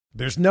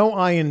There's no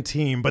I in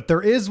team, but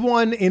there is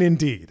one in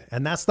Indeed,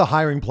 and that's the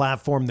hiring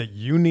platform that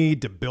you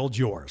need to build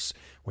yours.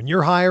 When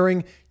you're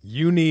hiring,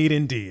 you need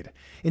Indeed.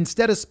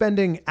 Instead of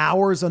spending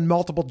hours on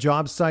multiple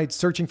job sites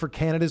searching for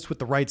candidates with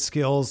the right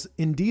skills,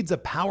 Indeed's a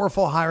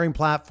powerful hiring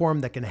platform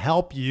that can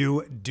help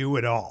you do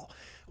it all.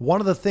 One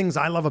of the things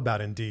I love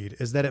about Indeed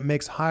is that it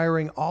makes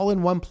hiring all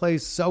in one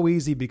place so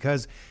easy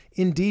because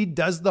Indeed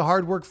does the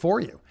hard work for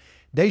you.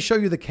 They show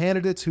you the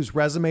candidates whose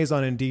resumes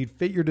on Indeed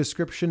fit your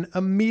description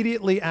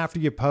immediately after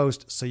you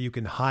post so you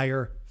can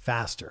hire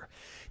faster.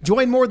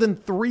 Join more than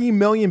 3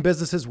 million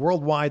businesses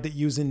worldwide that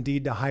use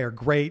Indeed to hire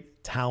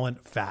great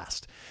talent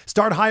fast.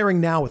 Start hiring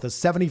now with a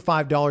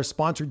 $75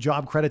 sponsored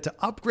job credit to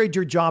upgrade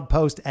your job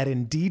post at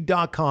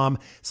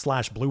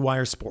Indeed.com/Blue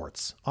Wire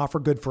Sports. Offer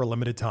good for a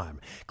limited time.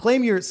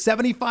 Claim your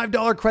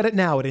 $75 credit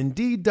now at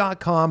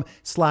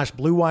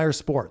Indeed.com/Blue Wire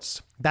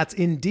Sports. That's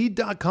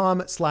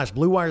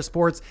Indeed.com/Blue Wire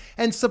Sports,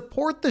 and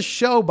support the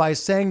show by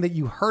saying that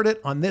you heard it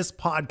on this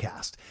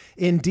podcast.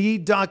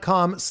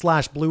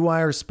 Indeed.com/Blue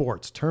Wire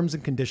Sports. Terms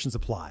and conditions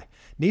apply.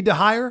 Need to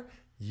hire?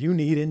 You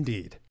need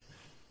Indeed.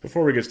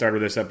 Before we get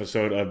started with this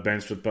episode of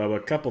Benched with Bubba,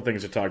 a couple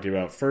things to talk to you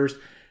about. First,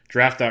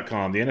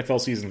 Draft.com. The NFL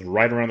season's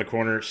right around the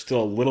corner.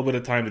 Still a little bit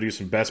of time to do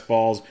some best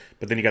balls,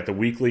 but then you got the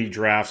weekly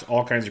drafts,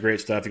 all kinds of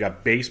great stuff. You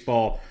got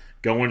baseball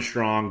going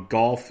strong,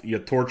 golf, you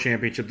got Tour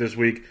Championship this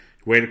week.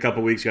 Wait a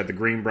couple weeks, you got the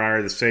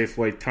Greenbrier, the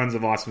Safeway, tons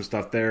of awesome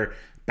stuff there.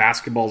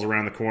 Basketball's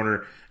around the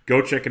corner.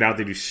 Go check it out.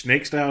 They do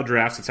snake-style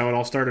drafts. That's how it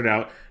all started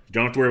out. You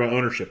don't have to worry about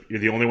ownership.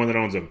 You're the only one that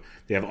owns them.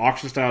 They have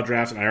auction-style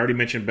drafts, and I already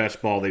mentioned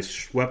best ball. They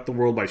swept the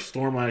world by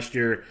storm last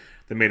year.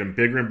 They made them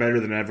bigger and better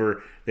than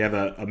ever. They have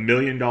a $1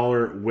 million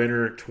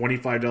winner,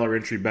 $25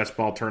 entry best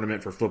ball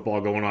tournament for football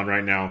going on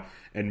right now,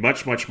 and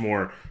much, much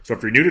more. So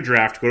if you're new to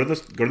draft, go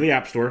to the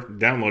App Store,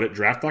 download it,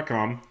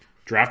 draft.com,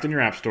 draft in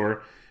your App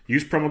Store.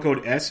 Use promo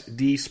code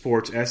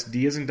SDSports,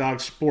 SD as in dog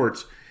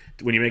sports,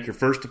 when you make your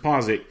first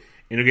deposit,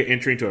 and you'll get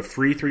entry into a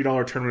free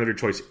 $3 tournament of your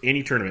choice.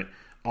 Any tournament,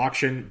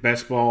 auction,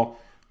 best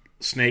ball,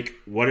 snake,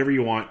 whatever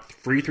you want,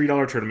 free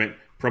 $3 tournament,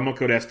 promo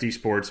code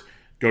SDSports.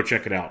 Go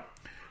check it out.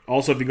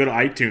 Also, if you go to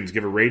iTunes,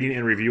 give a rating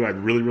and review. I'd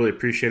really, really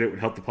appreciate it. It would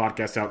help the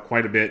podcast out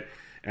quite a bit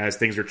as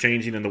things are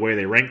changing in the way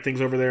they rank things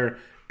over there.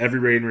 Every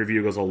rating and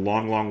review goes a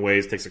long, long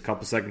ways. Takes a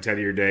couple seconds out of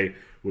your day.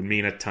 Would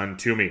mean a ton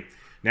to me.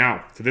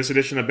 Now, for this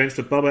edition of Benched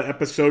with Bubba,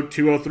 episode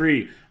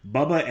 203,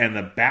 Bubba and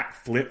the Bat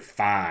Flip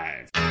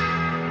 5.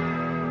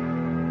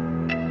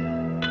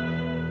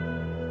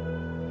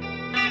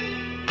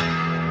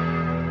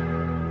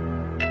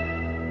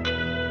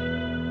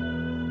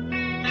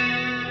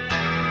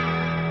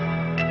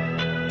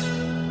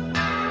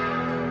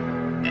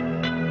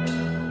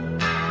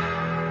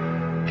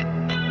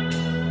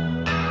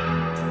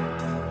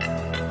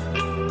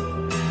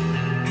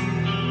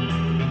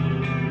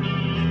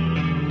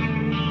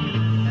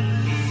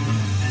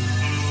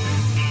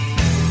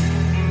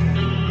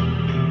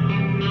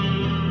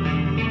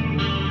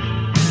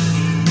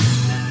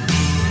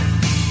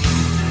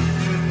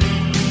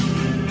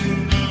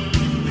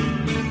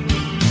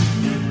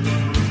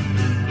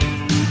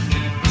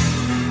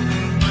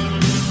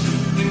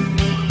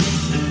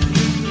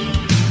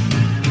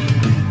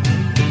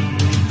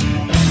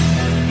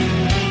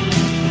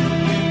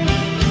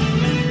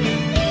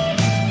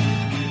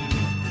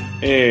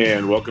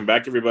 And welcome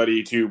back,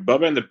 everybody, to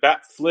Bubba and the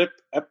Bat Flip,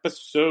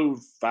 episode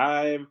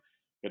 5. Going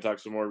to talk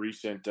some more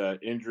recent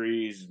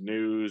injuries,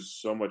 news,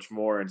 so much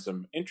more, and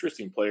some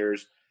interesting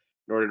players.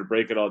 In order to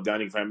break it all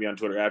down, you can find me on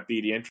Twitter at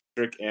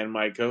BDintric and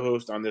my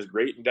co-host on this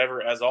great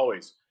endeavor, as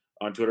always,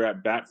 on Twitter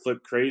at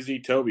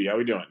BatFlipCrazy. Toby, how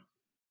we doing?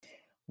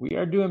 We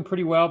are doing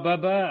pretty well,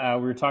 Bubba.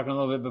 We were talking a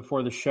little bit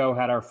before the show,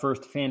 had our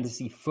first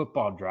fantasy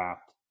football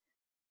draft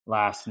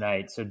last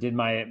night. So did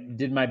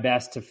my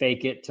best to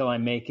fake it till I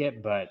make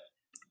it, but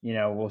you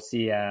know, we'll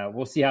see how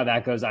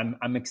that goes.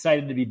 I'm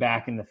excited to be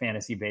back in the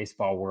fantasy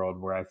baseball world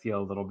where I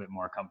feel a little bit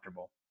more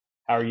comfortable.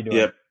 How are you doing?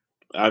 Yep,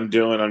 I'm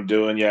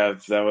doing. Yeah,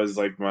 that was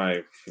like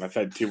I've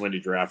had too many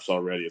drafts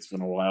already. It's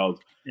been a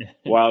wild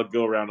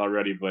go around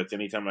already. But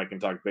anytime I can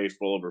talk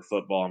baseball over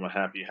football, I'm a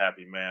happy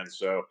man.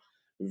 So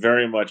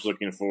very much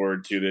looking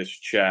forward to this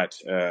chat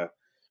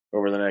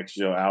over the next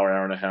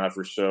hour and a half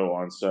or so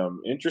on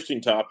some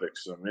interesting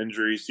topics, some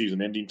injuries,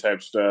 season-ending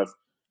type stuff,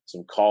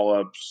 some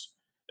call-ups.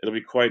 It'll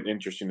be quite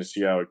interesting to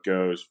see how it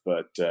goes,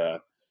 but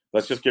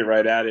let's just get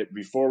right at it.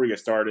 Before we get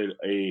started,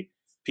 a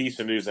piece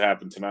of news that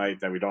happened tonight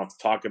that we don't have to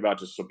talk about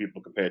just so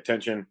people can pay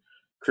attention.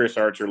 Chris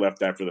Archer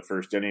left after the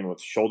first inning with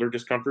shoulder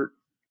discomfort,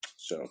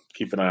 so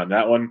keep an eye on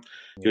that one.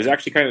 He was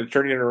actually kind of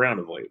turning it around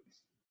of late.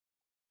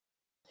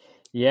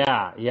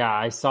 Yeah,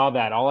 I saw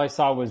that. All I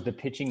saw was the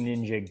Pitching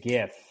Ninja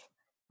GIF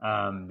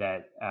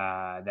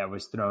that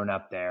was thrown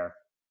up there,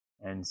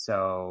 and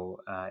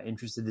so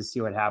interested to see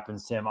what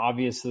happens to him.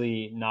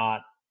 Obviously,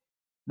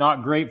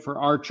 not great for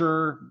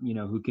Archer,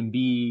 who can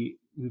be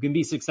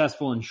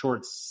successful in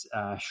short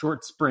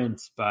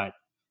sprints, but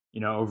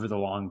over the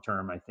long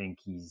term, I think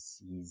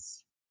he's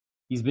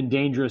been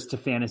dangerous to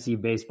fantasy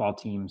baseball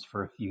teams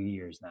for a few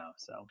years now.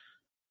 So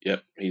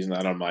Yep, he's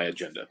not on my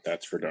agenda.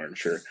 That's for darn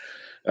sure.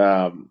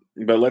 But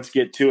let's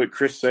get to it.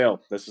 Chris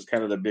Sale, this is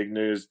kind of the big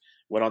news.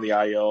 Went on the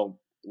IL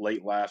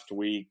late last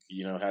week.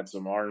 Had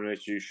some arm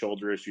issues,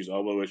 shoulder issues,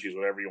 elbow issues,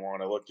 whatever you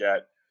want to look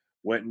at.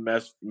 Went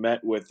and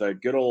met with a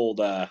good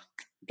old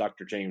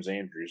Dr. James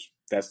Andrews.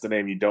 That's the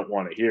name you don't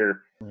want to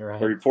hear. Right.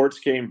 The reports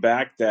came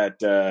back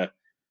that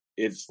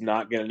it's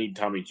not going to need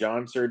Tommy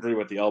John surgery,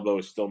 but the elbow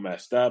is still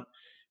messed up.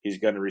 He's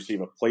going to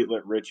receive a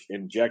platelet-rich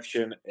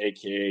injection,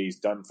 a.k.a. he's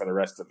done for the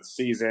rest of the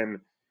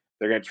season.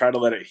 They're going to try to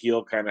let it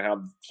heal, kind of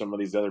how some of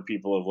these other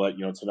people have let,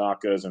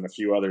 Tanaka's and a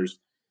few others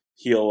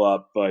heal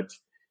up. But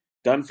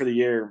done for the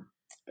year.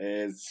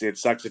 It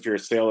sucks if you're a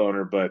Sale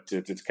owner, but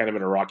it's kind of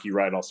been a rocky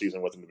ride all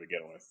season with him to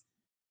begin with.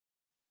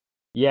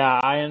 Yeah,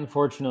 I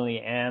unfortunately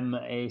am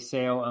a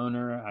Sale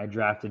owner. I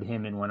drafted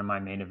him in one of my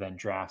main event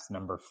drafts,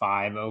 number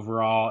 5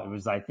 overall. It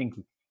was, I think,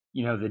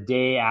 the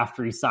day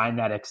after he signed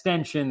that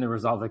extension, there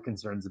was all the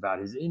concerns about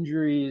his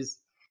injuries.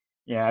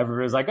 Yeah,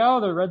 everybody was like, oh,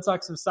 the Red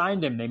Sox have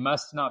signed him. They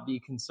must not be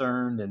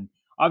concerned. And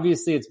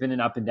obviously it's been an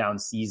up and down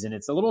season.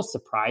 It's a little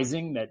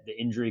surprising that the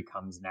injury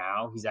comes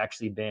now. He's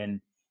actually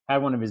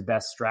had one of his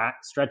best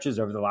stretches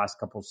over the last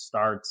couple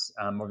starts.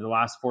 Over the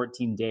last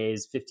 14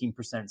 days,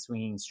 15%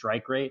 swinging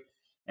strike rate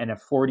and a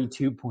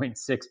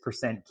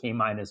 42.6% K-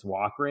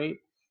 walk rate.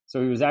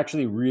 So he was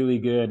actually really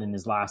good in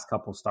his last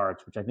couple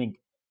starts, which I think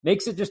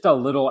makes it just a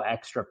little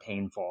extra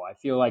painful. I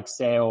feel like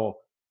Sale,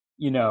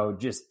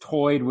 just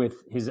toyed with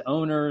his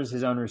owners.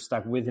 His owners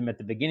stuck with him at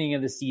the beginning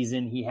of the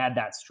season. He had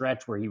that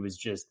stretch where he was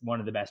just one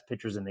of the best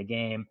pitchers in the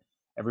game.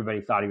 Everybody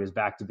thought he was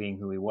back to being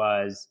who he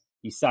was.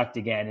 He sucked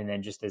again, and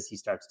then just as he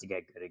starts to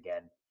get good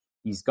again,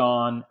 he's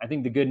gone. I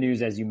think the good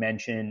news, as you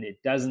mentioned,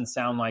 it doesn't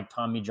sound like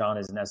Tommy John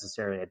is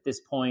necessary at this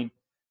point.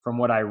 From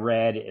what I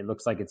read, it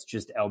looks like it's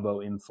just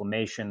elbow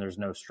inflammation. There's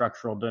no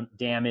structural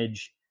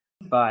damage.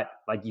 But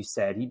like you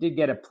said, he did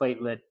get a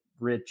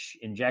platelet-rich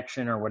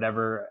injection or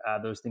whatever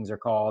those things are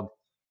called.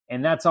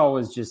 And that's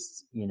always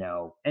just,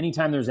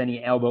 anytime there's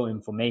any elbow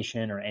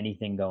inflammation or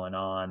anything going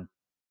on,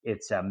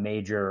 it's a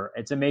major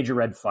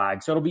red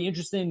flag. So it'll be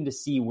interesting to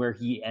see where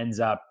he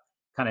ends up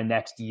kind of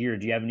next year.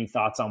 Do you have any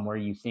thoughts on where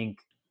you think,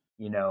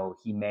 he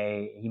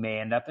may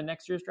end up in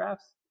next year's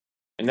drafts?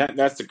 And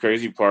that's the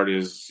crazy part,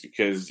 is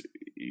because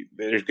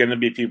there's going to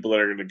be people that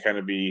are going to kind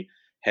of be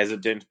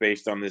hesitant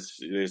based on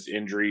this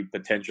injury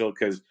potential,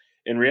 because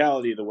in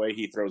reality, the way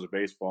he throws a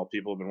baseball,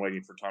 people have been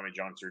waiting for Tommy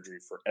John surgery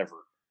forever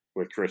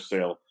with Chris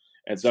Sale.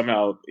 And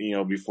somehow,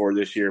 before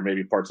this year,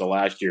 maybe parts of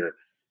last year,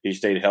 he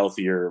stayed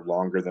healthier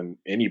longer than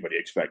anybody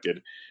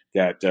expected.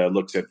 That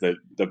looks at the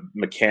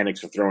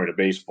mechanics of throwing a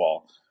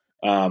baseball.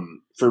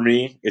 For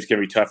me, it's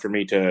going to be tough for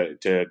me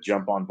to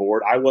jump on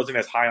board. I wasn't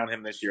as high on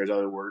him this year as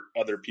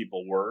other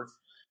people were.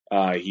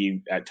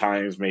 He at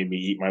times made me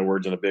eat my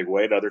words in a big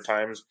way. At other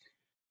times,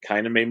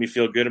 kind of made me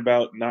feel good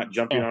about not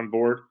jumping on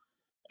board.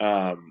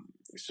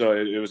 So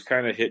it was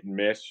kind of hit and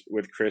miss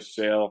with Chris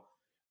Sale.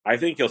 I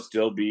think he'll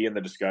still be in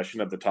the discussion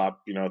of the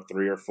top,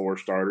 3 or 4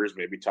 starters,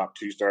 maybe top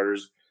 2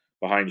 starters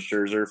behind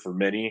Scherzer for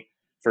many.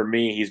 For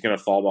me, he's going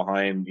to fall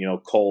behind,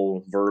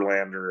 Cole,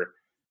 Verlander,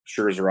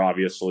 Scherzer,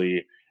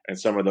 obviously, and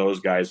some of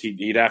those guys.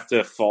 He'd have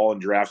to fall in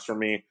drafts for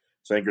me.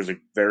 So I think there's a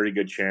very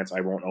good chance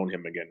I won't own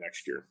him again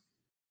next year.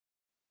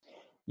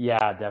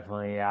 Yeah,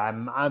 definitely.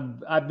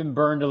 I've been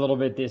burned a little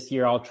bit this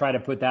year. I'll try to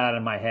put that out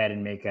of my head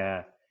and make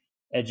a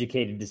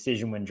educated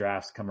decision when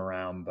drafts come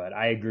around. But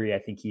I agree. I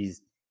think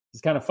he's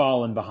kind of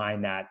fallen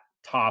behind that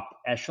top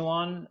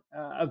echelon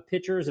of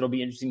pitchers. It'll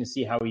be interesting to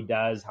see how he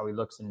does, how he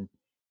looks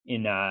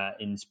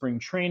in spring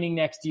training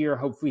next year.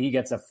 Hopefully he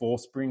gets a full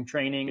spring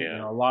training.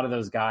 Yeah. A lot of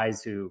those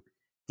guys who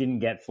didn't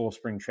get full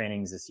spring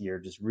trainings this year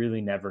just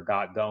really never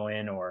got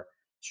going or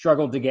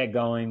struggled to get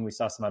going. We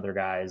saw some other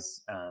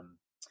guys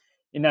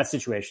in that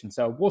situation.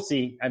 So we'll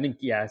see. I think,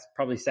 it's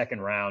probably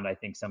second round. I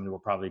think somebody will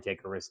probably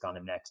take a risk on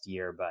him next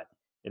year, but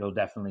it'll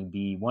definitely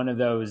be one of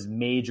those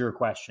major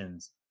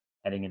questions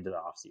heading into the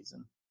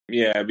offseason.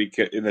 Yeah,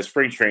 because in the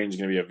spring training is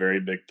going to be a very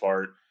big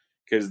part,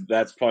 because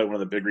that's probably one of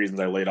the big reasons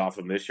I laid off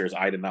him this year is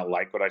I did not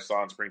like what I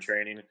saw in spring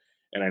training.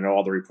 And I know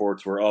all the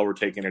reports were, we're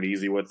taking it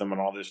easy with him and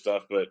all this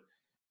stuff, but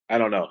I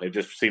don't know. It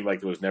just seemed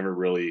like it was never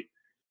really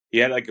 – he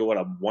had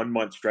a 1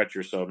 month stretch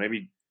or so,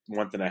 maybe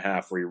month and a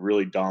half, where he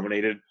really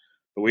dominated.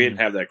 But we didn't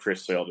have that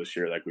Chris Sale this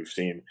year like we've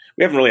seen.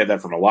 We haven't really had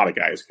that from a lot of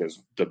guys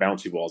because the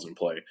bouncy ball's in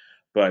play.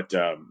 But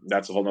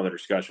that's a whole other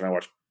discussion. I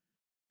watched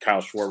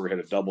Kyle Schwarber hit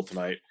a double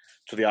tonight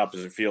to the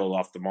opposite field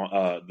off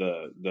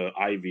the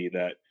ivy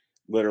that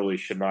literally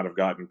should not have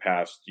gotten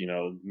past,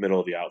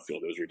 middle of the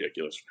outfield. It was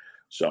ridiculous.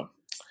 So,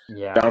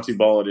 yeah, bouncy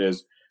ball it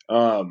is.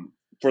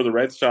 For the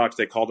Red Sox,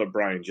 they called up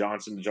Brian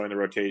Johnson to join the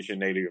rotation.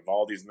 Nate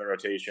Eovaldi's in the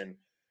rotation.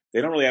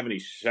 They don't really have any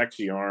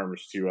sexy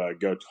arms to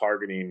go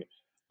targeting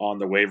on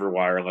the waiver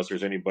wire unless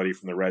there's anybody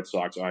from the Red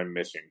Sox I'm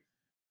missing.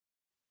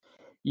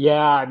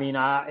 Yeah, I mean,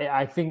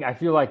 I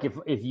feel like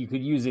if you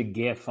could use a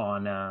GIF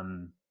on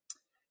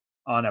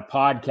a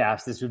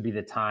podcast, this would be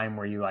the time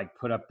where you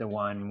put up the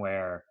one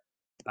where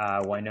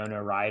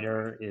Winona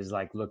Ryder is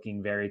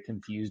looking very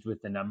confused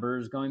with the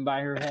numbers going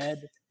by her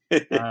head.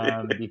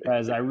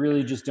 because I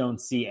really just don't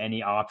see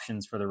any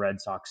options for the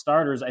Red Sox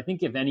starters. I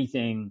think if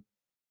anything,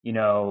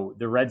 the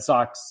Red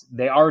Sox,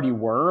 they already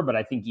were, but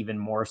I think even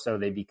more so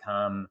they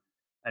become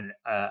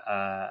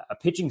a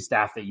pitching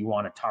staff that you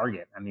want to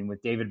target. I mean,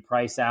 with David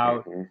Price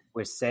out,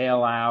 with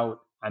Sale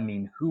out, I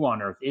mean, who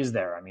on earth is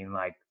there? I mean,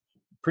 like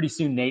pretty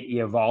soon Nate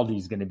Eovaldi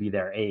is going to be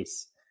their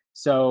ace.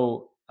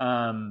 So,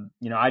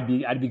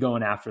 I'd be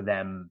going after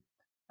them.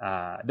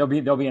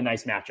 There'll be a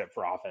nice matchup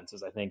for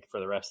offenses, I think, for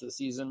the rest of the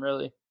season,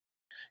 really.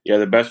 Yeah,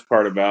 the best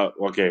part about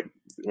let me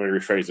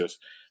rephrase this.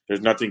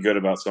 There's nothing good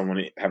about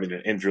someone having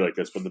an injury like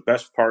this, but the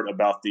best part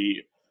about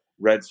the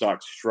Red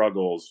Sox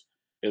struggles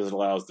is it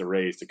allows the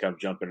Rays to come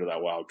jump into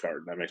that wild card.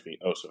 And that makes me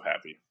so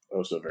happy.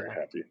 So very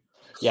happy.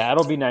 Yeah,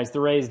 it'll be nice. The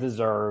Rays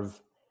deserve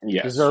a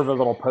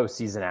little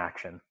postseason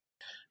action.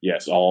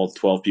 Yes, all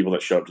 12 people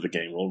that show up to the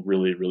game will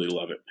really, really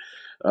love it.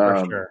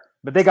 For sure.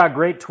 But they got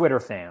great Twitter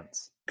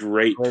fans.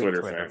 Great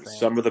Twitter fans.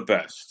 Some of the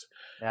best.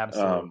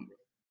 Absolutely.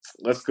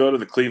 Let's go to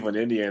the Cleveland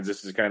Indians.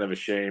 This is kind of a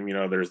shame.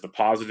 There's the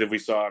positive we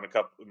saw in a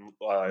couple.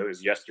 It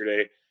was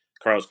yesterday.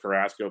 Carlos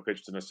Carrasco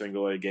pitched in a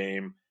single-A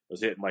game.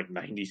 Was hitting like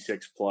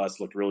 96 plus.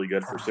 Looked really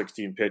good for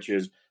 16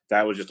 pitches.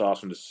 That was just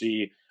awesome to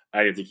see.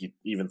 I didn't think he'd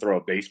even throw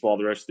a baseball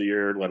the rest of the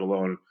year, let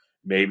alone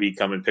maybe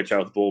come and pitch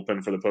out the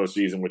bullpen for the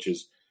postseason, which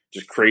is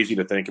just crazy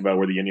to think about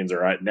where the Indians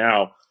are at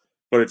now.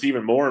 But it's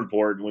even more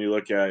important when you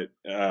look at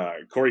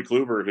Corey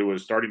Kluber, who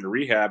was starting to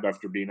rehab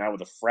after being out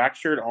with a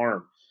fractured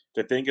arm.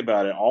 To think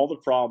about it, all the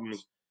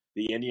problems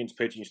the Indians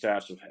pitching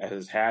staff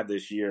has had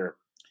this year,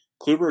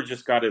 Kluber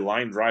just got a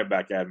line drive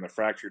back at him that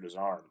fractured his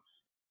arm.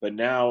 But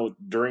now,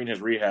 during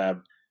his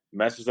rehab,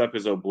 messes up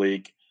his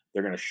oblique.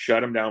 They're going to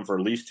shut him down for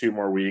at least 2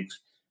 more weeks.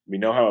 We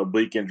know how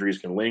oblique injuries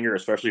can linger,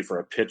 especially for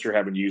a pitcher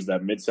having to use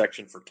that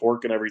midsection for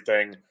torque and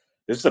everything.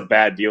 This is a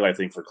bad deal, I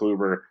think, for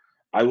Kluber.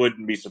 I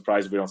wouldn't be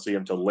surprised if we don't see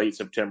him until late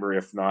September,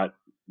 if not,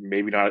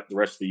 maybe not the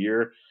rest of the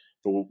year.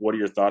 But what are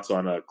your thoughts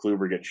on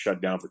Kluber getting shut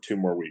down for 2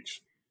 more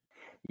weeks?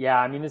 Yeah,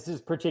 I mean, this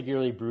is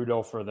particularly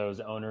brutal for those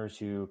owners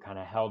who kind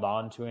of held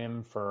on to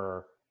him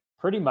for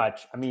pretty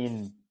much, I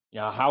mean,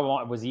 how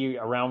long was he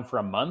around for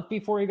a month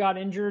before he got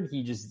injured?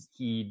 He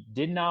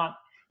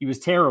was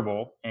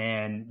terrible.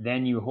 And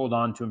then you hold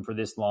on to him for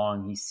this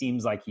long. He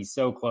seems like he's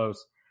so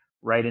close,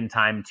 right in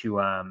time to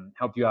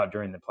help you out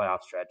during the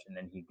playoff stretch. And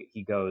then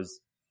he goes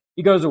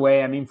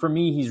away. I mean, for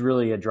me, he's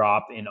really a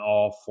drop in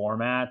all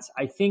formats.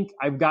 I think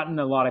I've gotten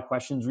a lot of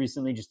questions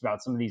recently just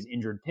about some of these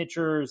injured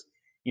pitchers.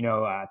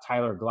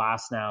 Tyler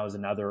Glasnow is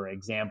another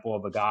example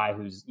of a guy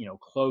who's,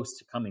 close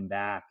to coming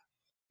back.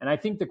 And I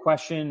think the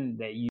question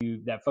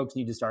that folks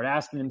need to start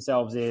asking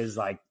themselves is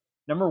like,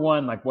 number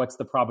one, like what's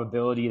the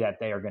probability that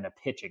they are going to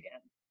pitch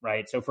again,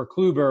 right? So for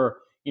Kluber,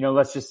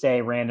 let's just say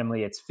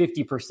randomly it's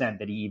 50%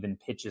 that he even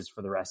pitches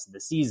for the rest of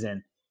the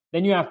season.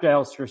 Then you have to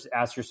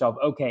ask yourself,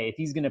 okay, if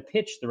he's going to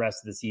pitch the rest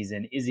of the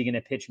season, is he going to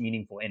pitch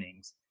meaningful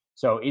innings?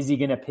 So is he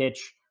going to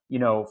pitch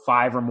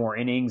 5 or more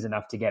innings,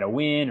 enough to get a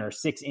win, or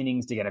 6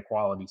 innings to get a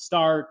quality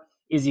start?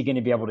 Is he going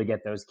to be able to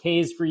get those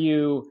Ks for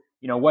you?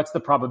 What's the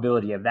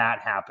probability of that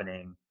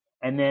happening?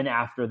 And then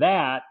after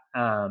that,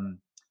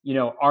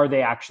 are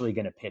they actually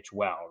going to pitch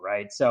well,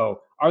 right?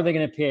 So are they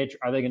going to pitch?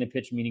 Are they going to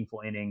pitch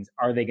meaningful innings?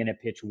 Are they going to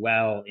pitch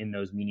well in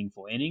those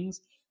meaningful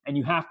innings? And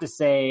you have to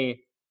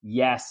say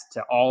yes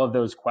to all of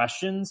those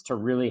questions to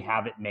really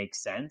have it make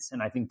sense.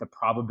 And I think the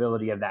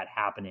probability of that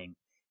happening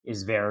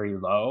is very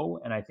low.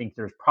 And I think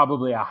there's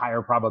probably a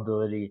higher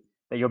probability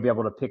that you'll be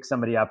able to pick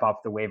somebody up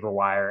off the waiver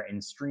wire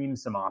and stream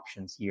some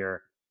options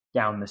here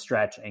down the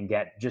stretch and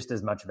get just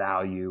as much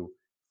value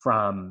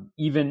from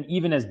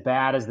even as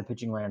bad as the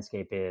pitching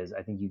landscape is.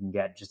 I think you can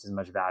get just as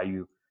much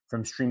value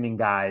from streaming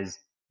guys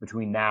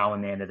between now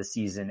and the end of the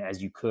season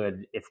as you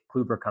could if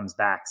Kluber comes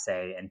back,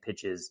 say, and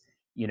pitches,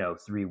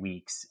 3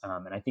 weeks.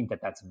 And I think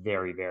that's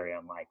very, very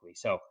unlikely.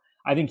 So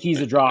I think he's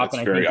a drop. That's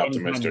and I very think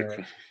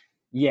optimistic.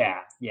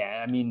 Yeah.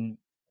 I mean,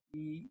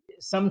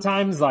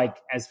 sometimes like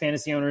as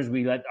fantasy owners,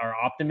 we let our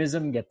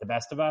optimism get the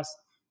best of us.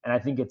 And I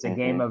think it's a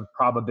game of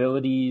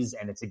probabilities,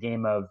 and it's a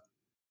game of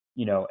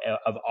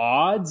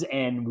odds,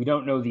 and we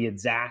don't know the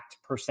exact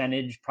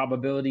percentage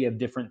probability of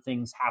different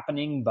things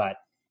happening. But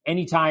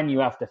anytime you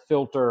have to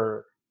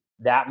filter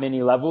that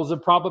many levels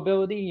of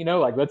probability,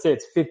 like let's say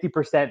it's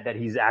 50% that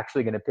he's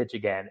actually going to pitch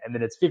again, and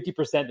then it's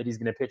 50% that he's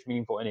going to pitch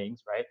meaningful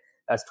innings, right?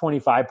 That's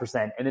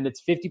 25%. And then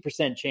it's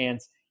 50%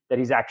 chance that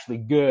he's actually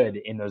good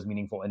in those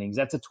meaningful innings.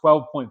 That's a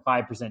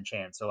 12.5%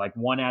 chance. So like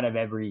 1 out of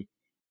every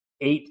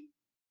eight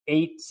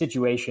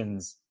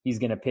situations, he's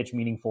going to pitch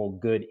meaningful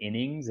good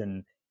innings.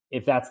 And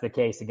if that's the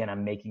case, again,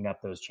 I'm making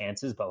up those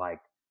chances, but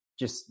like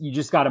you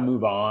just got to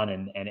move on,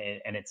 and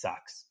it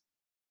sucks.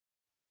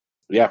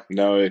 Yeah,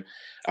 no,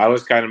 I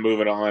was kind of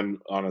moving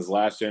on his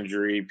last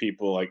injury.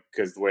 People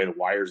because the way the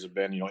wires have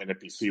been,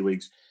 NFBC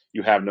leagues,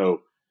 you have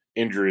no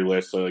injury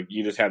list, so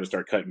you just had to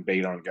start cutting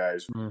bait on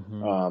guys.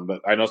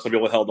 But I know some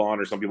people held on,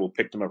 or some people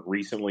picked him up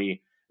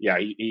recently. Yeah,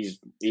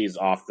 he's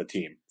off the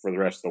team for the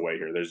rest of the way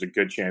here. There's a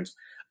good chance.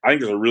 I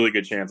think there's a really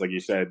good chance, like you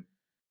said,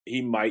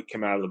 he might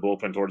come out of the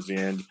bullpen towards the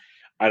end.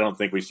 I don't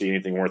think we see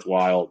anything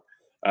worthwhile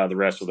the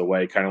rest of the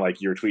way. Kind of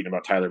like you were tweeting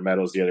about Tyler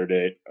Meadows the other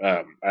day.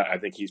 I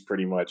think he's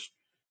pretty much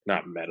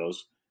not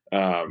Meadows.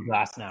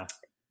 Glass now.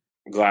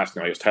 Glass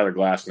now. Yes, Tyler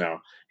Glass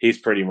now. He's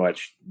pretty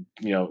much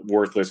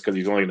worthless because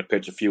he's only going to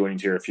pitch a few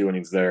innings here, a few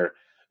innings there,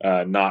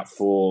 not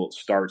full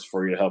starts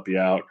for you to help you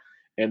out.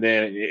 And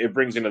then it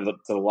brings into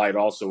the light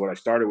also what I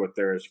started with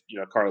there is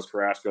Carlos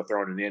Carrasco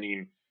throwing an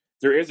inning.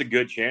 There is a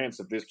good chance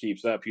if this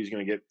keeps up, he's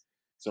going to get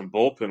some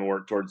bullpen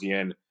work towards the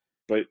end.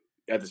 But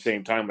at the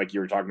same time, like you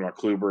were talking about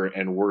Kluber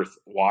and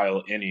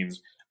worthwhile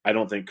innings, I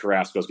don't think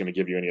Carrasco is going to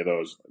give you any of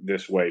those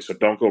this way. So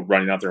don't go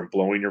running out there and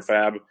blowing your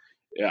fab.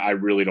 I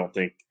really don't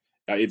think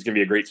it's going to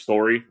be a great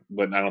story,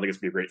 but I don't think it's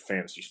going to be a great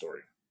fantasy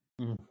story.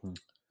 Mm-hmm.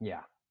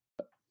 Yeah.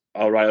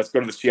 All right, let's go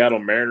to the Seattle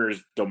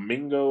Mariners.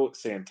 Domingo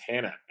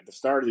Santana. At the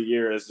start of the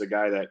year, this is a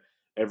guy that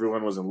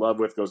everyone was in love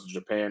with, goes to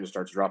Japan and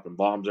starts dropping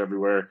bombs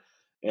everywhere.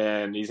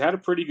 And he's had a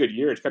pretty good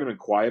year. It's kind of been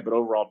quiet, but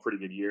overall pretty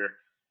good year.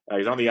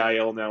 He's on the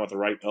IL now with the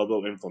right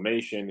elbow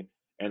inflammation.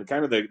 And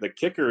kind of the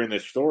kicker in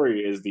this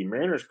story is the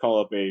Mariners call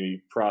up a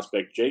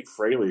prospect, Jake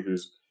Fraley,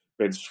 who's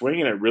been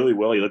swinging it really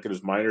well. You look at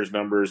his minors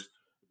numbers,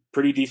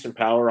 pretty decent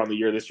power on the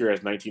year. This year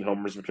has 19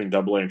 homers between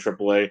AA and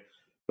AAA.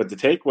 But the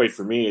takeaway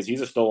for me is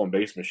he's a stolen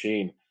base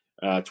machine.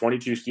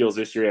 22 steals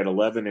this year, he had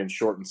 11 in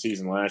shortened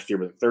season last year,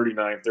 but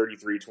 39,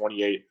 33,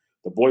 28.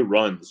 The boy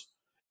runs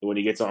when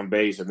he gets on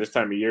base. And this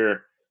time of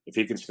year, if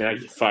he can snag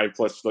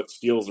 5+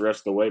 steals the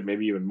rest of the way,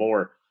 maybe even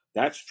more,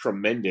 that's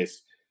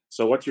tremendous.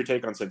 So what's your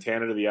take on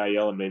Santana to the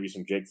IL and maybe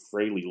some Jake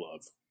Fraley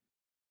love?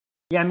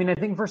 Yeah, I mean, I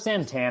think for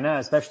Santana,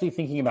 especially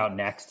thinking about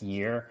next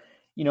year,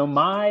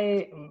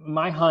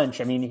 my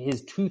hunch, I mean,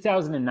 his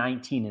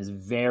 2019 is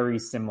very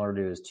similar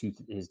to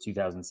his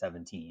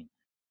 2017.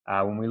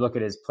 When we look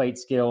at his plate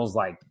skills,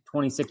 like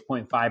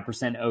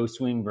 26.5% O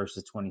swing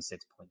versus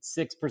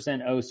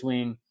 26.6% O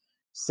swing,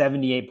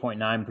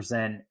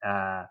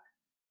 78.9%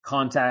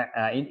 contact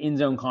in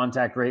zone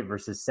contact rate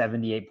versus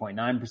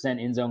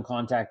 78.9% in zone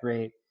contact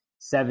rate,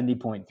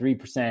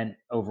 70.3%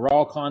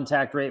 overall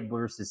contact rate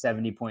versus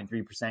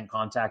 70.3%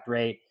 contact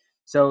rate.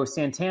 So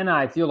Santana,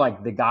 I feel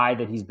like the guy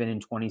that he's been in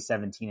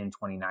 2017 and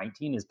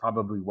 2019 is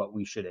probably what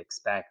we should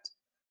expect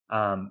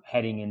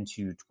heading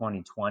into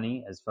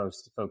 2020 as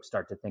folks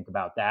start to think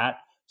about that.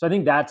 So I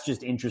think that's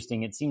just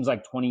interesting. It seems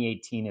like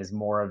 2018 is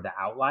more of the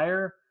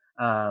outlier.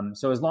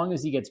 So as long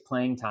as he gets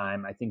playing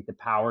time, I think the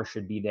power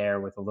should be there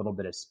with a little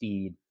bit of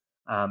speed.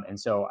 And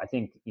so I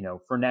think,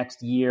 for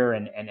next year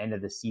and end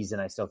of the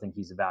season, I still think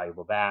he's a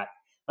valuable bat.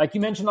 Like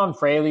you mentioned on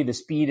Fraley, the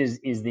speed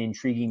is the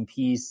intriguing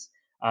piece.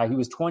 He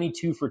was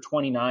 22 for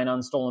 29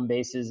 on stolen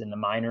bases in the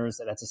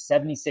minors. That's a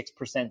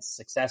 76%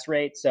 success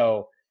rate.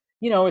 So,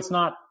 it's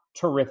not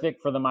terrific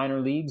for the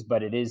minor leagues,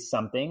 but it is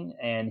something.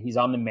 And he's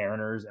on the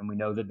Mariners, and we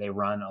know that they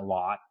run a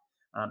lot.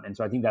 And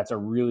so I think that's a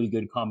really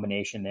good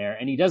combination there.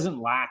 And he doesn't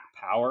lack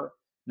power.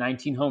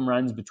 19 home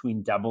runs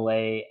between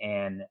AA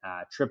and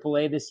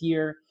AAA this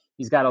year.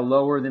 He's got a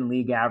lower than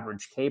league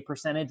average K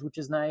percentage, which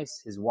is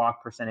nice. His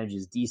walk percentage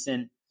is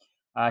decent.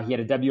 He had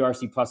a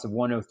WRC plus of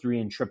 103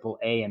 in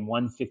AAA and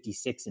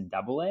 156 in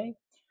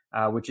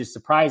AA, which is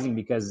surprising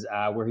because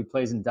where he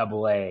plays in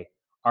AA,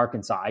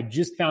 Arkansas. I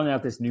just found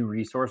out this new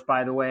resource,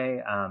 by the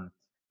way.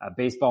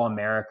 Baseball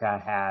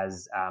America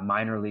has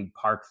minor league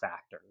park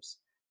factors.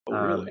 Oh,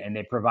 really? And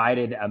they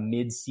provided a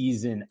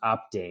mid-season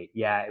update.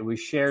 Yeah, it was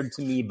shared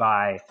to me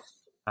by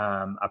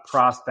a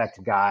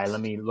prospect guy.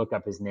 Let me look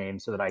up his name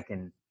so that I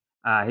can.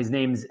 His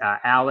name's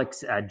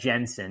Alex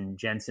Jensen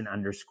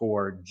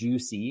 _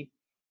 Juicy.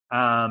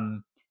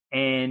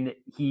 And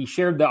he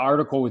shared the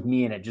article with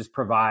me, and it just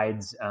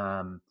provides,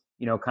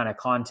 kind of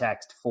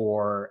context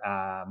for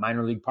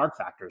minor league park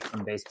factors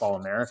from Baseball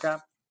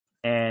America.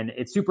 And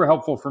it's super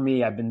helpful for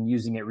me. I've been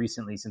using it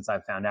recently since I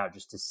found out,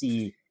 just to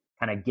see,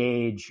 kind of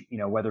gauge,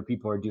 whether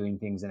people are doing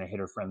things in a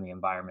hitter-friendly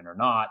environment or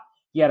not.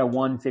 He had a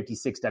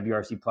 156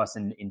 WRC plus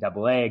in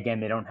AA. Again,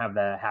 they don't have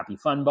the happy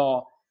fun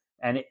ball.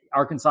 And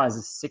Arkansas is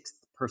a 6th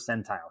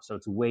percentile, so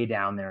it's way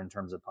down there in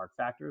terms of park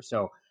factors.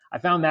 So I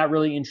found that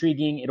really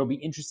intriguing. It'll be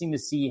interesting to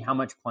see how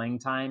much playing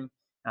time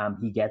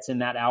he gets in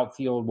that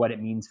outfield, what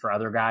it means for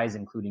other guys,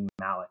 including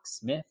Malik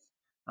Smith,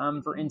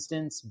 for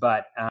instance.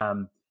 But,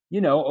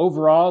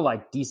 overall,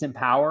 like decent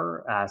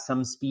power,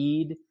 some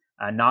speed,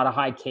 not a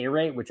high K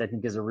rate, which I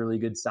think is a really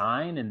good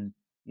sign. And,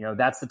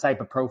 that's the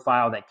type of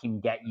profile that can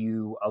get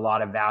you a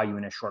lot of value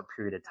in a short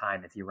period of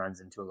time if he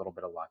runs into a little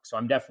bit of luck. So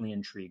I'm definitely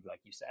intrigued,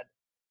 like you said.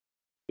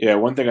 Yeah,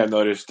 one thing I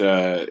noticed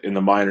in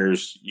the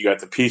minors, you got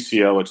the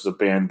PCL, which is a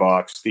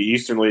bandbox. The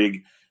Eastern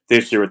League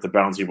this year with the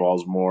bouncy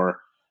balls more.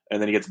 And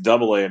then you get to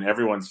AA, and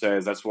everyone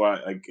says that's why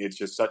it's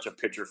just such a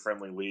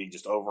pitcher-friendly league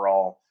just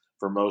overall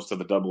for most of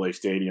the AA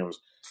stadiums.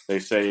 They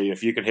say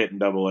if you can hit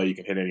in AA, you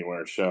can hit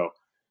anywhere. So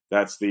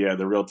that's the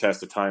real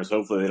test of time. So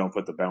hopefully they don't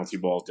put the bouncy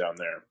balls down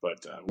there.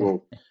 But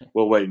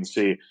we'll wait and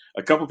see.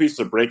 A couple pieces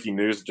of breaking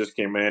news that just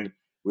came in.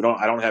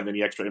 I don't have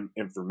any extra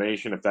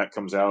information. If that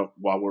comes out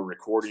while we're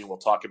recording, we'll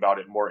talk about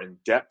it more in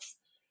depth,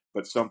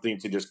 but something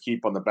to just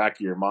keep on the back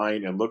of your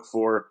mind and look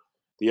for.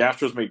 the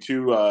Astros made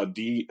two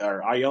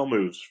IL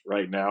moves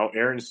right now.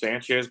 Aaron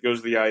Sanchez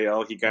goes to the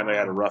IL. He kind of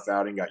had a rough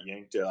outing, got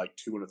yanked to like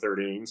 2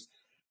 1/3 innings.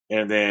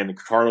 And then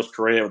Carlos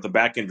Correa with the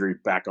back injury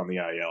back on the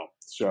IL.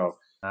 So,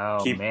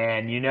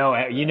 man, you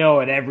know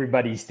what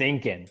everybody's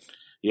thinking.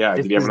 Yeah,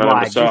 did you have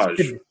another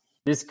massage?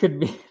 This could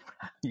be,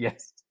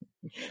 yes,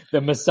 the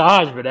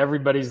massage, but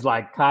everybody's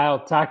like, Kyle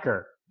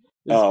Tucker.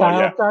 Is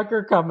Kyle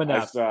Tucker coming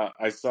up?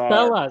 I saw.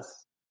 Tell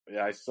us.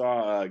 Yeah, I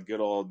saw good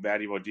old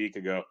Matty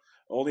Modica go,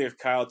 only if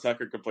Kyle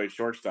Tucker could play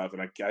shortstop.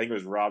 And I think it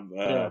was Rob.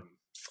 I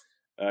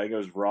think it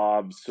was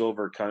Rob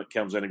Silver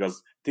comes in and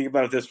goes, think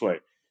about it this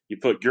way: you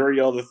put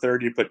Gurriel to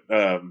third, you put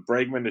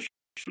Bregman to,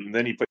 and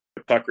then you put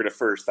Tucker to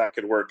first. That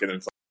could work, and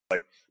it's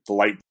like the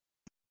light.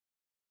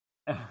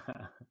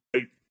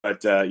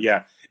 But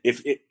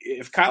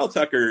if Kyle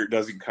Tucker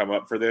doesn't come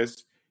up for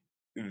this,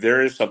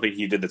 there is something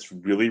he did that's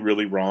really,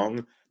 really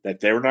wrong. That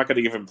they were not going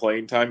to give him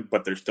playing time,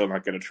 but they're still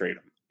not going to trade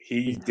him.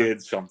 He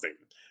did something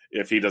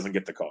if he doesn't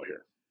get the call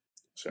here.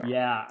 So.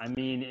 Yeah, I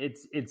mean,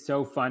 it's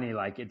so funny.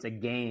 Like, it's a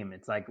game.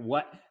 It's like,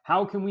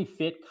 how can we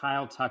fit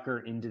Kyle Tucker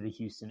into the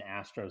Houston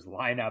Astros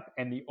lineup?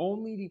 And the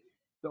only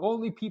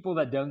people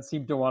that don't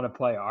seem to want to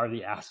play are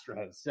the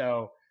Astros.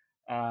 So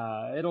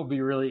it'll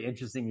be really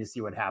interesting to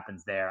see what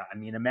happens there. I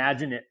mean,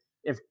 imagine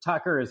if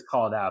Tucker is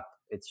called up,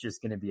 it's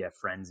just going to be a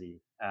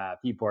frenzy.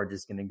 People are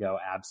just going to go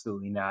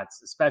absolutely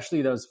nuts,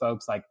 especially those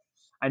folks. Like,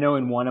 I know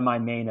in one of my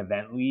main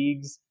event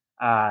leagues,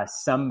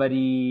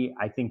 somebody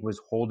I think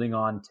was holding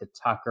on to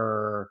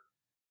Tucker.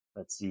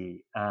 Let's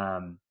see.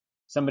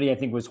 Somebody I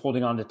think was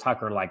holding on to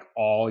Tucker like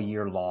all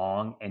year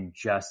long and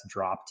just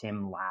dropped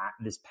him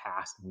this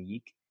past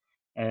week.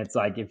 And it's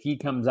like, if he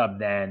comes up,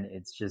 then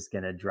it's just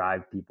going to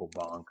drive people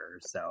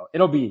bonkers. So it's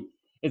going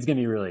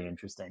to be really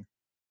interesting.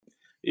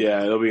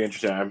 Yeah, it'll be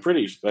interesting. I'm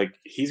pretty like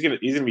he's gonna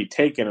be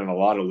taken in a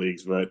lot of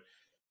leagues, but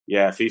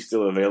yeah, if he's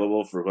still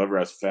available for whoever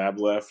has fab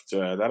left,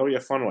 that'll be a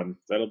fun one.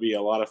 That'll be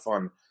a lot of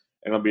fun,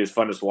 and it'll be as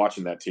fun as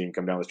watching that team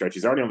come down the stretch.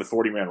 He's already on the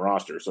 40-man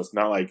roster, so it's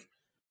not like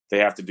they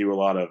have to do a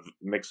lot of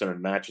mixing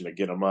and matching to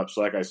get him up.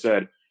 So, like I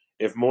said,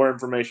 if more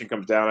information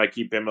comes down, I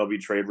keep MLB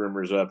trade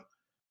rumors up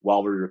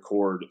while we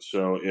record.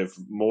 So if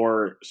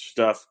more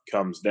stuff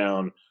comes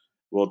down,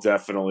 we'll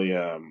definitely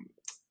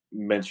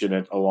mention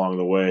it along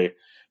the way.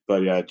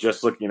 But yeah,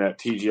 just looking at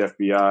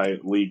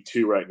TGFBI League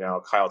 2 right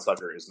now, Kyle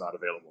Tucker is not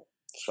available.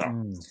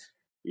 So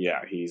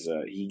yeah,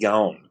 he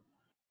gone.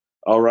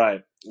 All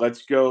right,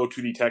 let's go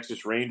to the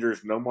Texas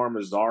Rangers. Nomar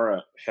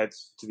Mazara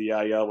heads to the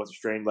IL with a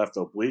strained left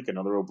oblique,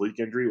 another oblique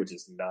injury, which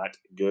is not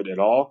good at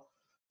all.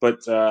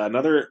 But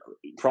another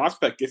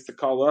prospect gets to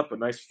call up, a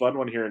nice fun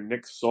one here,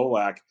 Nick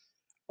Solak.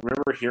 I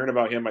remember hearing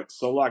about him. Like,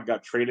 Solak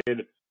got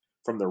traded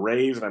from the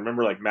Rays, and I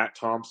remember like Matt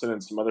Thompson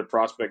and some other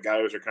prospect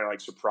guys are kind of like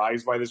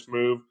surprised by this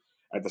move,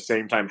 at the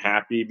same time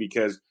happy,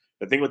 because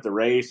the thing with the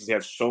Rays is they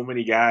have so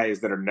many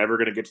guys that are never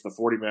going to get to the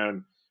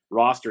 40-man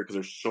roster because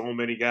there's so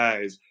many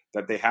guys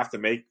that they have to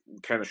make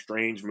kind of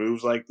strange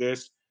moves like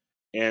this.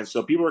 And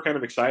so people are kind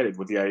of excited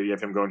with the idea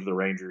of him going to the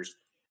Rangers.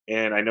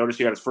 And I noticed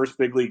he got his first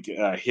big league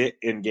hit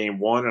in game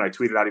 1, and I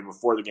tweeted out even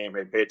before the game,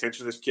 hey, pay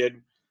attention to this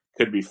kid.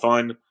 Could be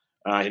fun.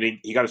 And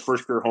he got his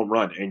first career home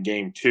run in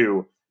game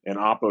 2 in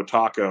Oppo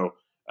Taco.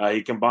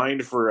 He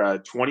combined for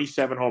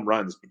 27 home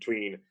runs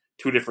between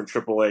two different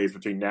AAAs,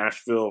 between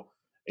Nashville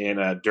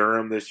and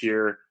Durham this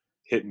year,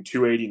 hitting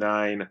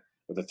 289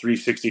 with a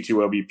 362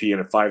 OBP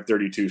and a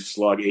 532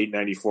 slug,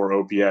 894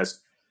 OPS.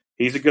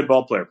 He's a good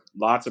ball player.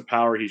 Lots of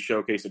power he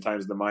showcased at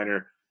times in the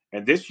minor.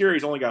 And this year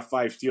he's only got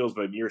 5 steals,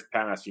 but in years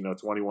past,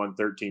 21,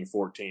 13,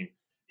 14,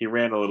 he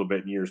ran a little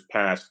bit in years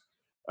past.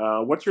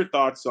 What's your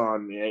thoughts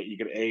on,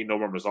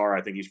 Nomar Mazara?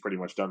 I think he's pretty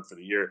much done for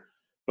the year.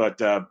 But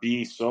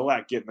B,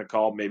 Solak getting the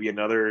call, maybe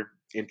another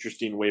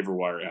interesting waiver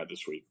wire ad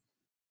this week.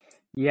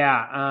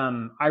 Yeah,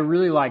 I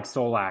really like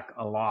Solak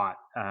a lot,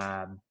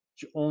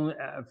 only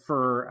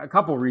for a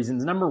couple of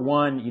reasons. Number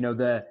one,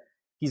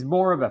 he's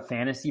more of a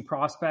fantasy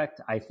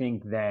prospect, I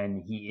think,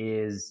 than he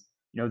is.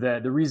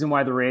 The reason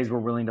why the Rays were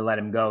willing to let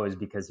him go is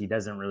because he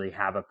doesn't really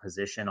have a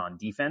position on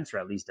defense, or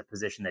at least a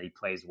position that he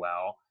plays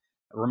well.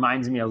 It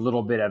reminds me a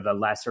little bit of a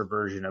lesser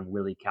version of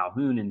Willie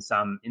Calhoun in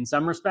some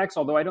respects,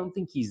 although I don't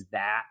think he's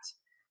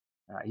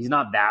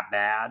not that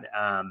bad.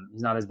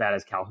 He's not as bad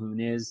as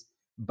Calhoun is.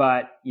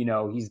 But,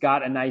 he's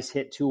got a nice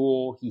hit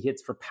tool. He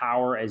hits for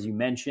power, as you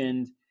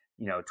mentioned,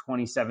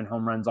 27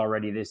 home runs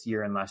already this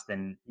year in less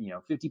than,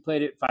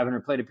 500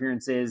 plate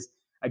appearances.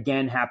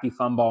 Again, happy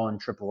fun ball in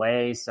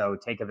AAA. So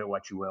take of it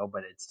what you will,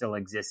 but it still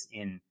exists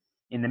in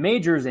the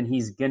majors. And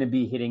he's going to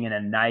be hitting in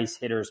a nice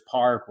hitter's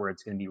park where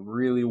it's going to be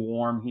really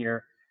warm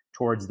here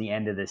towards the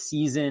end of the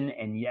season.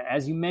 And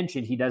as you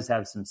mentioned, he does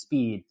have some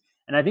speed.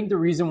 And I think the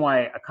reason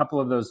why a couple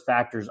of those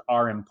factors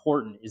are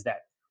important is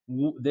that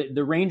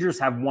the Rangers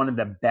have one of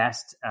the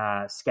best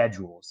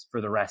schedules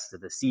for the rest of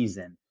the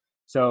season.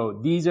 So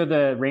these are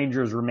the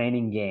Rangers'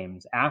 remaining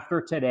games.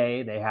 After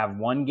today, they have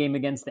 1 game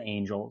against the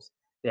Angels.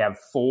 They have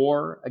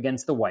 4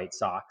 against the White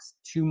Sox,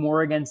 2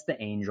 more against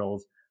the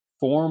Angels,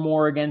 4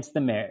 more against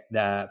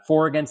the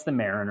 4 against the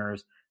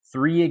Mariners,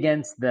 3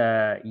 against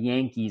the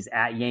Yankees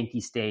at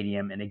Yankee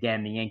Stadium. And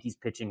again, the Yankees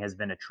pitching has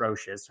been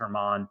atrocious.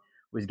 Herman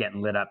was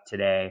getting lit up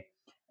today.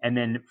 And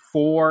then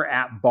 4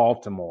 at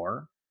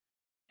Baltimore.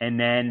 And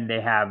then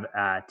they have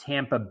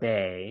Tampa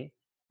Bay.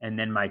 And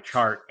then my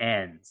chart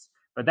ends.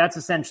 But that's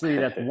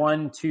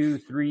 1, 2,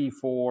 3,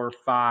 4,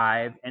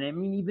 5. And I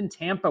mean, even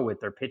Tampa with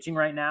their pitching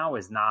right now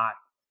is not,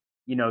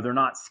 they're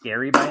not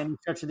scary by any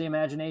stretch of the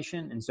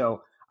imagination. And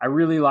so I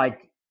really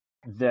like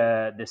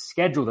the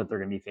schedule that they're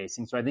going to be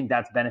facing. So I think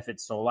that's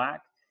benefits Solak.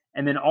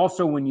 And then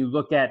also when you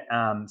look at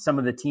some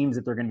of the teams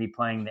that they're going to be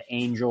playing, the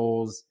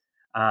Angels,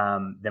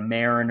 the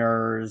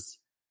Mariners,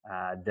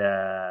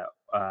 the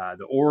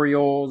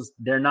Orioles,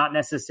 they're not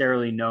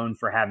necessarily known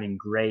for having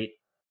great.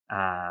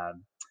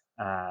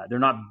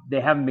 They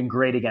haven't been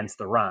great against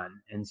the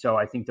run. And so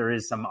I think there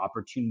is some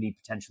opportunity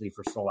potentially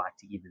for Solak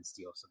to even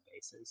steal some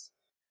bases.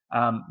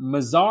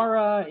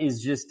 Mazzara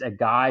is just a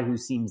guy who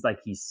seems like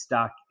he's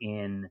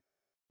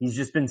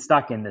just been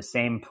stuck in the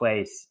same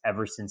place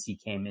ever since he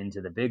came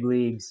into the big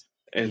leagues.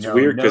 And it's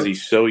weird because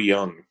he's so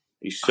young.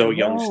 He's so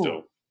young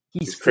still.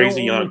 He's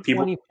crazy young.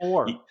 People,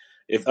 24.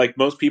 If like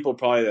most people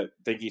probably that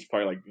think he's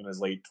probably like in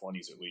his late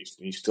 20s at least,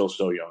 and he's still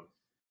so young.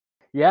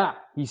 Yeah,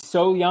 he's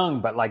so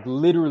young, but like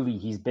literally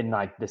he's been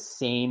like the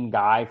same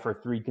guy for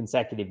 3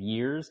 consecutive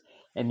years.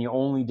 And the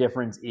only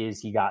difference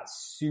is he got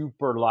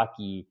super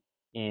lucky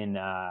in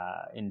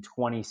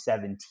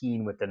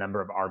 2017 with the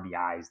number of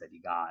RBIs that he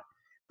got.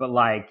 But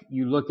like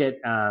you look at,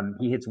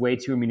 he hits way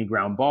too many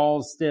ground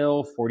balls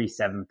still,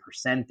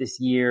 47% this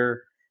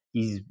year.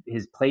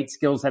 His plate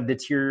skills have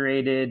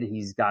deteriorated.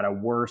 He's got a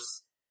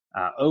worse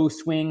O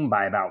swing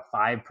by about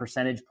 5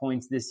 percentage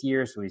points this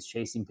year. So he's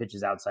chasing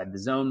pitches outside the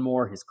zone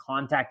more. His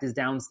contact is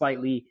down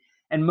slightly.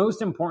 And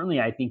most importantly,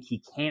 I think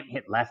he can't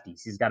hit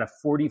lefties. He's got a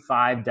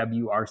 45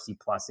 WRC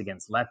plus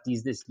against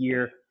lefties this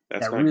year.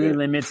 That really good.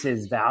 Limits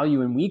his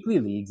value in weekly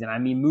leagues. And I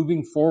mean,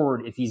 moving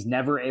forward, if he's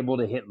never able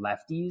to hit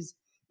lefties,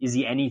 is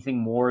he anything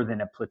more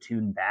than a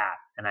platoon bat?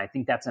 And I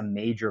think that's a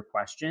major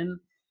question.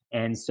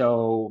 And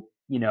so,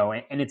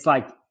 and it's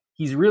like,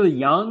 he's really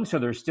young, so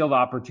there's still the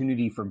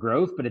opportunity for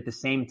growth. But at the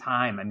same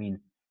time, I mean,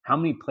 how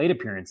many plate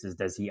appearances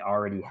does he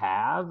already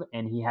have?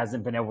 And he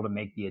hasn't been able to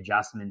make the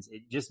adjustments.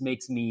 It just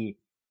makes me,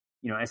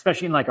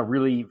 especially in like a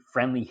really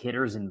friendly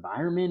hitters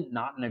environment,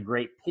 not in a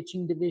great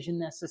pitching division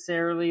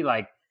necessarily.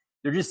 Like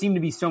there just seem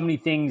to be so many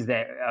things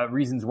that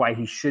reasons why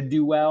he should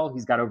do well.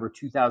 He's got over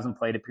 2,000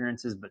 plate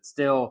appearances, but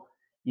still,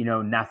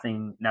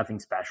 nothing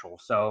special.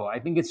 So I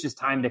think it's just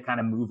time to kind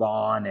of move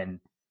on.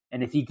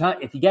 And if he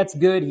gets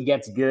good, he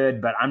gets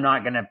good, but I'm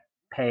not going to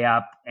pay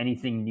up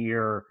anything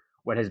near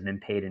what has been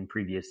paid in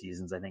previous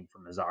seasons, I think, for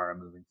Mazzara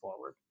moving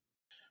forward.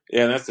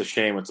 Yeah, and that's a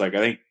shame. It's like, I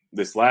think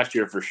this last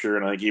year for sure,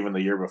 and I think even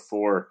the year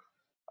before,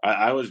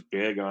 I was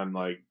big on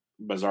like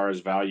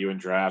Mazzara's value in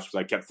drafts because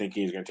I kept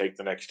thinking he's going to take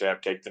the next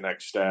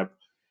step.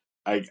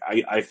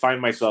 I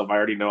find myself, I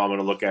already know I'm going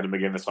to look at him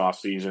again this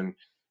offseason,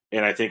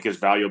 and I think his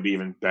value will be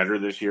even better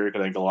this year because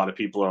I think a lot of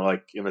people are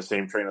like in the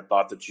same train of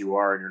thought that you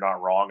are, and you're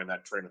not wrong in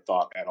that train of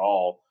thought at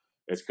all.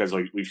 It's because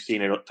like, we've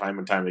seen it time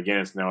and time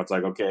again. So now it's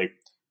like, okay,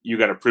 you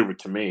got to prove it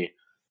to me.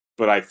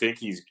 But I think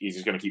he's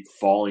just going to keep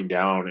falling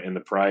down in the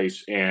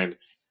price, and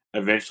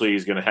eventually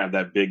he's going to have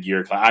that big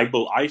year.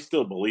 I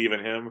still believe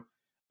in him.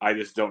 I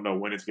just don't know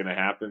when it's going to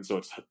happen. So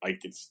it's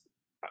like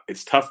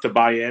it's tough to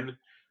buy in,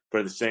 but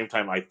at the same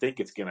time, I think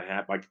it's going to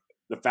happen. Like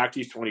the fact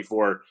he's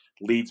 24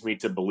 leads me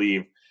to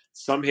believe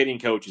some hitting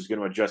coach is going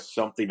to adjust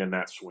something in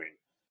that swing.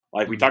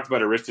 Like we talked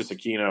about Aristis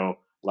Aquino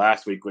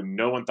last week when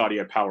no one thought he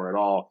had power at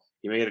all.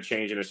 He made a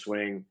change in his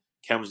swing,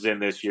 comes in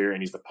this year,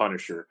 and he's the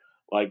Punisher.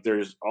 Like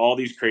there's all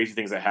these crazy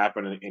things that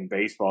happen in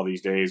baseball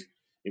these days.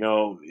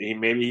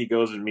 Maybe he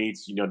goes and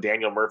meets,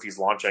 Daniel Murphy's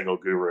launch angle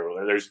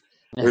guru.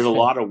 There's a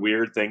lot of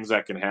weird things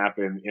that can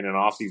happen in an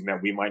offseason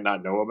that we might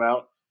not know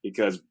about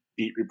because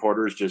beat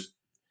reporters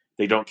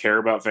they don't care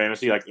about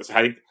fantasy. Like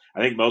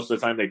I think most of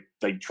the time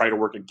they try to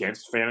work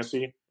against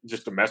fantasy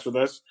just to mess with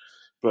us.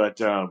 But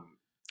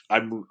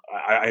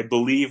I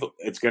believe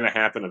it's going to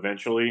happen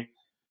eventually.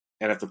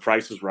 And if the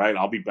price is right,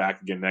 I'll be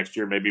back again next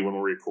year. Maybe when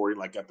we're recording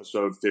like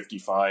episode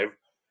 55,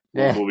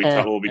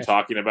 we'll be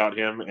talking about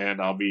him,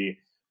 and I'll be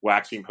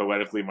waxing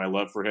poetically my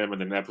love for him. And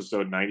then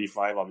episode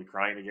 95, I'll be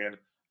crying again.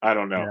 I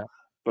don't know. Yeah.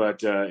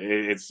 But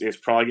it's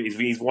probably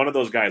he's one of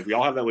those guys. We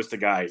all have that list of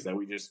guys that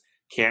we just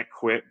can't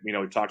quit. We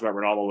talked about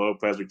Ronaldo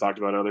Lopez. We talked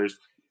about others.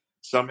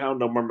 Somehow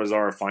Nomar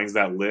Mazzara finds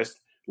that list.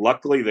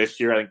 Luckily this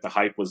year, I think the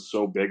hype was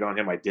so big on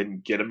him, I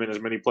didn't get him in as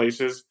many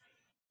places.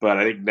 But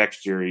I think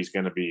next year he's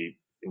going to be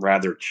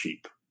rather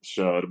cheap.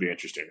 So it'll be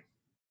interesting.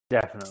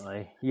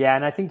 Definitely. Yeah,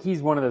 and I think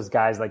he's one of those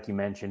guys, like you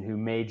mentioned, who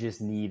may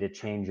just need a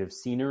change of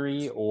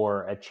scenery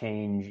or a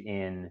change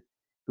in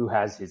who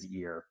has his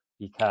ear.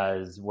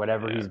 Because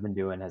whatever he's been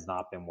doing has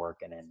not been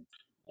working,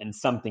 and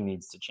something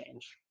needs to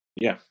change.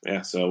 Yeah.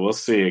 So we'll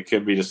see. It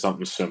could be just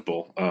something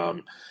simple.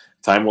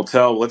 Time will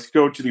tell. Let's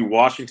go to the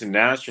Washington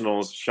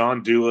Nationals.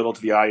 Sean Doolittle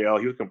to the IL.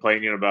 He was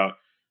complaining about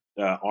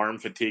arm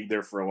fatigue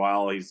there for a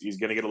while. He's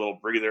going to get a little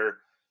breather.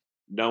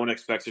 No one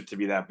expects it to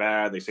be that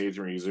bad. They say he's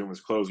going to resume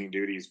his closing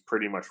duties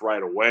pretty much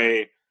right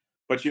away,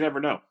 but you never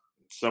know.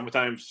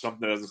 Sometimes something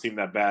that doesn't seem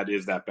that bad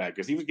is that bad,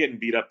 because he was getting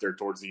beat up there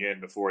towards the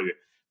end before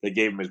they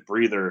gave him his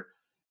breather.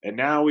 And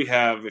now we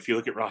have, if you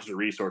look at roster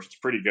resource, it's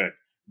pretty good.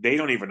 They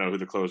don't even know who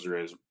the closer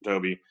is,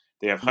 Toby.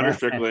 They have Hunter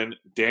Strickland,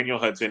 Daniel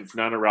Hudson,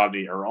 Fernando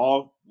Rodney are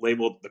all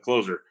labeled the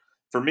closer.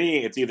 For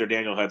me, it's either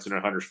Daniel Hudson or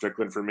Hunter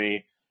Strickland for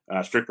me.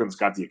 Strickland's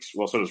got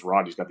so does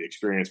Rodney's got the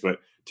experience. But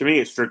to me,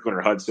 it's Strickland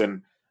or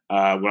Hudson.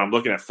 When I'm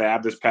looking at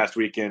Fab this past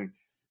weekend,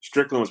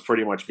 Strickland was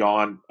pretty much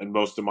gone in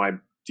most of my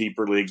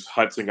deeper leagues.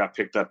 Hudson got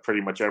picked up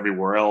pretty much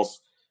everywhere else.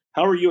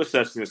 How are you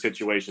assessing the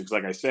situation? Because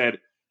like I said,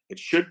 it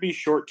should be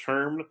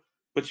short-term,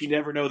 but you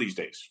never know these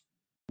days.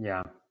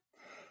 Yeah.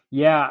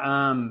 Yeah.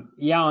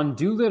 On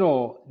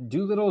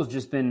Doolittle's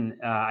just been,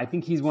 I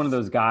think he's one of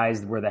those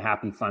guys where the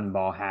happy fun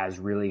ball has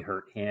really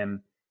hurt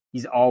him.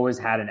 He's always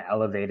had an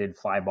elevated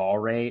fly ball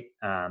rate.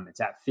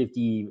 It's at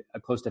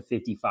close to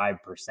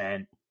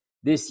 55%.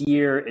 This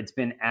year, it's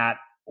been at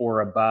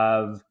or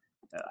around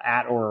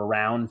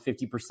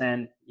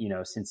 50%,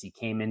 since he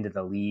came into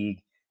the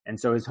league. And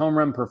so his home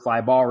run per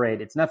fly ball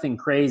rate, it's nothing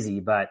crazy,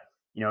 but,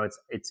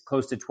 it's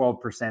close to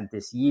 12%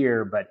 this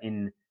year. But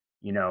in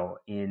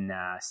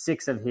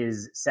 6 of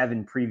his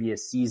 7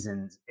 previous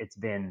seasons, it's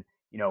been,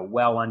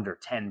 well under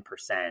 10%.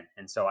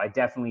 And so I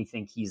definitely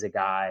think he's a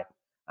guy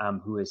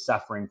who is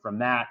suffering from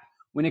that.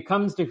 When it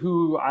comes to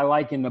who I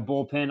like in the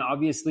bullpen,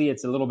 obviously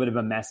it's a little bit of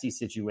a messy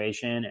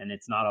situation and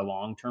it's not a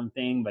long-term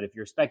thing. But if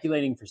you're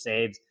speculating for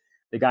saves,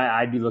 the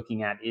guy I'd be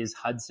looking at is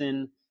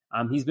Hudson.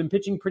 He's been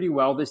pitching pretty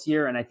well this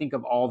year. And I think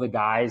of all the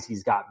guys,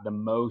 he's got the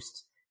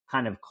most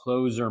kind of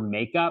closer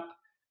makeup.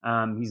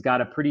 He's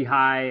got a pretty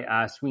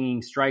high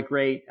swinging strike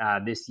rate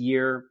this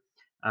year,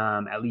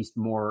 at least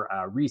more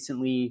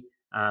recently.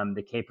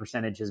 The K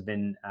percentage has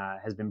been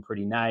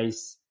pretty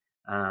nice.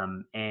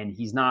 And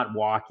he's not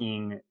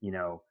walking,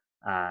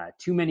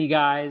 too many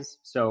guys.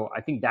 So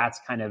I think that's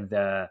kind of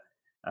a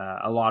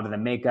lot of the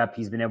makeup.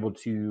 He's been able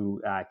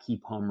to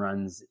keep home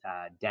runs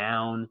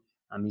down.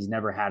 He's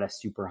never had a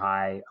super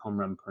high home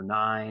run per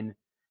 9,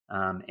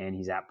 and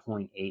he's at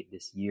 0.8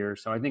 this year.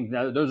 So I think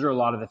those are a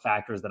lot of the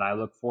factors that I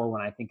look for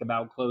when I think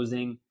about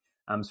closing.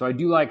 So I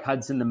do like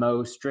Hudson the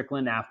most.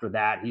 Strickland after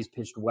that, he's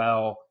pitched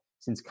well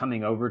since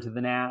coming over to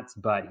the Nats,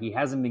 but he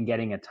hasn't been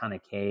getting a ton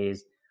of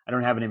Ks. I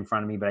don't have it in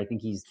front of me, but I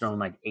think he's thrown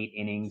like 8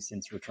 innings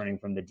since returning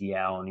from the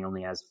DL, and he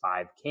only has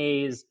 5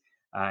 Ks,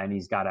 and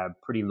he's got a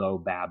pretty low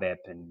BABIP.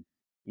 And,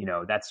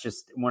 that's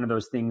just one of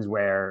those things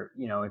where,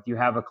 if you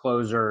have a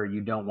closer,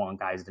 you don't want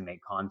guys to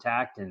make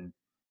contact. And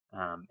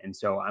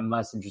so I'm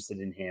less interested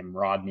in him.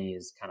 Rodney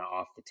is kind of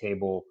off the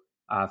table.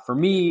 For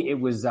me, it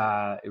was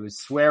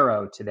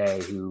Suero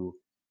today who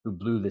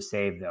blew the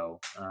save though.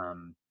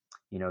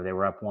 They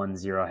were up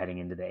 1-0 heading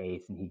into the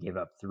 8th, and he gave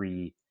up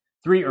three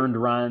earned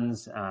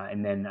runs.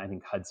 And then I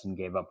think Hudson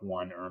gave up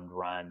 1 earned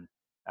run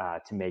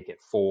to make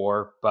it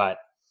 4. But,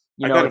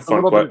 I got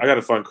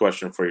a fun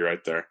question for you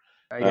right there.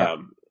 Yeah.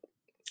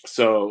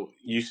 So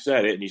you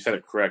said it, and you said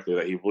it correctly,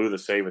 that he blew the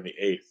save in the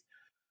 8th.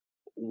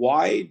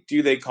 Why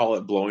do they call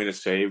it blowing a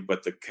save,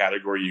 but the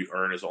category you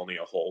earn is only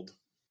a hold?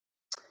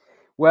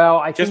 Well,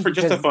 I think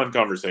just a fun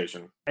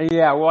conversation.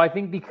 Yeah, well, I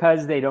think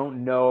because they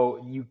don't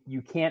know,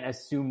 you can't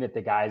assume that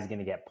the guy's going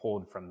to get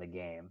pulled from the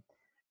game.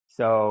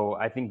 So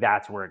I think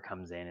that's where it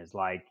comes in, is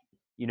like,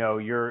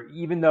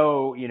 even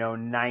though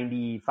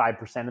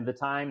 95% of the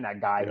time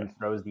that guy who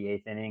throws the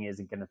 8th inning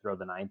isn't going to throw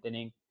the 9th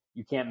inning,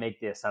 you can't make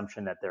the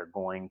assumption that they're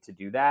going to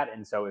do that.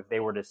 And so if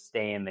they were to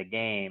stay in the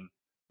game,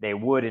 they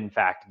would in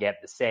fact get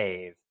the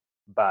save,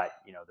 but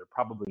they're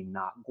probably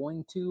not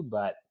going to.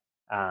 But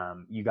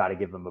you got to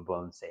give them a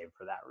blown save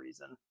for that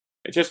reason.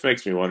 It just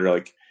makes me wonder,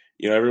 like,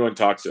 everyone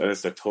talks.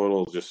 It's a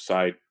total just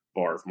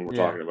sidebar from what we're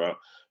talking about,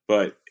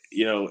 but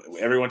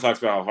everyone talks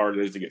about how hard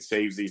it is to get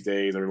saves these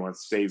days. Everyone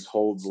saves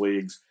holds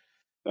leagues.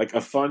 Like, a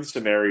fun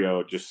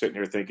scenario, just sitting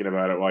here thinking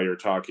about it while you're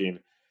talking,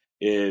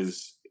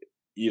 is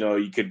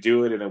you could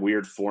do it in a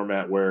weird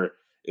format where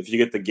if you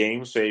get the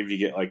game save, you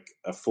get like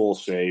a full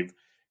save.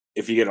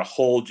 If you get a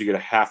hold, you get a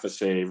half a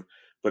save.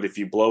 But if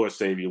you blow a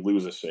save, you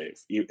lose a save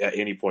at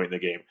any point in the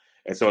game.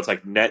 And so it's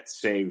like net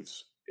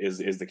saves is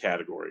the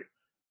category.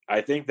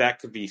 I think that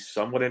could be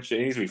somewhat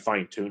interesting. It needs to be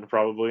fine-tuned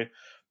probably.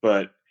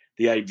 But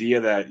the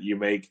idea that you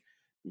make,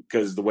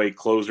 because the way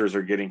closers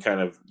are getting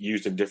kind of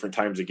used in different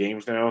times of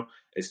games now,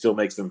 it still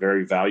makes them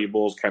very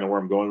valuable is kind of where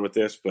I'm going with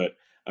this. But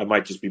I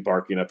might just be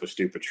barking up a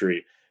stupid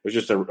tree. It was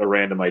just a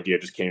random idea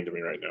just came to me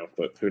right now,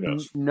 but who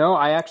knows? No,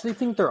 I actually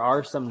think there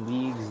are some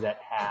leagues that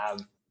have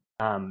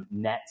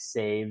net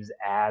saves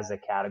as a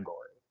category.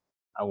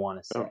 I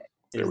want to say.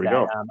 There we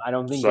go. I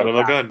don't think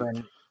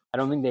I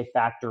don't think they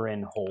factor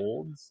in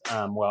holds.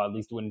 Well, at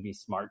least it wouldn't be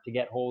smart to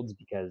get holds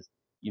because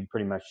you'd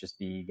pretty much just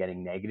be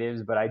getting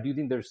negatives. But I do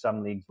think there's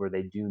some leagues where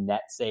they do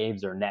net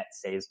saves or net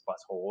saves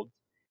plus holds.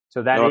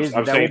 So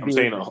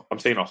I'm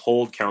saying a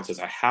hold counts as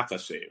a half a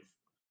save.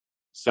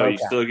 So you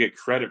still get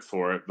credit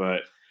for it,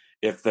 but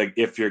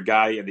if your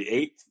guy in the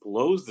 8th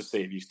blows the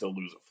save, you still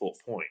lose a full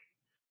point.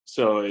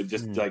 So it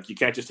just like you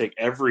can't just take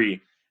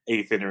every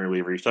eighth inning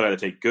reliever. You still got to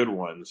take good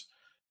ones,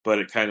 but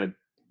it kind of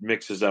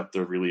mixes up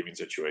the relieving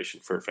situation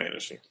for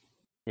fantasy.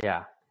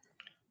 Yeah.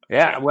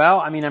 Yeah, well,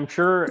 I mean, I'm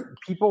sure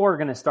people are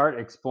going to start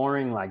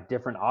exploring like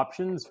different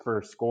options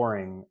for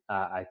scoring.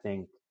 I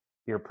think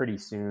here pretty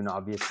soon.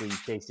 Obviously,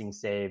 chasing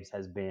saves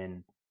has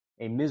been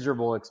a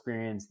miserable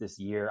experience this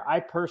year. I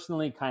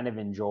personally kind of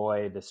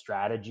enjoy the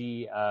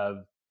strategy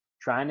of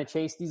trying to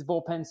chase these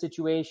bullpen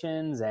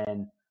situations,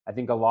 and I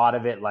think a lot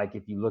of it, like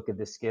if you look at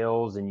the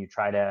skills and you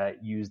try to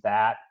use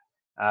that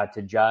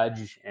to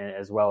judge,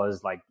 as well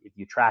as like if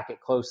you track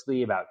it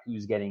closely about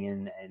who's getting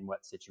in and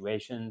what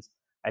situations.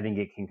 I think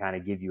it can kind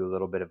of give you a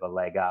little bit of a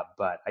leg up,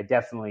 but I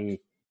definitely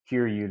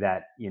hear you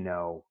that,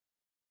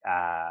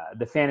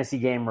 the fantasy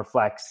game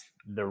reflects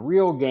the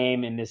real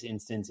game in this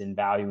instance in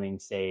valuing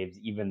saves,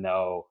 even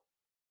though,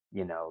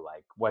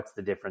 like what's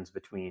the difference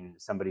between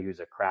somebody who's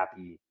a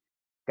crappy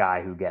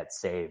guy who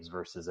gets saves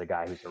versus a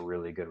guy who's a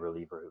really good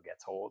reliever who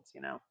gets holds,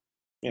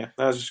 Yeah,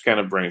 I was just kind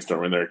of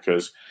brainstorming there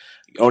because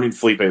owning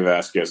Felipe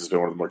Vasquez has been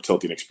one of the more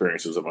tilting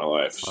experiences of my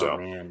life. So, oh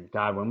man,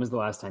 God, when was the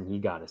last time he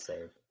got a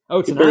save?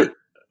 Oh, tonight.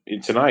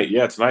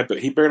 Tonight, but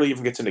he barely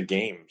even gets into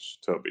games,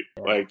 Toby.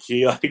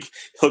 Yeah.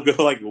 He'll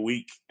go like a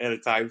week at a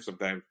time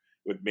sometimes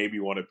with maybe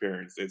one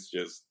appearance.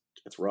 It's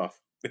rough.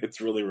 It's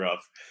really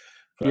rough.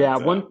 But, yeah,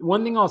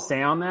 one thing I'll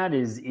say on that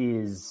is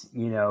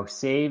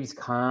saves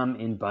come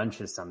in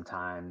bunches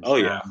sometimes. Oh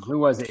yeah, who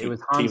was it? It was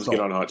Hansel. Teams get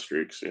on hot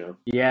streaks. Yeah,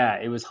 yeah,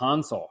 it was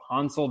Hansel.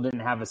 Hansel didn't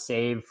have a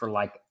save for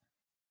like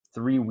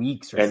 3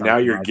 weeks or something.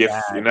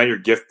 And now your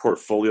gift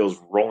portfolio is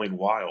rolling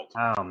wild.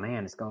 Oh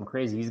man, it's going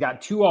crazy. He's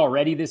got 2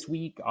 already this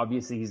week.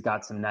 Obviously, he's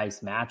got some nice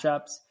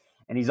matchups,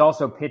 and he's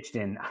also pitched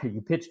in. He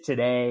pitched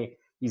today.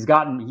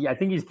 I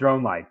think he's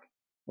thrown like,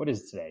 what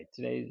is today?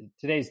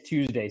 Today's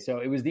Tuesday, so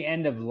it was the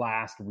end of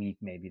last week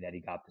maybe that he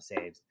got the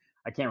saves.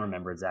 I can't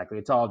remember exactly.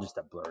 It's all just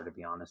a blur, to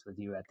be honest with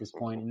you, at this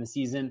point in the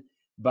season.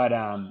 But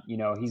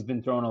he's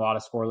been throwing a lot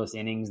of scoreless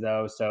innings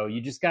though, so you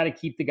just got to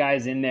keep the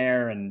guys in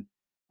there and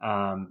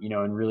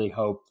really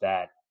hope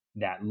that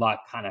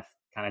luck kind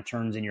of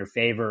turns in your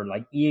favor.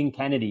 Like Ian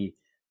Kennedy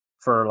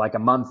for like a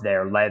month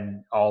there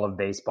led all of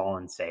baseball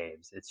in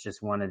saves. It's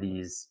just one of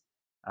these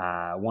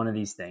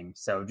things.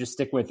 So just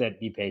stick with it.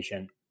 Be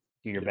patient.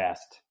 Do your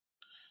best.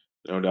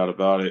 No doubt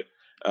about it.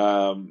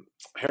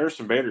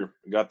 Harrison Bader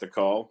got the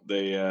call.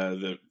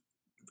 The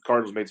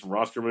Cardinals made some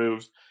roster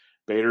moves.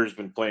 Bader's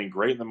been playing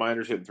great in the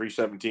minors, hitting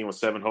 .317 with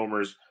 7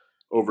 homers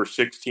over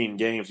 16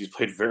 games. He's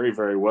played very,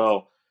 very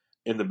well.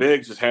 In the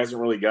bigs, just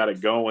hasn't really got it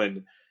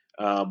going.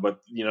 But,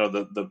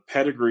 the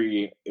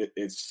pedigree,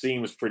 it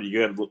seems pretty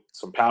good.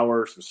 Some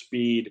power, some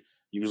speed,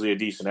 usually a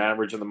decent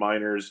average in the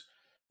minors.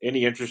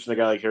 Any interest in a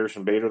guy like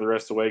Harrison Bader the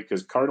rest of the way?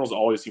 Because Cardinals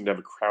always seem to have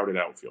a crowded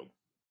outfield.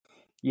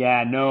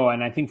 Yeah, no,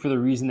 and I think for the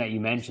reason that you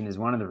mentioned is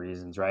one of the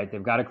reasons, right?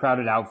 They've got a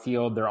crowded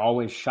outfield. They're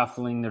always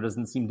shuffling. There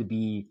doesn't seem to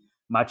be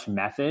much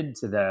method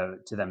to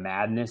the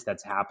madness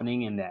that's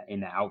happening in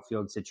the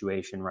outfield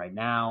situation right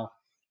now.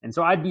 And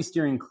so I'd be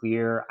steering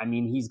clear. I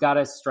mean, he's got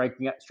a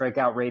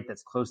strikeout rate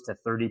that's close to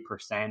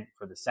 30%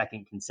 for the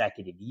second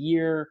consecutive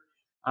year.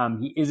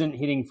 He isn't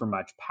hitting for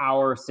much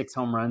power, 6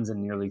 home runs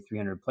and nearly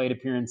 300 plate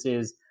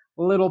appearances.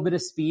 A little bit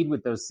of speed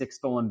with those 6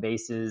 stolen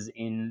bases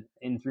in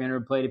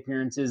 300 plate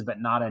appearances, but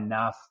not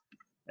enough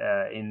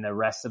in the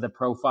rest of the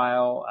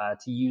profile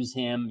to use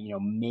him,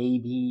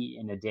 maybe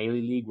in a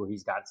daily league where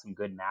he's got some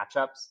good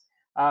matchups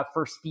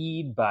for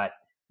speed, but,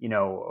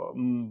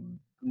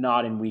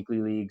 not in weekly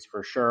leagues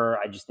for sure.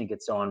 I just think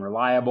it's so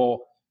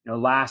unreliable.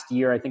 Last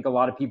year, I think a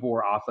lot of people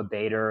were off of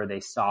Bader.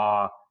 They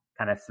saw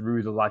kind of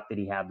through the luck that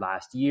he had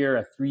last year,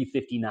 a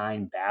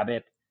 359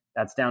 BABIP.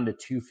 That's down to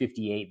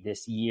 258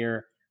 this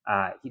year.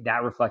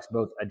 That reflects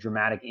both a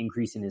dramatic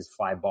increase in his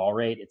fly ball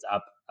rate. It's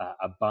up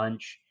a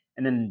bunch.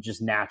 And then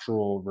just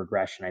natural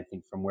regression, I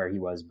think, from where he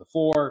was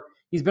before.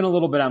 He's been a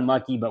little bit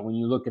unlucky, but when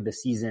you look at the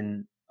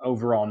season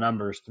overall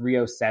numbers,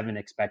 307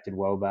 expected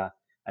WOBA,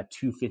 a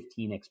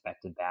 215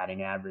 expected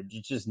batting average.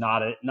 It's just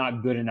not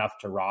good enough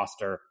to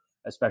roster,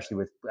 especially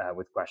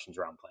with questions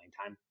around playing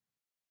time.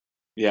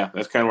 Yeah,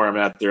 that's kind of where I'm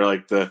at there.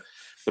 Like the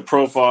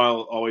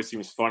profile always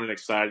seems fun and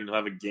exciting. You'll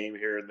have a game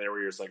here and there where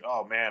you're just like,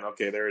 oh man,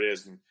 okay, there it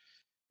is. And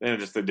then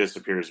it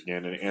disappears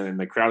again. And in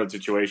the crowded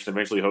situation,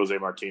 eventually Jose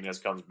Martinez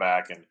comes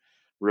back and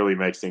really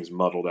makes things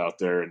muddled out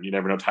there. And you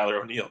never know,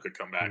 Tyler O'Neill could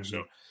come back. Mm-hmm.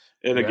 So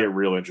it'll get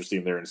real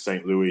interesting there in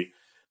St. Louis.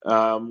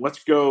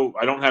 Let's go.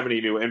 I don't have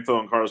any new info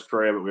on Carlos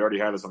Correa, but we already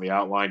have this on the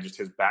outline, just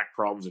his back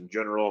problems in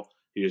general.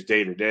 He is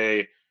day to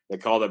day. They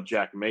called up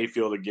Jack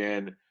Mayfield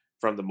again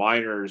from the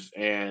minors.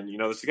 And,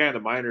 this guy in the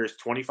minors,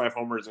 25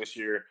 homers this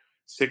year,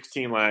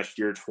 16 last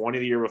year, 20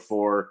 the year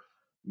before,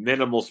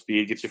 minimal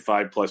speed, gets you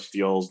 5+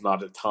 steals,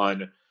 not a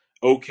ton.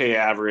 Okay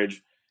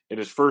average. In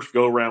his first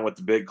go-round with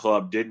the big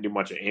club, didn't do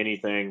much of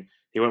anything.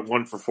 He went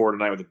 1 for 4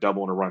 tonight with a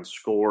double and a run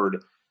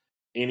scored.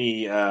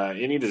 Any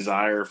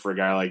desire for a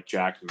guy like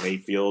Jack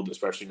Mayfield,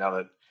 especially now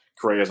that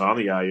Correa's on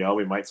the IL,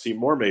 we might see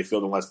more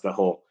Mayfield unless the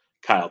whole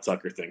Kyle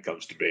Tucker thing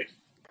comes to be.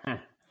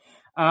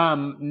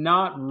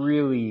 Not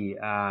really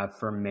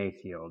for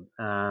Mayfield.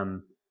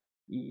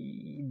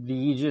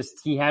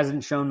 He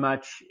hasn't shown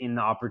much in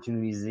the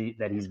opportunities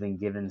that he's been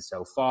given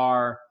so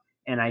far,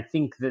 and I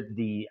think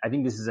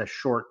this is a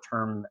short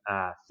term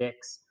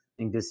fix.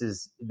 I think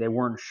they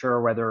weren't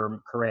sure whether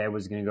Correa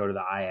was going to go to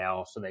the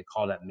IL, so they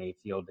called up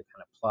Mayfield to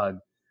kind of plug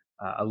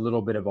a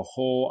little bit of a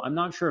hole. I'm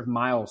not sure if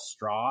Miles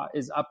Straw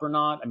is up or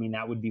not. I mean,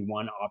 that would be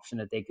one option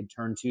that they could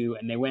turn to,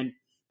 and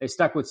they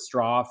stuck with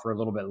Straw for a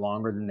little bit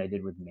longer than they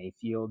did with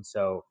Mayfield.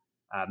 So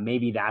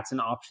maybe that's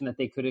an option that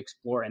they could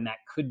explore. And that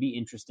could be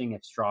interesting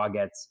if Straw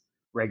gets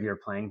regular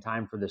playing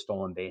time for the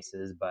stolen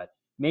bases. But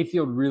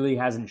Mayfield really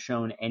hasn't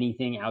shown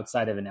anything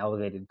outside of an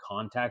elevated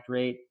contact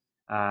rate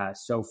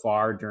so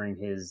far during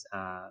his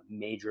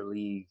major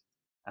league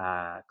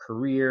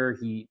career.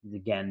 He,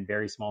 again,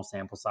 very small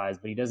sample size,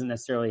 but he doesn't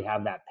necessarily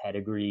have that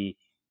pedigree.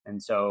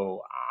 And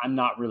so I'm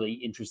not really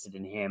interested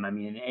in him. I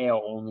mean, in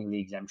AL only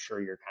leagues, I'm sure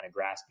you're kind of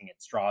grasping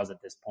at straws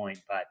at this point,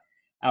 but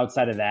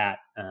outside of that,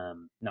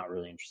 not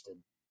really interested.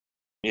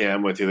 Yeah,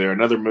 I'm with you there.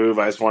 Another move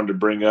I just wanted to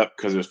bring up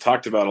because it was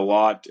talked about a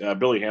lot.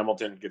 Billy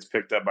Hamilton gets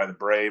picked up by the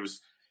Braves.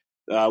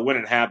 When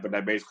it happened,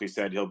 I basically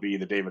said he'll be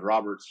the David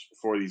Roberts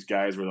for these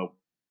guys.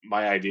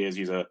 My idea is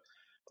he's a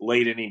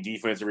late inning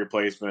defensive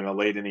replacement, a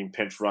late inning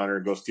pinch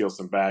runner, go steal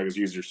some bags,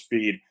 use your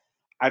speed.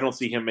 I don't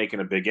see him making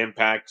a big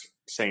impact.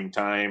 Same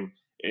time,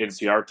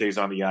 Inciarte's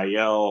on the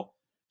IL.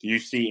 Do you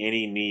see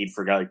any need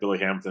for a guy like Billy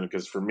Hamilton?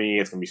 Because for me,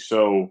 it's going to be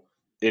so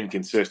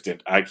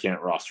inconsistent. I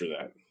can't roster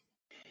that.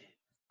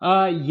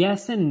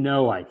 Yes and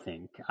no, I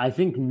think. I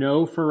think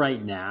no for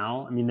right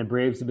now. I mean, the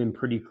Braves have been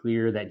pretty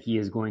clear that he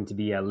is going to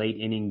be a late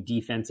inning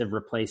defensive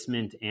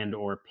replacement and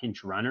or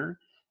pinch runner,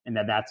 and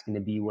that's going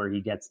to be where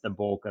he gets the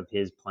bulk of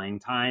his playing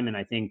time. And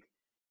I think,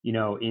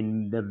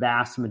 in the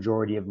vast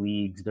majority of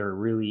leagues, there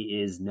really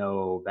is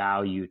no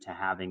value to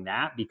having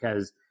that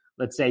because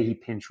let's say he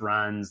pinch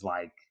runs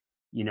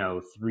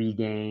 3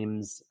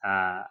 games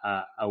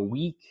a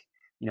week.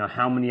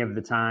 How many of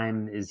the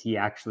time is he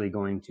actually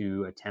going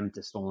to attempt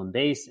a stolen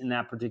base in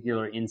that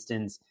particular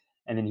instance?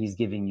 And then he's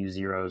giving you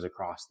zeros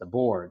across the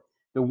board.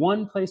 The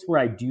one place where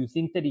I do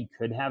think that he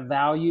could have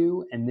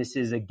value, and this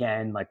is,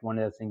 again, like one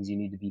of the things you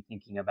need to be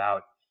thinking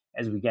about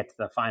as we get to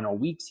the final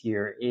weeks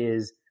here,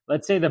 is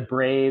let's say the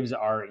Braves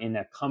are in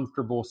a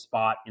comfortable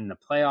spot in the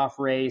playoff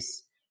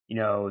race.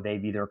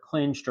 They've either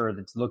clinched or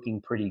it's looking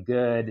pretty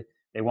good.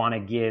 They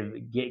want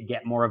to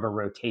get more of a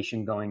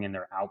rotation going in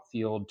their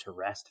outfield to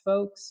rest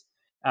folks.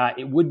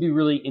 It would be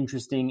really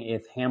interesting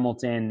if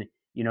Hamilton,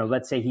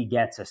 let's say he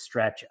gets a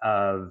stretch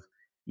of,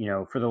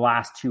 for the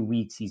last 2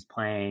 weeks, he's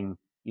playing,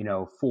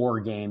 4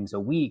 games a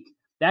week.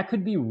 That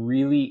could be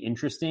really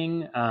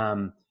interesting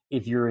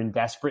if you're in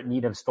desperate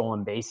need of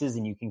stolen bases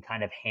and you can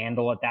kind of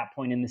handle at that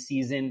point in the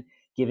season,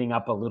 giving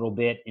up a little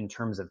bit in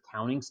terms of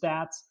counting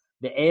stats.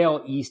 The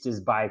AL East is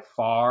by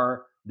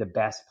far the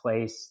best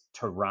place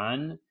to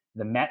run.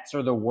 The Mets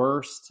are the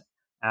worst.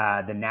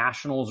 The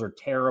Nationals are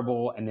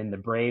terrible. And then the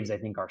Braves, I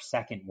think, are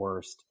second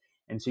worst.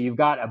 And so you've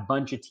got a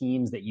bunch of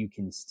teams that you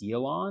can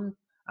steal on.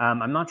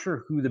 I'm not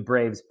sure who the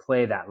Braves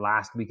play that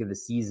last week of the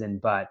season,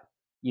 but,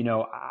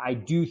 I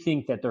do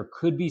think that there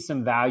could be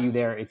some value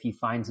there if he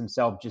finds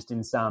himself just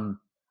in some,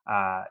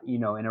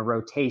 in a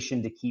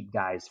rotation to keep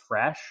guys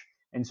fresh.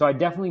 And so I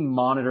definitely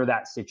monitor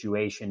that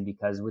situation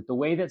because with the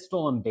way that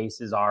stolen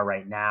bases are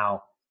right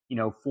now,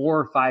 4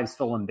 or 5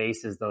 stolen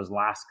bases those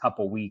last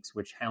couple weeks,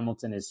 which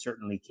Hamilton is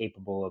certainly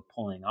capable of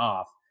pulling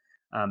off,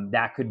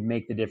 that could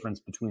make the difference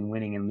between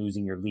winning and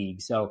losing your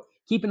league. So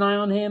keep an eye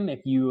on him.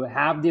 If you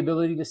have the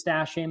ability to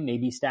stash him,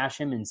 maybe stash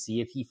him and see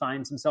if he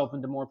finds himself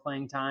into more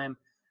playing time,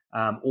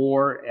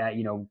 or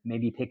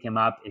maybe pick him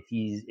up if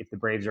the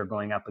Braves are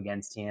going up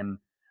against him,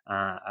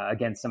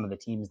 against some of the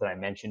teams that I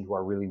mentioned who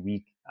are really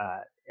weak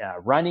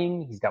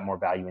running. He's got more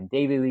value in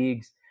daily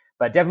leagues.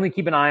 But definitely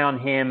keep an eye on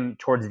him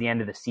towards the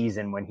end of the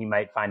season when he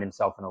might find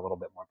himself in a little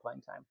bit more playing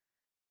time.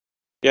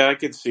 Yeah, I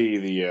could see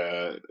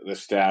the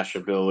stash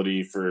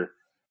ability for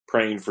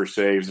praying for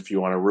saves if you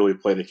want to really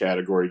play the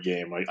category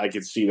game. I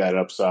could see that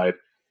upside.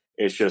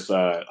 It's just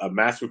a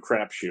massive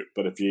crapshoot.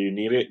 But if you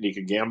need it and you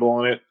can gamble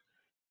on it,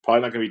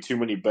 probably not going to be too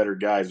many better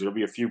guys. There'll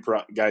be a few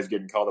guys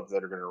getting called up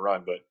that are going to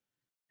run, but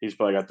he's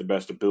probably got the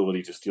best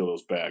ability to steal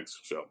those bags.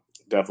 So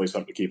definitely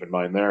something to keep in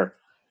mind there.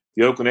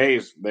 The Oakland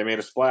A's, they made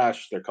a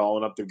splash. They're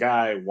calling up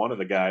one of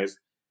the guys.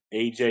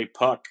 A.J.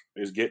 Puck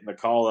is getting the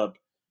call up.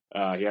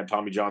 He had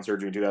Tommy John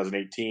surgery in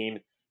 2018,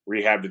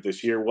 rehabbed it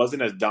this year.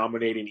 Wasn't as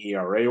dominating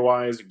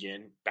ERA-wise.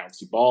 Again,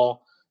 bouncy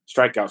ball.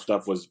 Strikeout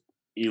stuff was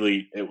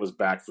elite. It was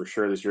back for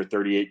sure this year,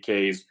 38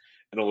 Ks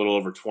and a little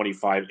over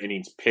 25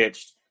 innings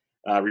pitched.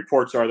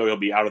 Reports are, though, he'll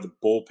be out of the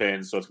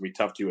bullpen, so it's going to be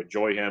tough to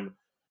enjoy him.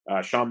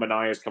 Sean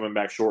Manaea is coming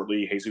back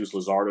shortly. Jesus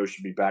Luzardo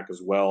should be back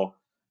as well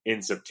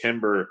in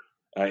September.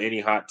 Any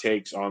hot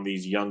takes on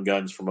these young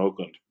guns from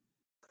Oakland?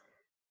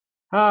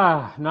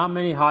 Not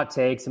many hot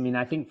takes. I mean,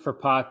 I think for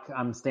Puck,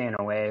 I'm staying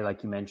away.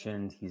 Like you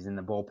mentioned, he's in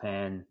the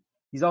bullpen.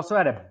 He's also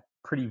had a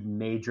pretty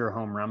major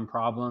home run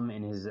problem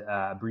in his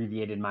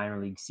abbreviated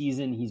minor league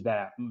season. He's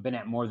been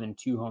at more than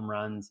 2 home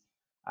runs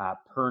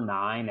per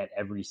 9 at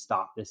every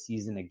stop this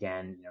season.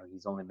 Again,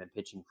 he's only been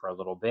pitching for a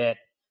little bit.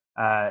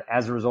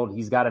 As a result,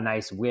 he's got a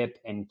nice whip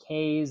and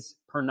Ks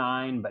per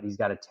 9, but he's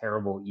got a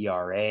terrible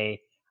ERA.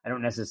 I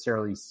don't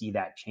necessarily see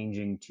that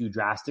changing too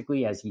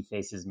drastically as he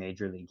faces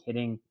major league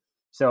hitting.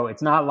 So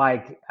it's not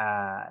like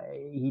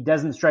he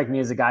doesn't strike me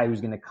as a guy who's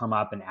going to come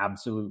up and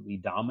absolutely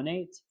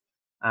dominate.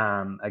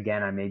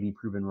 Again, I may be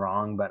proven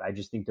wrong, but I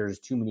just think there's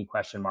too many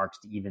question marks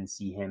to even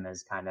see him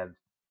as kind of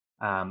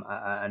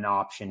an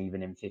option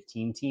even in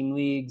 15-team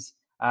leagues.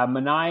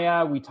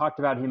 Manaea, we talked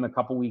about him a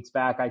couple weeks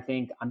back. I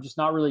think I'm just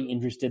not really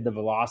interested. The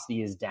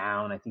velocity is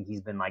down. I think he's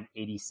been like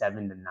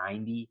 87 to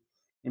 90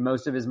 in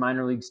most of his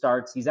minor league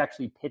starts. He's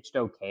actually pitched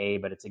okay,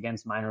 but it's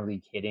against minor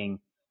league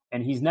hitting.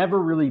 And he's never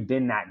really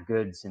been that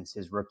good since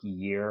his rookie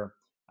year.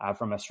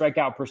 From a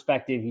strikeout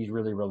perspective, he's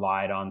really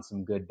relied on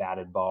some good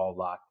batted ball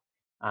luck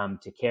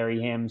to carry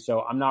him.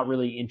 So I'm not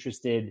really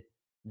interested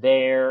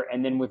there.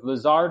 And then with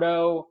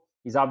Luzardo,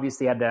 he's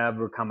obviously had to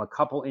overcome a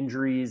couple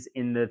injuries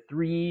in the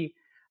 3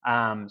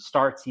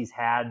 starts he's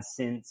had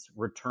since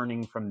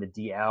returning from the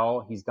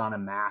DL. He's gone a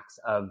max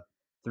of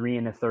 3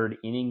 1/3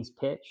 innings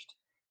pitched.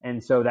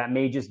 And so that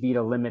may just be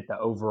to limit the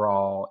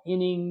overall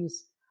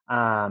innings.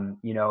 I'm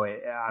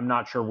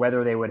not sure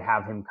whether they would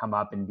have him come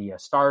up and be a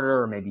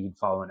starter or maybe he'd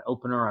follow an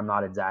opener. I'm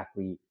not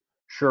exactly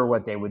sure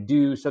what they would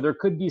do. So there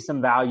could be some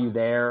value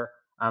there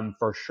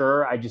for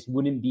sure. I just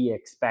wouldn't be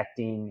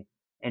expecting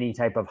any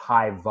type of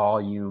high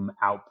volume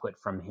output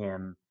from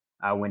him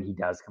when he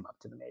does come up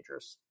to the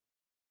majors.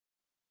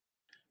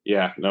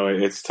 Yeah, no,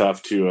 it's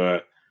tough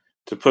to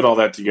put all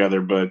that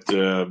together, but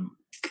I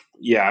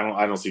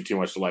don't see too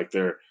much to like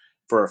there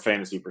for a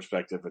fantasy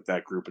perspective with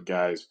that group of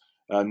guys.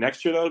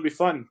 Next year, that'll be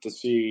fun to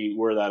see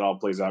where that all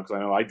plays out, because I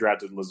know I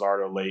drafted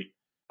Luzardo late.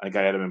 I think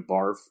I had him in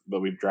Barf,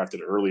 but we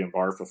drafted early in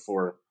Barf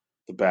before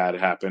the bad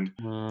happened.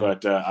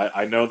 But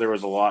I know there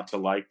was a lot to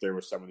like there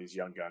with some of these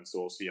young guns, so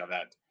we'll see how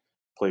that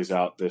plays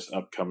out this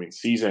upcoming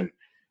season.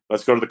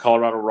 Let's go to the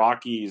Colorado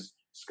Rockies.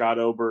 Scott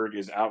Oberg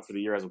is out for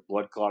the year, has a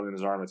blood clot in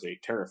his arm. It's a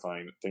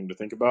terrifying thing to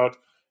think about.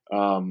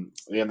 And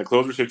the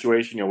closer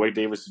situation, Wade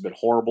Davis has been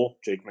horrible.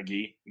 Jake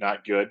McGee,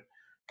 not good.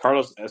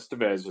 Carlos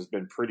Estevez has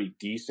been pretty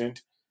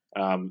decent.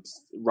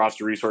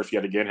 Roster Resource,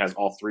 yet again, has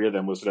all 3 of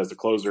them listed as the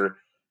closer.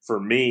 For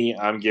me,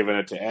 I'm giving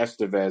it to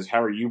Estevez.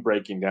 How are you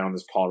breaking down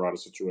this Colorado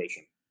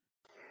situation?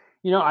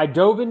 I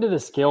dove into the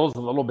skills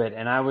a little bit,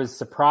 and I was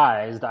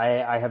surprised.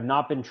 I have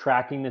not been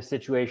tracking the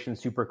situation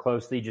super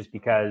closely just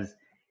because,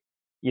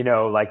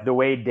 like the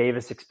Wade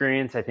Davis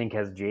experience, I think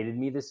has jaded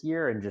me this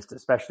year. And just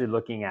especially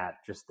looking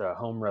at just the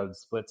home road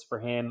splits for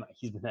him,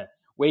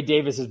 Wade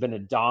Davis has been a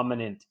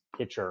dominant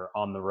pitcher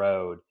on the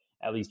road,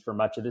 at least for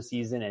much of the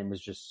season, and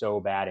was just so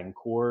bad in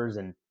Coors.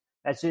 And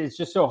it's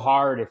just so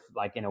hard if,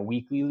 like in a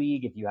weekly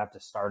league, if you have to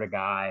start a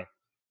guy,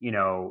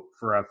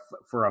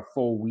 for a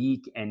full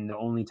week, and the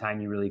only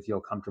time you really feel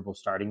comfortable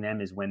starting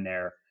them is when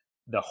they're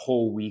the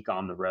whole week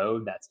on the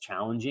road. That's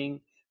challenging.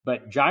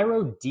 But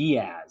Jairo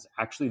Diaz,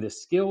 actually the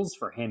skills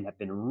for him have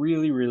been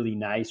really, really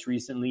nice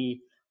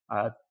recently.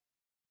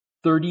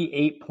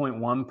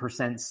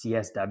 38.1%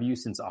 CSW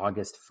since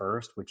August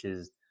 1st, which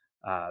is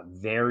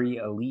very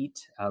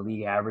elite.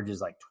 League average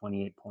is like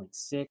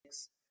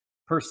 28.6%.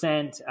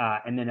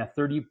 And then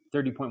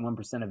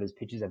 30.1% of his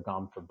pitches have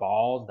gone for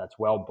balls. That's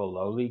well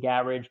below league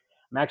average.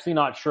 I'm actually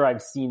not sure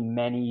I've seen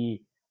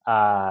many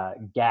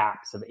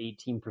gaps of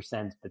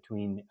 18%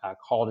 between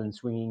called and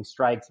swinging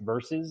strikes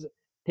versus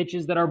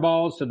pitches that are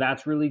balls. So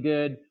that's really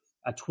good.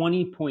 A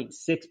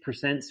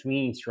 20.6%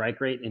 swinging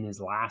strike rate in his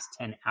last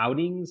 10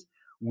 outings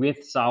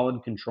with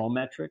solid control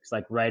metrics,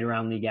 like right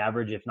around league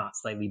average, if not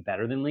slightly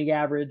better than league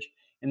average.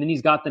 And then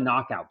he's got the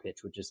knockout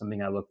pitch, which is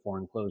something I look for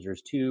in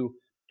closers too.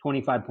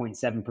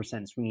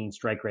 25.7% swinging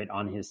strike rate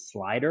on his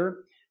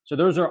slider. So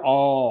those are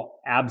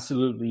all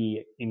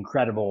absolutely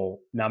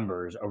incredible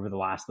numbers over the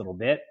last little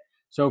bit.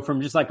 So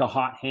from just like a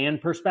hot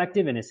hand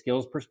perspective and a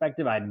skills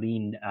perspective, I'd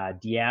lean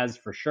Diaz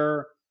for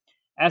sure.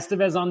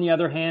 Estevez, on the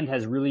other hand,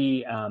 has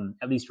really,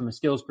 at least from a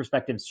skills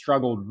perspective,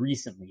 struggled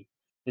recently.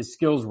 His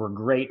skills were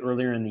great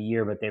earlier in the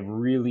year, but they've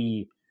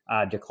really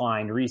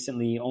declined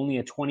recently. Only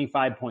a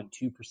 25.2%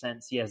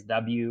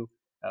 CSW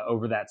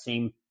over that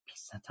same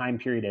time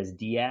period as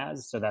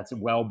Diaz. So that's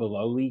well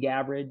below league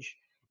average.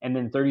 And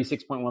then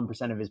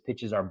 36.1% of his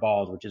pitches are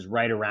balls, which is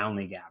right around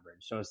league average.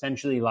 So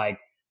essentially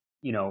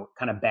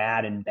kind of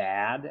bad and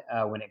bad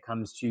when it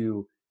comes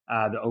to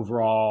the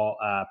overall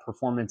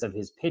performance of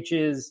his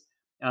pitches.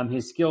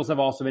 His skills have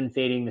also been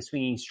fading. The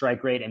swinging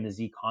strike rate and the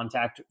Z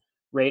contact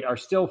rate are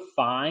still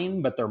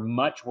fine, but they're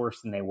much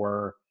worse than they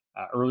were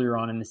earlier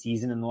on in the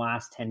season in the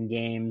last 10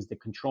 games. The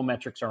control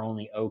metrics are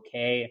only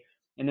okay.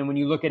 And then when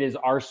you look at his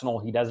arsenal,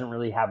 he doesn't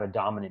really have a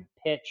dominant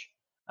pitch.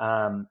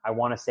 I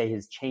want to say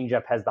his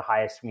changeup has the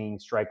highest swinging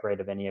strike rate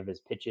of any of his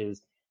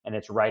pitches, and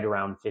it's right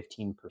around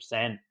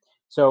 15%.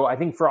 So I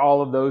think for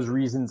all of those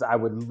reasons, I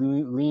would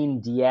lean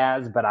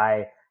Diaz, but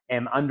I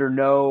am under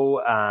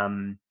no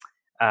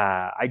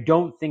I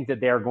don't think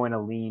that they're going to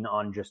lean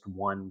on just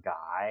one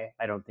guy.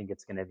 I don't think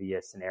it's going to be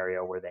a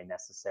scenario where they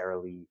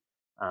necessarily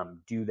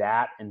do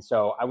that. And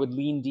so I would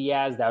lean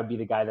Diaz. That would be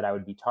the guy that I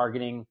would be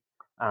targeting.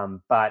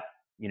 But,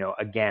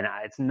 again,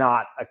 it's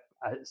not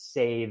a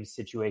save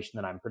situation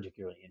that I'm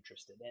particularly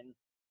interested in.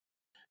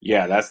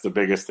 Yeah, that's the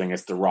biggest thing.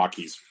 It's the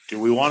Rockies. Do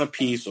we want a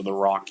piece of the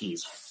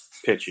Rockies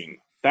pitching?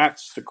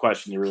 That's the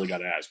question you really got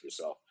to ask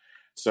yourself.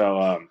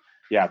 So,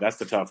 yeah, that's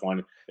the tough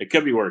one. It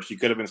could be worse. You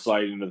could have been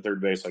sliding into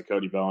third base like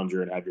Cody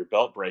Bellinger and have your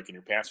belt break and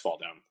your pants fall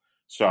down.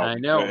 So I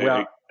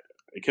know.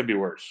 It could be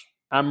worse.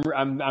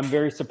 I'm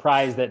very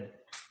surprised that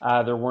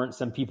there weren't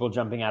some people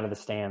jumping out of the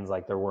stands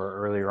like there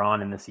were earlier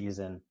on in the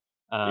season.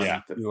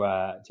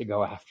 To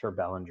go after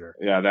Bellinger.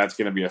 Yeah, that's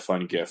going to be a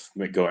fun gif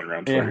going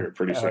around Twitter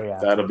pretty soon. Yeah,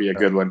 that'll be a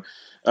good one.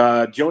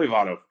 Joey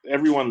Votto.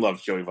 Everyone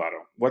loves Joey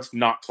Votto. What's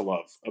not to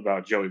love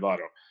about Joey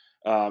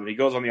Votto? He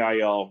goes on the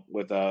IL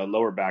with a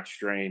lower back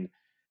strain.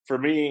 For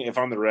me, if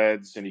I'm the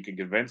Reds and you can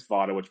convince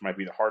Votto, which might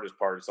be the hardest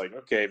part, it's like,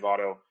 okay,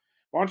 Votto,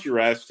 why don't you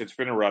rest? It's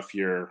been a rough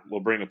year.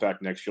 We'll bring it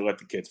back next year. Let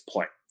the kids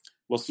play.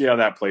 We'll see how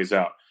that plays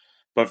out.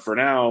 But for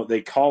now,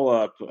 they call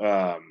up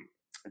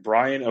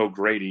Brian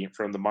O'Grady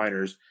from the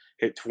minors.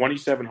 Hit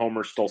 27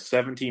 homers, stole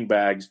 17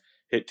 bags,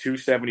 hit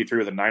 273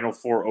 with a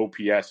 904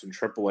 OPS in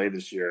AAA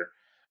this year.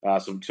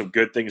 Some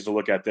good things to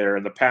look at there.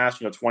 In the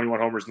past, 21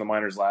 homers in the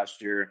minors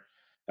last year.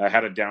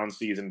 Had a down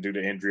season due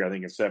to injury, I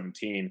think, in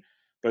 17.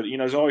 But,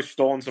 he's always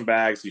stolen some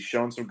bags. He's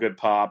shown some good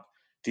pop,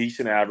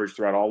 decent average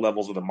throughout all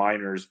levels of the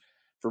minors.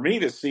 For me,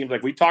 this seems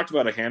like we talked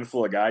about a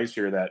handful of guys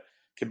here that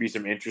could be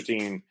some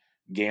interesting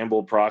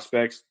gamble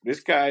prospects. This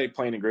guy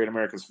playing in Great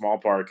American Small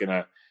Park in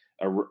a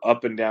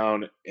up and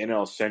down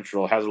NL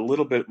Central has a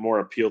little bit more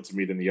appeal to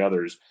me than the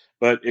others,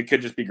 but it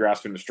could just be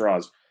grasping the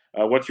straws.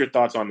 What's your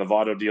thoughts on the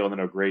Votto deal and then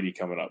O'Grady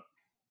coming up?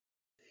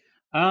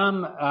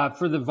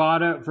 For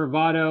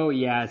Votto,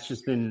 yeah, it's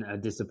just been a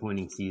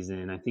disappointing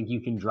season. I think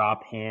you can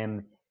drop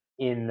him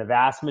in the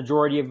vast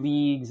majority of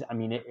leagues. I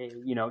mean,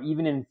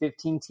 even in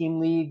 15-team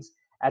leagues,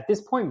 at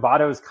this point,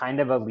 Votto is kind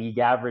of a league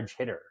average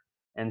hitter.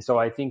 And so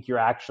I think you're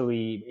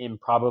actually in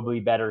probably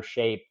better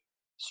shape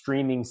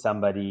streaming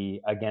somebody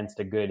against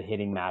a good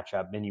hitting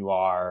matchup than you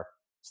are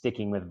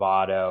sticking with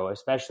Votto,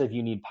 especially if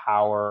you need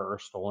power or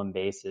stolen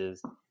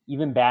bases.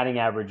 Even batting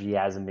average, he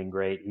hasn't been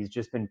great. He's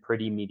just been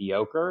pretty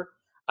mediocre.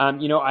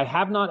 I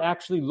have not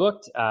actually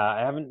looked.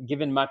 I haven't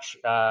given much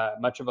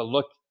of a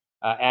look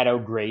at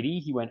O'Grady.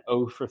 He went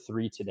 0 for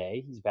 3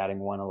 today. He's batting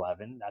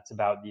 111. That's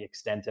about the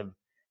extent of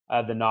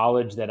the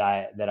knowledge that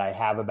I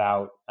have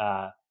about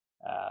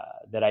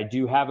that I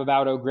do have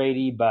about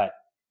O'Grady. But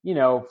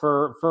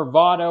for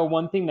Votto,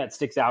 one thing that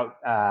sticks out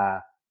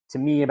to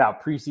me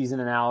about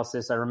preseason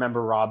analysis, I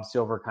remember Rob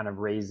Silver kind of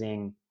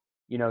raising,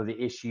 the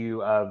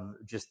issue of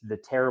just the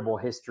terrible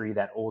history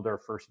that older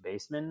first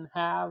basemen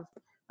have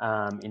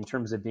in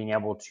terms of being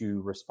able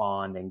to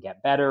respond and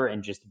get better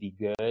and just be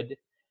good.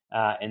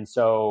 And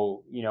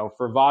so,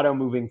 for Votto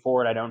moving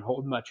forward, I don't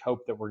hold much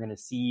hope that we're going to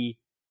see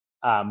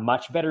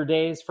much better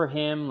days for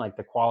him. Like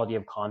the quality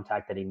of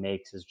contact that he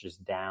makes is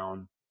just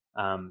down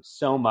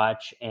so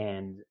much,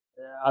 and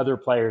other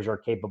players are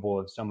capable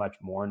of so much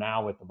more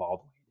now with the ball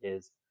the way it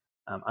is.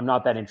 I'm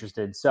not that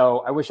interested.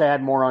 So I wish I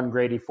had more on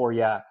Grady for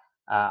you.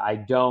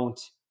 I don't,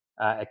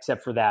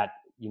 except for that,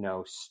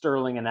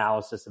 sterling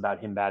analysis about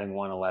him batting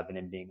 111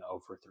 and being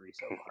 0 for 3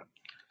 so far.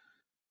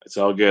 It's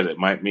all good. It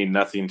might mean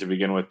nothing to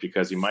begin with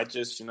because he might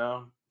just,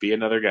 be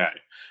another guy.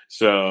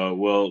 So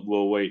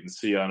we'll wait and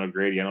see on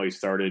O'Grady. I know he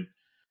started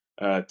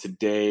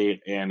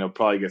today, and he'll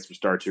probably get some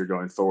starts here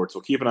going forward. So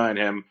keep an eye on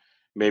him.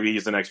 Maybe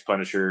he's the next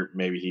Punisher.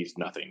 Maybe he's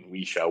nothing.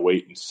 We shall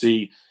wait and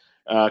see.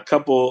 A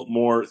couple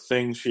more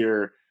things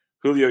here.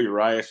 Julio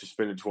Urias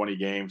suspended 20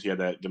 games. He had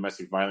that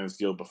domestic violence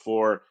deal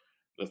before.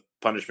 The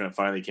punishment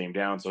finally came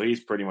down, so he's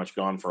pretty much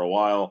gone for a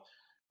while.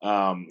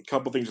 A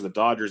couple things with the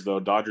Dodgers,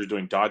 though. Dodgers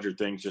doing Dodger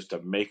things just to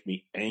make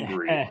me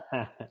angry.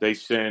 They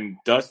send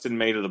Dustin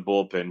May to the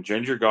bullpen.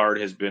 Ginger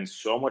Guard has been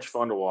so much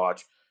fun to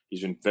watch.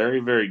 He's been very,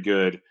 very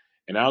good.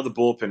 And now the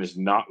bullpen is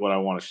not what I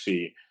want to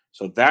see.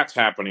 So that's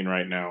happening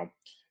right now.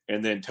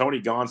 And then Tony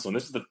Gonsolin,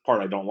 this is the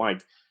part I don't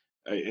like,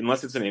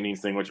 unless it's an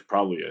innings thing, which it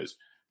probably is.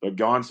 But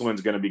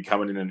Gonsolin's going to be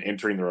coming in and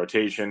entering the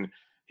rotation.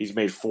 He's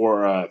made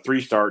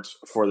 3 starts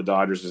for the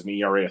Dodgers as an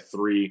ERA of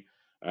 3,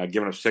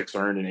 giving up 6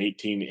 earned in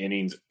 18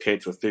 innings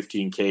pitched with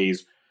 15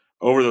 Ks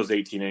over those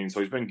 18 innings.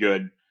 So he's been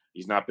good.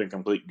 He's not been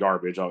complete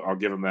garbage. I'll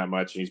give him that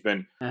much. And he's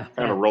been kind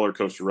of a roller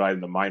coaster ride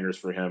in the minors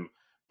for him.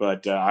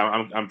 But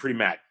I'm pretty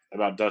mad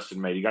about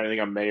Dustin May. You got anything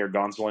on May or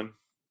Gonsolin?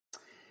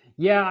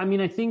 Yeah, I mean,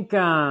 I think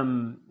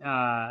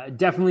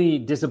definitely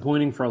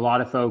disappointing for a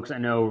lot of folks. I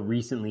know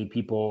recently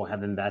people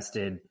have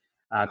invested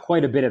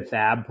quite a bit of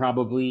fab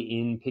probably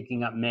in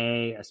picking up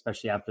May,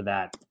 especially after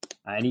that.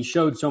 And he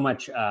showed so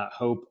much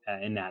hope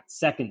in that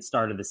second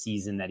start of the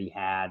season that he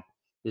had.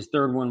 His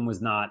third one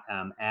was not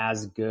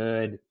as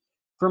good.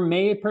 From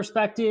May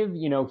perspective,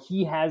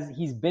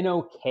 he's been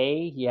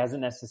okay. He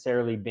hasn't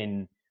necessarily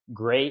been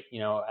great,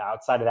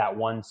 outside of that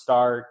one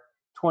start.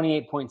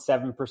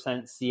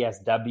 28.7%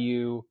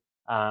 CSW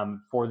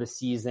for the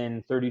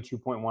season.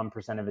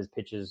 32.1% of his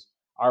pitches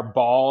are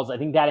balls. I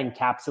think that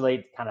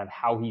encapsulates kind of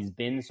how he's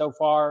been so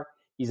far.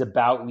 He's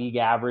about league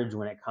average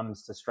when it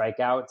comes to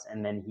strikeouts,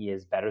 and then he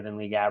is better than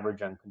league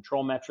average on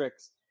control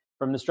metrics.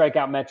 From the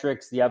strikeout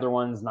metrics, the other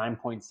one's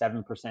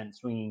 9.7%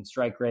 swinging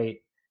strike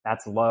rate.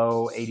 That's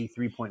low.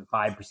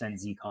 83.5%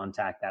 Z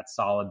contact. That's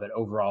solid, but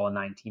overall a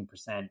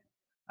 19%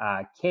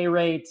 K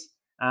rate.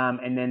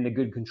 And then the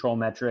good control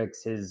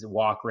metrics, his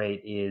walk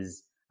rate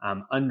is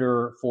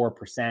under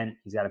 4%.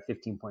 He's got a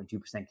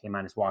 15.2% K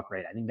minus walk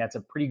rate. I think that's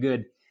a pretty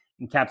good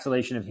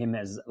encapsulation of him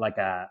as like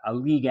a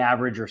league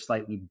average or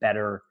slightly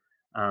better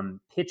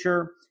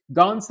pitcher.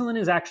 Gonsolin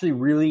is actually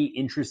really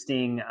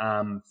interesting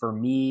for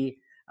me.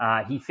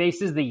 He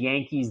faces the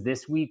Yankees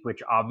this week,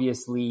 which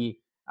obviously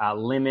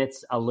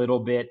limits a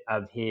little bit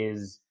of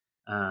his,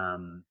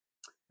 it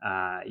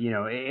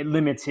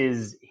limits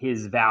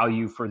his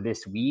value for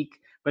this week.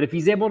 But if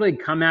he's able to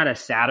come out a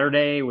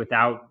Saturday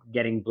without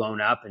getting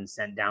blown up and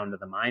sent down to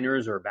the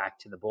minors or back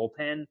to the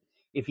bullpen,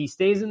 if he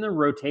stays in the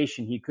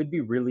rotation, he could be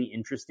really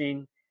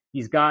interesting.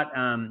 He's got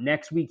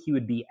next week he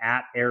would be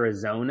at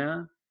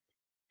Arizona.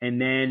 And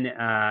then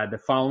the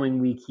following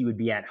week he would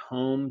be at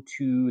home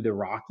to the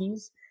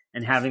Rockies.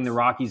 And having the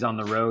Rockies on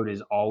the road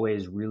is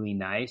always really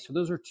nice. So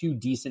those are two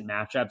decent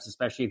matchups,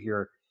 especially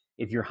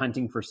if you're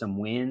hunting for some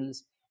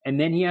wins. And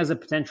then he has a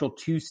potential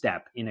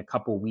two-step in a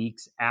couple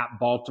weeks at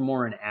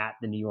Baltimore and at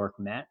the New York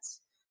Mets.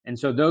 And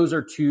so those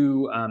are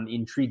two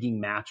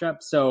intriguing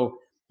matchups. So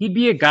he'd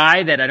be a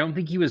guy that I don't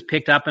think he was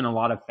picked up in a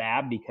lot of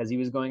fab because he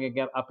was going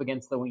up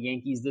against the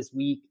Yankees this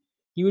week.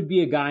 He would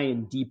be a guy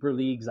in deeper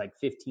leagues, like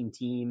 15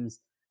 teams,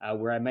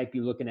 where I might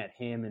be looking at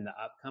him in the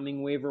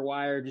upcoming waiver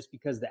wire just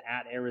because the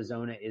at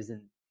Arizona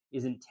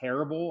isn't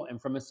terrible. And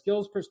from a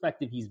skills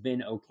perspective, he's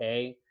been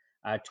okay.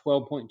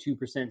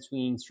 12.2%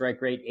 swinging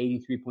strike rate,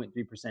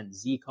 83.3%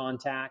 Z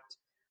contact.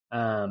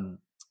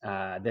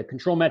 The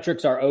control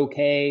metrics are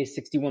okay,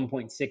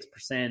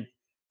 61.6%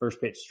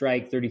 first pitch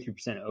strike,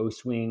 33% O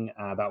swing,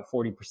 about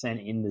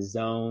 40% in the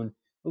zone.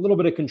 A little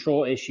bit of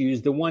control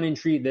issues. The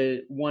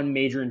one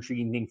major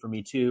intriguing thing for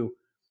me too,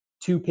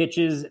 two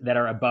pitches that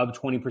are above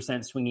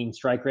 20% swinging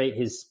strike rate,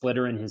 his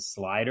splitter and his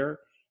slider.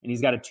 And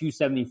he's got a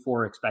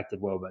 274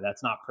 expected WOBA.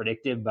 That's not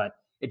predictive, but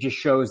it just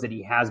shows that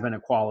he has been a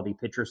quality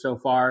pitcher so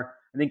far.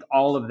 I think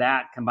all of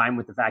that combined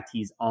with the fact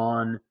he's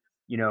on,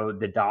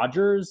 the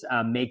Dodgers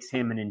makes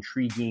him an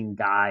intriguing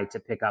guy to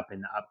pick up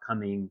in the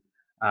upcoming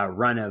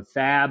run of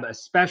fab,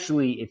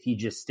 especially if he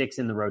just sticks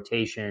in the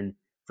rotation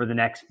for the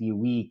next few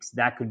weeks.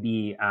 That could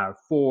be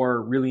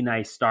 4 really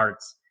nice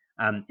starts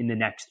in the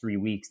next 3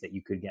 weeks that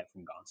you could get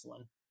from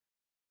Gonsolin.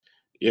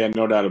 Yeah,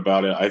 no doubt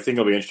about it. I think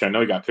it'll be interesting. I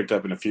know he got picked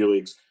up in a few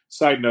leagues.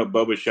 Side note,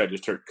 Bo Bichette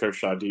just took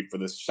Kershaw deep for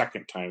the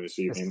second time this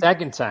evening. The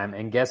second time.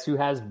 And guess who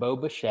has Bo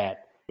Bichette?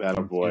 That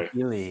a boy.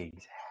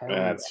 Leagues.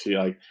 That's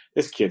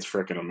this kid's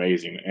freaking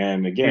amazing.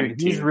 And again,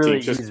 dude, he's teams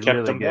really just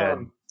kept him good.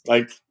 down.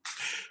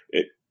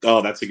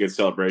 That's a good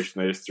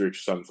celebration. They just threw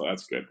something.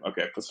 That's good.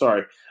 Okay, but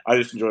sorry. I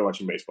just enjoy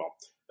watching baseball.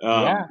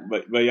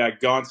 But yeah,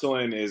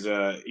 Gonsolin is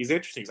he's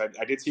interesting.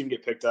 I did see him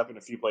get picked up in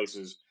a few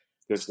places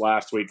this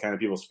last week, kind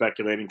of people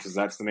speculating because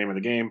that's the name of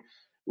the game.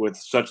 With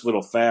such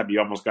little fab, you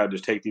almost got to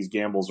just take these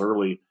gambles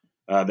early.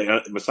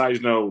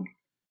 Besides no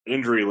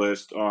injury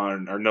list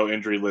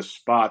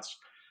spots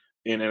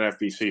in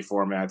NFBC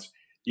formats,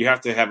 you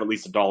have to have at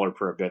least $1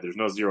 per bid. There's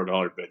no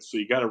 $0 bid, so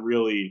you got to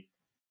really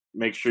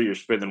make sure you're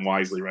spending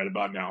wisely right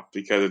about now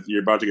because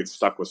you're about to get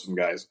stuck with some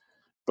guys.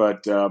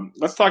 But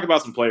let's talk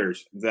about some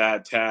players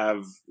that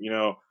have,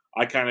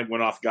 I kind of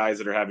went off guys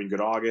that are having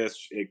good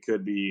August. It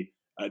could be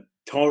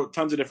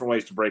tons of different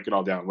ways to break it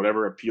all down,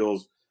 whatever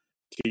appeals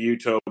to you,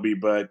 Toby.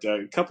 But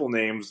a couple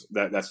names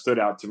that stood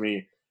out to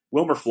me.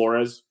 Wilmer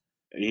Flores,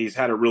 he's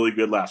had a really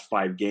good last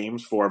 5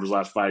 games, 4 of his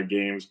last 5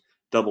 games,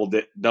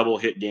 double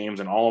hit games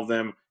in all of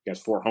them. He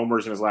has 4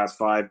 homers in his last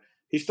 5.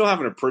 He's still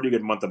having a pretty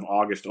good month of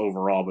August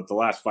overall, but the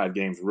last 5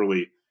 games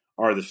really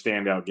are the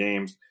standout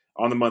games.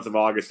 On the month of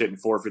August, hitting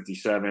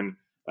 457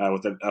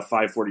 with a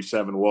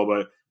 547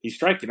 WOBA. He's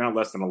striking out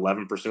less than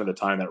 11% of the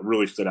time. That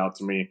really stood out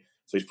to me.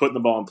 So he's putting the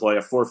ball in play.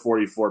 A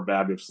 444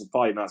 BABIP is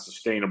probably not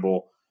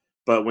sustainable,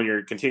 but when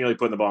you're continually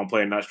putting the ball in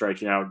play and not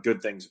striking out,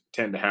 good things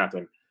tend to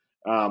happen.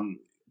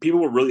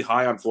 People were really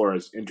high on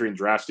Flores entering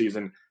draft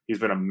season. He's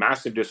been a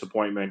massive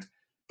disappointment,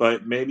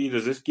 but maybe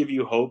does this give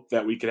you hope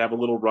that we could have a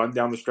little run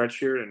down the stretch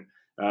here and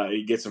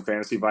get some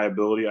fantasy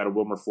viability out of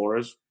Wilmer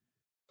Flores?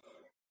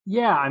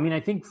 Yeah, I mean,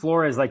 I think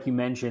Flores, like you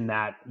mentioned,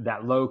 that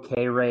low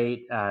K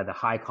rate, the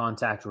high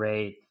contact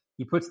rate,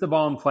 he puts the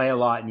ball in play a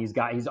lot, and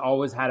he's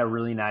always had a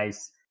really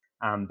nice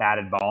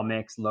batted ball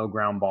mix, low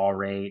ground ball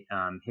rate,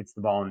 hits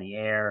the ball in the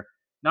air.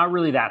 Not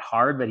really that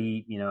hard, but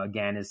he,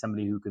 again, is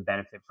somebody who could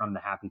benefit from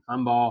the happy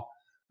fun ball.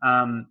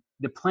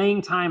 The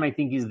playing time, I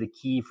think, is the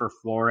key for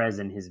Flores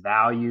and his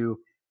value.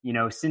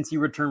 Since he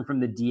returned from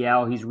the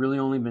DL, he's really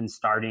only been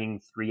starting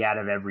 3 out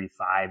of every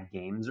 5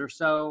 games or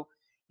so.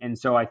 And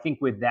so I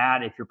think with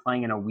that, if you're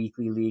playing in a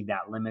weekly league,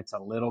 that limits a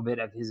little bit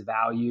of his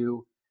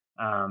value.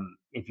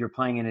 If you're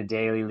playing in a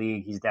daily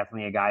league, he's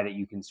definitely a guy that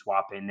you can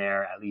swap in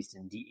there, at least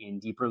in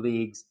deeper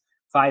leagues.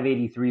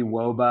 583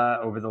 WOBA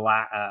over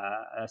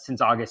the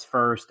since August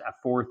 1st, a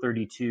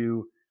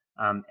 432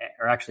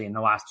 or actually in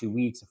the last 2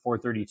 weeks, a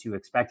 432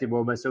 expected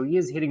WOBA. So he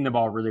is hitting the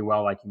ball really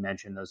well, like you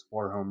mentioned, those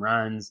 4 home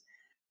runs.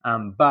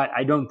 But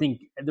I don't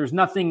think there's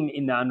nothing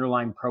in the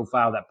underlying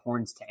profile that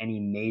points to any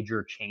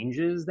major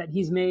changes that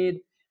he's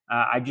made.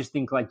 I just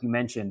think, like you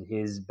mentioned,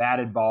 his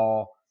batted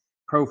ball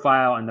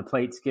profile and the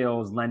plate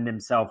skills lend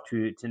himself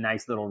to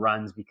nice little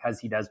runs because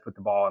he does put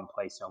the ball in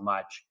play so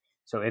much.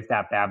 So if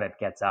that BABIP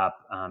gets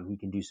up, he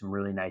can do some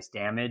really nice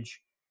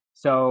damage.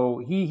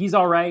 So he's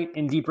all right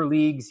in deeper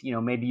leagues.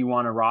 Maybe you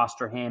want to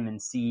roster him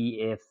and see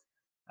if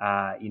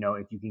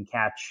you can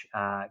catch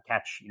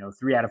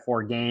 3 out of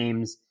 4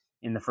 games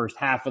in the first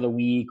half of the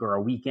week or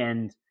a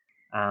weekend,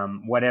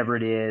 whatever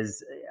it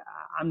is.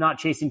 I'm not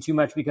chasing too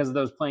much because of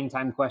those playing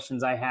time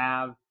questions I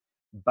have,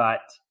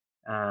 but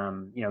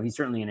he's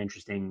certainly an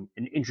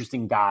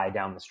interesting guy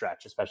down the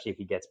stretch, especially if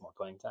he gets more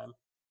playing time.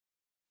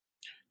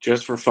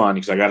 Just for fun,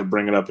 because I got to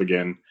bring it up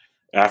again.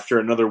 After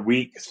another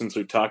week since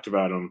we talked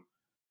about him,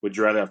 would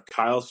you rather have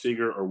Kyle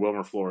Seager or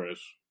Wilmer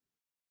Flores?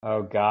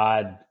 Oh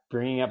God,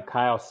 bringing up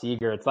Kyle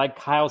Seager. It's like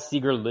Kyle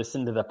Seager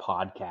listened to the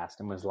podcast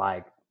and was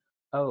like,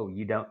 "Oh,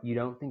 you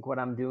don't think what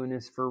I'm doing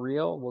is for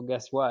real? Well,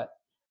 guess what?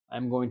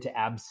 I'm going to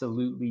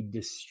absolutely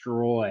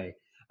destroy."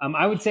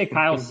 I would say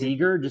Kyle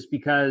Seager, just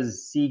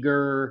because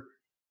Seager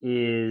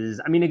is,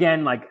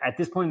 again, like at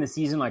this point in the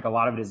season, like a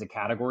lot of it is a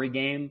category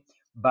game,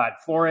 but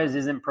Flores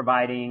isn't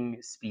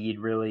providing speed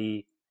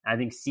really. I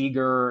think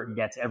Seager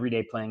gets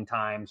everyday playing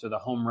time. So the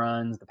home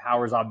runs, the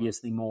power is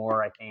obviously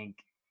more, I think.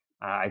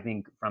 I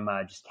think from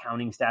a just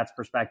counting stats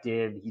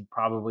perspective, I'd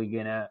probably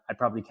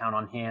count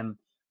on him.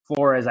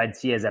 Flores, I'd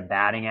see as a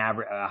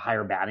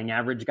higher batting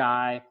average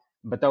guy,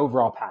 but the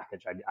overall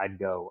package, I'd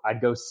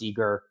go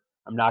Seager.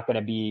 I'm not going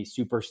to be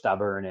super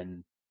stubborn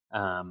and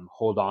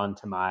hold on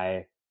to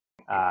my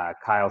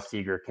Kyle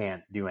Seager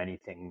can't do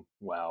anything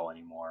well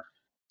anymore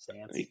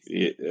stance.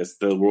 It's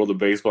the world of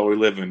baseball we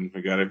live in.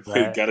 We got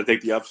to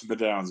take the ups and the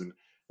downs. And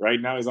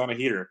right now he's on a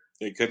heater.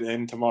 It could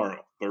end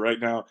tomorrow, but right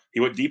now he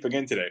went deep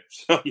again today.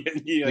 So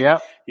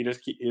he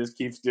just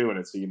keeps doing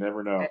it. So you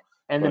never know.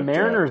 And the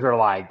Mariners are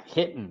like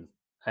hitting.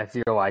 I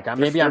feel like I'm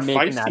making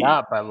feisty. That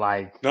up, but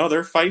like no,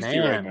 they're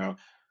feisty right now.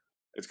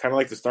 It's kind of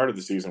like the start of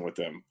the season with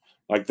them.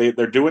 Like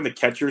they're doing the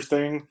catchers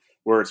thing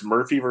where it's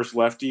Murphy versus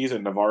lefties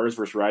and Navarez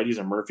versus righties,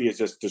 and Murphy is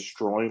just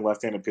destroying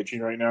left-handed pitching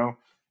right now.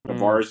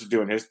 Navarez is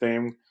doing his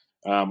thing.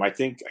 I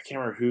can't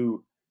remember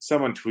who.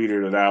 Someone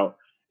tweeted it out.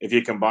 If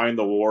you combine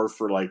the WAR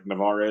for like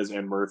Navarez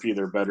and Murphy,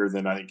 they're better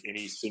than I think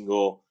any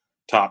single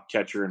top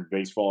catcher in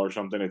baseball or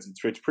something. It's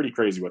pretty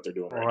crazy what they're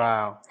doing right now.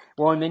 Wow.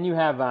 Well, and then you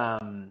have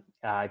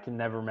I can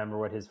never remember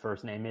what his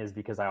first name is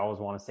because I always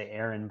want to say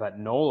Aaron, but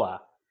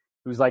Nola,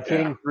 who's like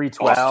hitting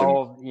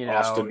 312.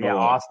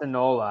 Austin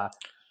Nola.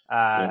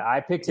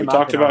 I picked him up. We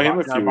talked about him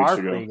a few weeks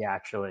ago. League,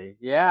 actually.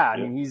 Yeah, I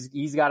mean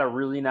he's got a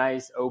really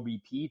nice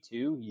OBP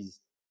too. He's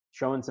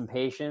showing some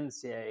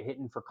patience,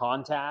 hitting for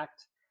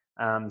contact.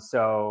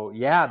 So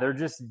yeah, they're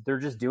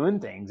just doing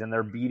things and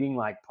they're beating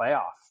like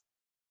playoff.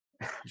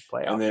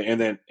 And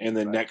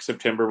then next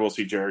September we'll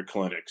see Jared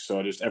Kalenic.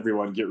 So just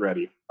everyone get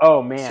ready.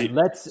 Oh man,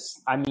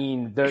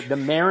 the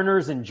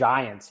Mariners and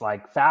Giants,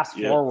 like fast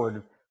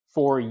forward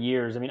 4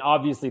 years. I mean,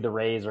 obviously the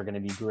Rays are going to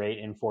be great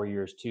in 4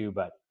 years too,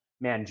 but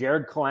man,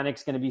 Jared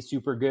Kalenic's going to be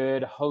super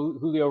good.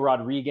 Julio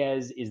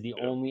Rodriguez is the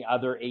only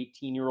other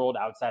 18-year-old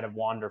outside of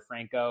Wander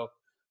Franco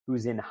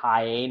who's in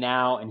high A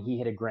now, and he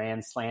hit a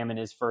grand slam in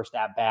his first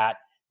at bat.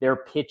 Their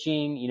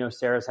pitching,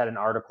 Sarah's had an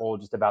article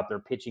just about their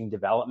pitching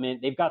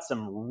development. They've got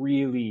some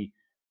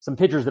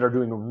pitchers that are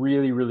doing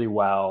really, really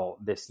well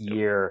this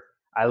year.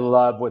 I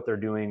love what they're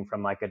doing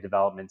from like a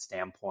development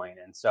standpoint.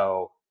 And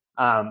so,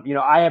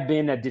 I have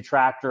been a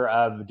detractor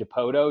of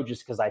Dipoto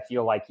just because I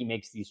feel like he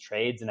makes these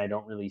trades and I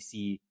don't really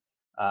see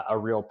a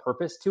real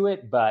purpose to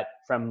it. But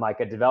from like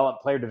a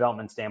player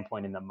development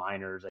standpoint in the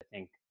minors, I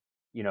think,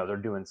 they're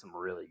doing some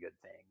really good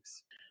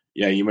things.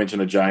 Yeah, you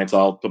mentioned the Giants.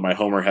 I'll put my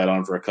Homer hat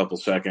on for a couple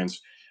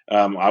seconds.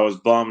 I was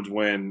bummed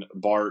when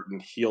Bart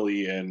and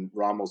Healy and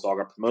Ramos all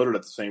got promoted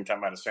at the same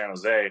time out of San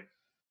Jose.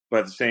 But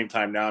at the same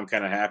time, now I'm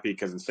kind of happy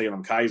because in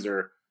Salem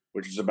Kaiser,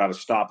 which is about a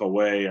stop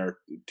away or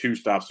 2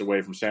 stops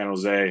away from San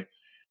Jose,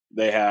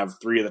 they have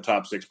 3 of the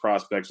top 6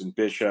 prospects in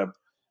Bishop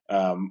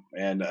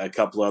and a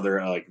couple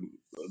other like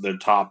the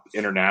top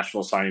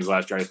international signings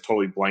last year. I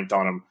totally blanked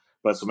on them,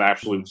 but some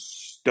absolute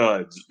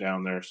studs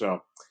down there.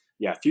 So,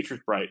 yeah, future's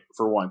bright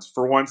for once.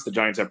 For once, the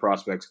Giants have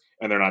prospects,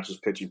 and they're not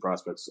just pitching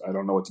prospects. I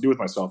don't know what to do with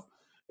myself.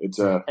 It's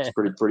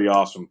pretty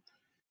awesome.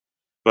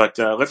 But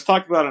let's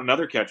talk about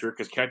another catcher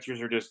because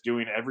catchers are just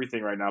doing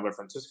everything right now. But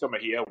Francisco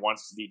Mejia,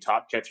 once the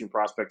top catching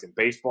prospect in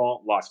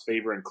baseball, lost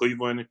favor in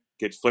Cleveland,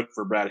 gets flipped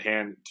for Brad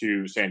Hand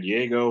to San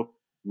Diego.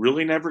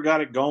 Really never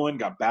got it going.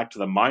 Got back to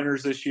the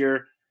minors this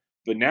year,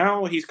 but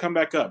now he's come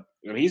back up.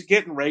 He's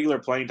getting regular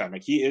playing time.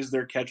 Like he is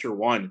their catcher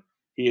one.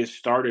 He has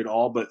started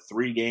all but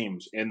 3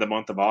 games in the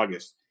month of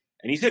August.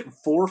 And he's hitting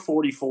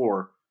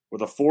 .444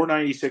 with a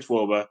 .496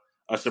 WOBA,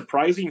 a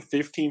surprising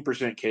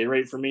 15% K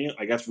rate for me.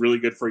 Like that's really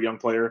good for a young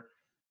player.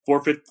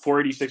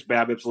 486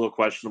 BABIP's a little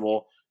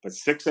questionable, but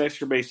 6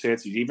 extra base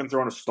hits. He's even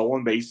thrown a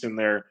stolen base in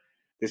there.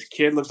 This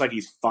kid looks like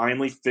he's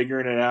finally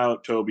figuring it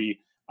out,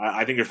 Toby.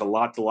 I think there's a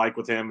lot to like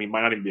with him. He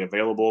might not even be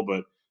available,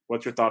 but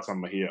what's your thoughts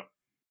on Mejia?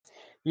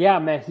 Yeah,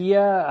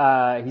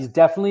 Mejia, he's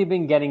definitely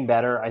been getting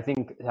better. I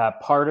think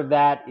part of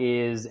that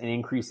is an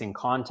increase in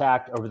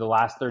contact over the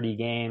last 30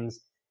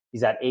 games.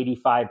 He's at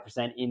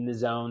 85% in the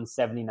zone,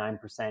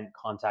 79%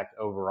 contact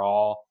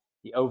overall.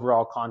 The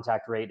overall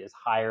contact rate is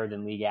higher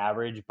than league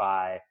average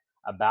by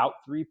about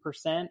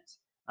 3%,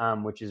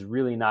 which is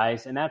really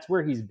nice. And that's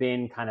where he's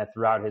been kind of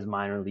throughout his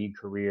minor league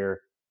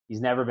career.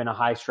 He's never been a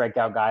high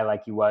strikeout guy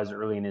like he was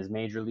early in his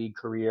major league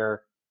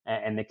career.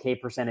 And the K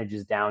percentage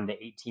is down to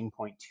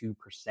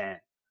 18.2%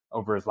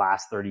 over his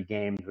last 30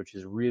 games, which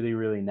is really,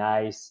 really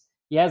nice.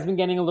 He has been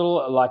getting a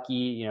little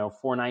lucky,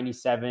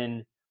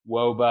 497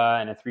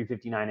 WOBA and a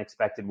 359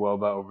 expected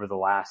WOBA over the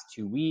last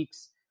 2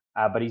 weeks.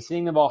 But he's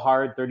hitting the ball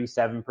hard,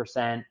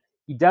 37%.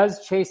 He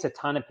does chase a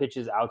ton of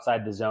pitches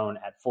outside the zone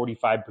at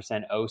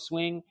 45% O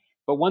swing.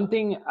 But one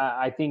thing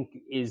I think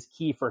is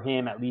key for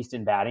him, at least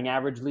in batting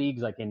average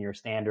leagues, like in your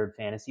standard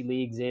fantasy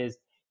leagues, is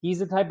he's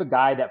the type of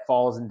guy that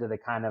falls into the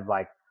kind of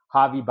like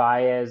Javi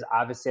Baez,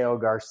 Aviseo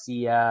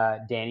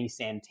Garcia, Danny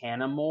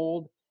Santana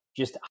mold,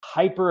 just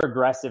hyper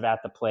aggressive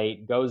at the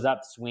plate, goes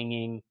up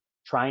swinging,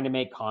 trying to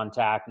make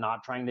contact,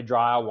 not trying to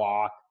draw a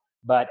walk.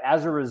 But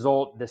as a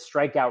result, the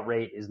strikeout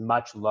rate is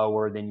much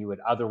lower than you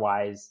would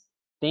otherwise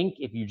think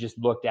if you just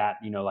looked at,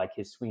 like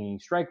his swinging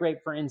strike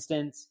rate, for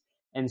instance.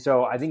 And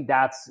so I think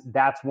that's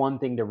one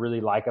thing to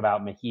really like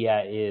about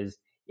Mejia is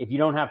if you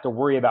don't have to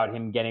worry about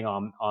him getting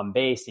on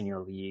base in your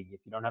league,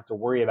 if you don't have to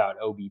worry about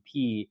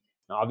OBP,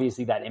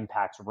 obviously that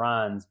impacts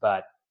runs,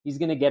 but he's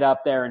going to get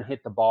up there and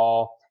hit the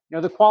ball.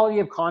 The quality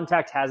of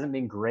contact hasn't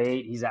been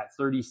great. He's at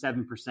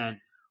 37%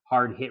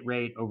 hard hit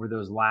rate over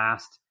those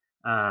last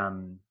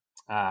 30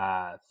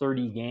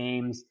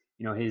 games.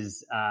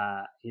 His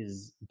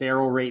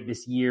barrel rate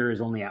this year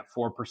is only at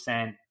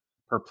 4%.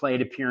 Per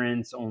plate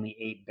appearance, only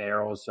 8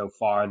 barrels so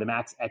far. The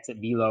max exit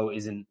velo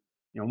isn't,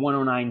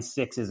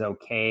 109.6 is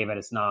okay, but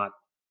it's not,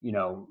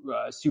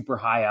 super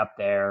high up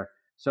there.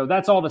 So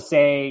that's all to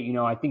say,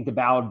 I think the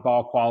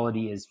ball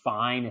quality is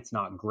fine. It's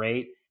not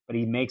great, but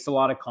he makes a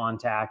lot of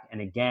contact.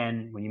 And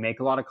again, when you make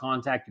a lot of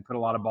contact, you put a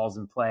lot of balls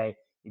in play.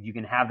 If you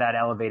can have that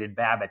elevated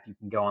BABIP, you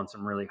can go on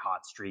some really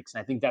hot streaks.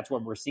 And I think that's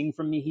what we're seeing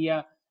from Mejia.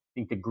 I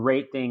think the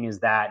great thing is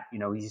that,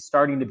 he's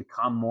starting to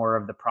become more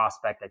of the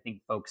prospect I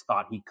think folks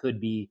thought he could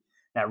be,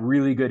 that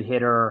really good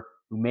hitter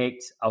who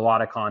makes a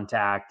lot of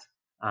contact.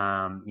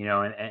 And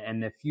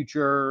the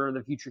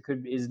future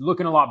is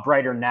looking a lot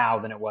brighter now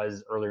than it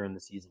was earlier in the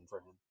season for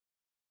him.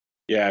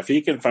 Yeah, if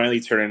he can finally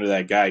turn into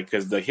that guy,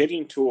 because the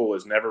hitting tool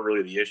was never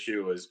really the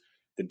issue, was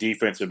the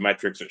defensive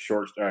metrics at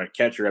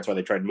catcher. That's why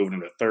they tried moving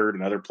him to third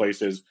and other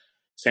places.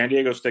 San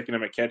Diego's sticking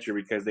him at catcher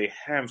because they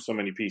have so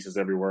many pieces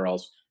everywhere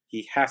else.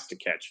 He has to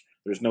catch.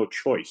 There's no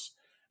choice.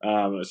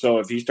 So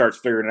if he starts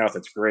figuring it out,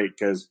 that's great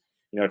because,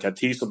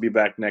 Tatis will be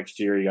back next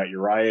year. You got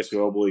Urias, who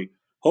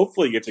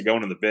hopefully gets it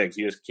going in the bigs.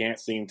 He just can't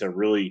seem to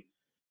really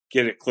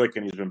get it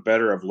clicking. He's been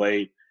better of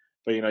late.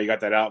 But, you got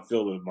that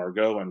outfield with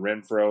Margot and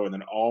Renfroe and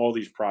then all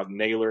these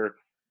Naylor,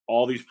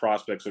 all these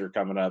prospects that are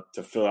coming up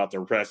to fill out the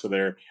rest of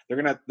they're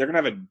gonna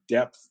have a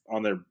depth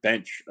on their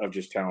bench of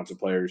just talented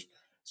players.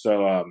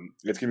 So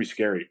it's gonna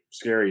be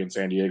scary in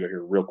San Diego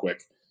here real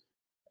quick.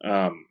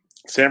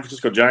 San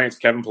Francisco Giants,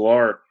 Kevin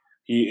Pillar,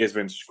 he has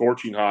been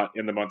scorching hot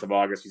in the month of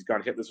August. He's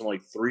gone hitless in only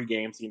 3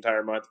 games the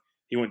entire month.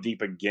 He went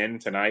deep again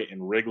tonight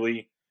in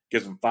Wrigley.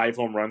 Gives him 5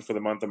 home runs for the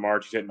month of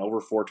March. He's hitting over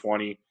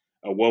 420,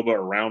 a WOBA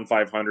around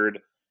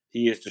 500.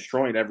 He is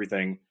destroying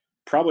everything.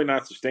 Probably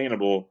not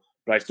sustainable,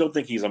 but I still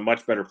think he's a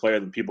much better player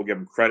than people give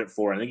him credit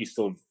for. I think he's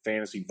still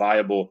fantasy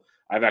viable.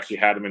 I've actually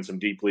had him in some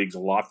deep leagues a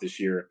lot this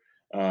year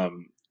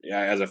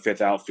as a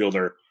 5th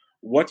outfielder.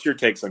 What's your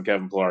takes on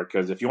Kevin Pillar?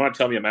 Because if you want to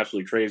tell me I'm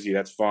absolutely crazy,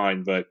 that's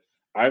fine. But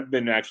I've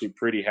been actually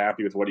pretty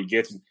happy with what he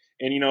gets. And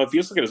if you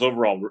just look at his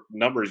overall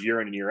numbers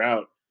year in and year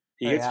out,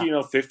 he hits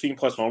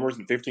 15-plus homers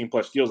and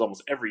 15-plus steals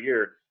almost every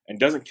year and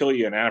doesn't kill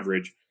you an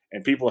average.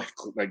 And people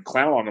like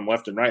clown on him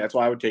left and right. That's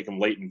why I would take him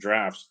late in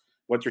drafts.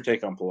 What's your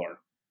take on Pillar?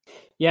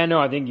 Yeah,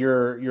 no, I think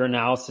your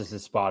analysis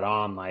is spot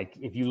on. Like,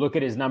 if you look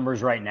at his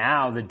numbers right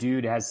now, the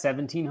dude has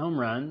 17 home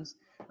runs,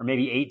 or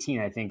maybe 18,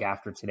 I think,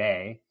 after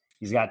today.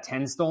 He's got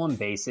 10 stolen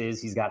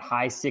bases. He's got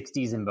high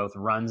 60s in both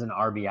runs and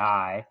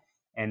RBI,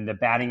 and the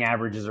batting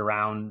average is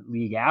around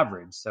league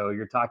average. So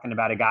you're talking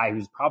about a guy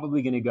who's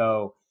probably going to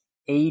go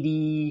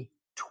 80,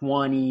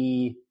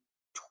 20,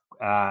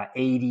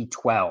 80,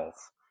 12.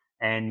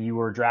 And you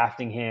were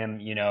drafting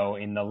him,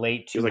 in the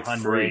late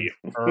 200s,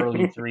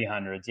 early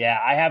 300s. Yeah,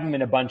 I have him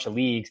in a bunch of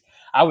leagues.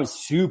 I was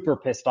super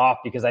pissed off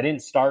because I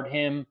didn't start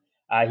him.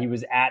 He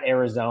was at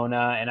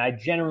Arizona, and I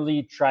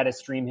generally try to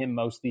stream him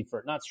mostly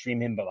not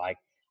stream him, but I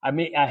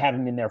have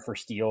him in there for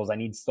steals. I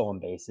need stolen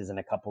bases in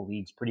a couple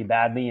leagues pretty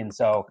badly. And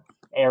so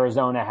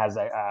Arizona has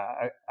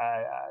a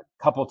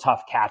couple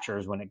tough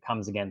catchers when it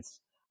comes against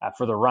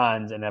for the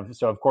runs. And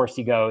so, of course,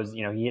 he goes,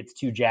 he hits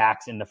 2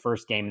 jacks in the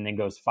first game and then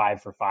goes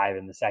 5 for 5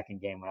 in the second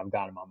game when I've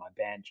got him on my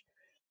bench.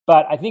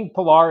 But I think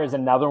Pilar is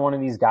another one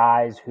of these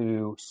guys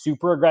who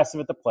super aggressive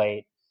at the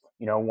plate.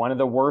 One of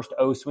the worst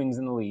O swings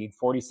in the league,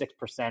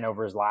 46%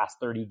 over his last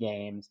 30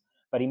 games,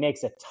 but he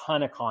makes a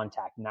ton of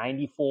contact,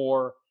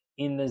 94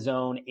 in the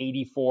zone,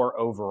 84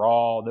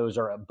 overall. Those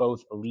are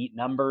both elite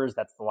numbers.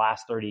 That's the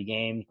last 30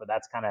 games, but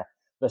that's kind of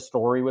the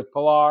story with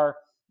Pilar.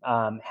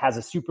 Has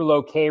a super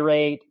low K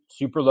rate,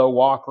 super low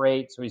walk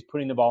rate, so he's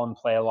putting the ball in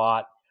play a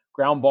lot.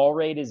 Ground ball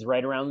rate is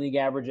right around league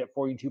average at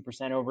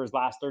 42% over his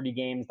last 30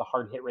 games. The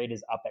hard hit rate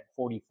is up at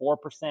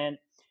 44%.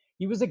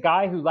 He was a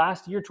guy who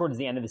last year, towards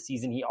the end of the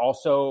season, he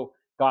also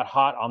got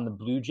hot on the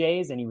Blue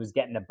Jays and he was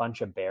getting a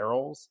bunch of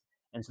barrels.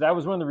 And so that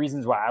was one of the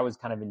reasons why I was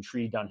kind of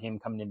intrigued on him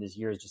coming in this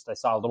year, is just I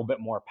saw a little bit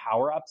more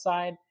power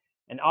upside.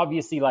 And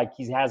obviously, like,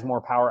 he has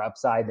more power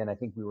upside than I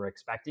think we were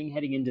expecting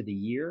heading into the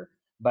year.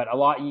 But a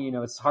lot,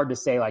 it's hard to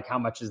say like how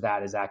much is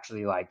that is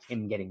actually like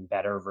him getting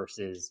better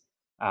versus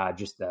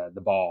just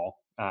the ball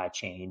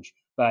change.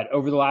 But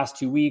over the last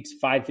 2 weeks,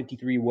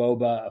 553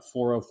 WOBA, a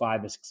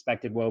 405 is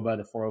expected WOBA.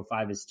 The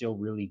 405 is still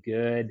really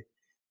good.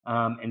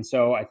 And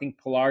so I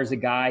think Pilar's a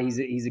guy,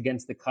 he's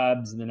against the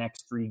Cubs in the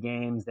next 3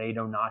 games. They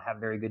do not have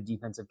very good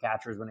defensive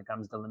catchers when it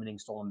comes to limiting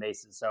stolen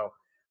bases. So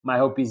my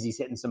hope is he's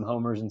hitting some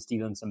homers and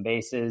stealing some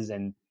bases,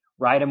 and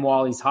ride him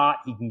while he's hot.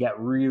 He can get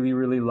really,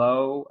 really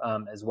low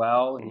as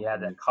well. He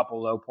had a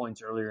couple low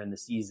points earlier in the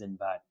season,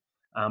 but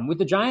with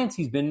the Giants,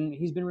 he's been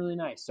really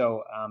nice.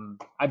 So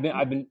I've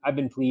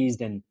been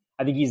pleased, and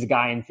I think he's a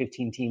guy in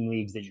 15-team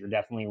leagues that you're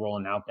definitely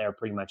rolling out there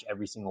pretty much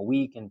every single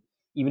week. And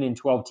even in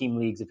 12-team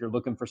leagues, if you're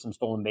looking for some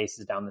stolen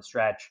bases down the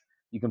stretch,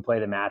 you can play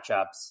the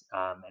matchups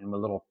and a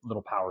little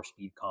power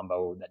speed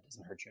combo that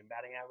doesn't hurt you in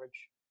batting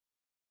average.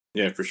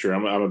 Yeah, for sure.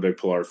 I'm a big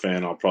Pilar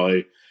fan. I'll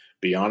probably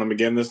be on him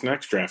again this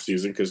next draft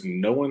season because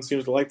no one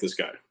seems to like this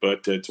guy.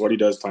 But it's what he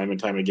does time and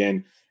time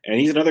again. And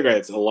he's another guy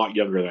that's a lot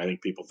younger than I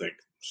think people think.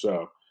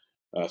 So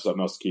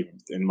something else to keep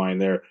in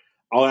mind there.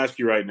 I'll ask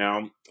you right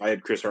now, I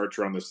had Chris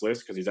Archer on this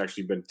list because he's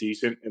actually been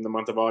decent in the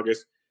month of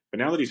August. But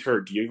now that he's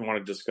hurt, do you even want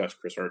to discuss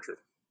Chris Archer?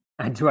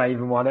 Do I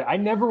even want to? I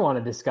never want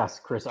to discuss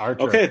Chris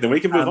Archer. Okay, then we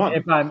can move on.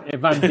 If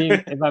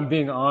I'm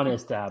being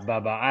honest,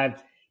 Bubba,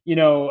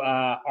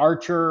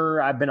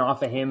 Archer, I've been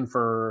off of him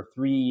for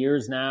 3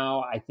 years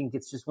now. I think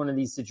it's just one of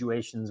these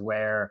situations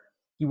where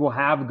he will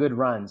have good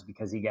runs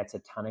because he gets a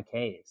ton of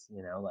Ks.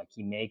 Like,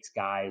 he makes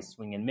guys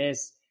swing and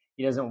miss.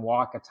 He doesn't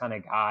walk a ton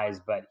of guys,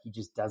 but he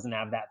just doesn't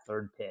have that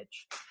third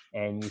pitch.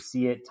 And you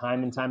see it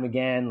time and time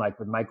again, like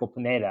with Michael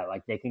Pineda.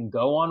 Like, they can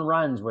go on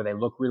runs where they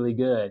look really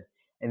good,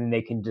 and then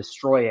they can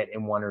destroy it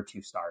in 1 or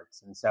 2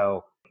 starts. And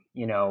so,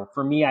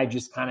 for me, I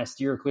just kind of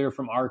steer clear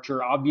from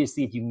Archer.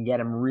 Obviously, if you can get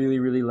him really,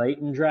 really late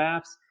in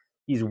drafts,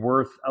 he's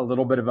worth a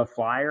little bit of a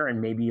flyer and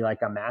maybe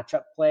like a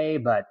matchup play.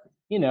 But,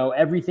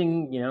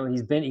 everything,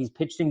 he's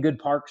pitched in good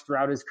parks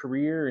throughout his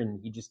career, and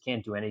he just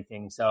can't do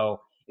anything.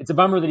 So it's a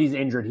bummer that he's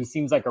injured. He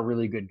seems like a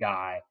really good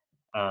guy,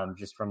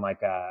 just from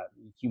like a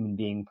human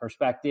being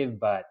perspective,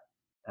 but,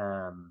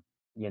 not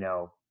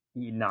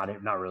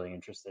really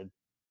interested.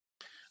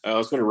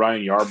 Let's go to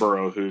Ryan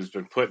Yarbrough, who's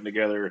been putting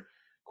together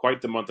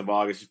quite the month of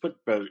August. He's put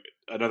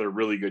another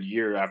really good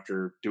year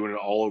after doing it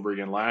all over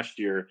again last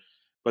year.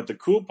 But the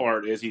cool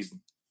part is he's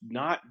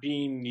not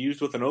being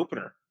used with an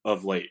opener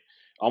of late.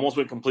 Almost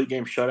went complete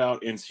game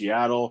shutout in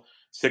Seattle,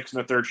 6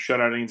 1/3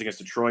 shutout innings against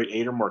Detroit,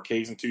 8 or more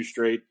Ks in 2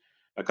 straight.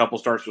 A couple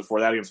starts before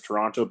that against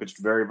Toronto, pitched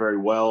very, very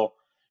well.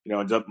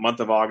 In the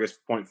month of August,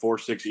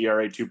 0.46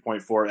 ERA,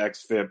 2.4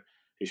 xFIP.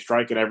 He's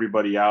striking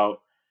everybody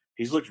out.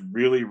 He's looked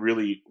really,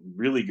 really,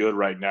 really good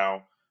right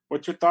now.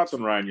 What's your thoughts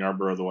on Ryan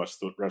Yarbrough the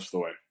rest of the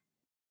way?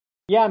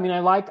 Yeah, I mean, I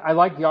like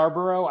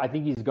Yarbrough. I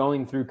think he's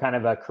going through kind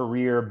of a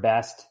career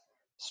best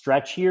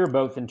stretch here,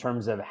 both in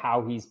terms of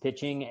how he's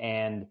pitching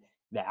and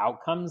the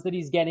outcomes that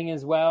he's getting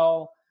as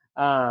well.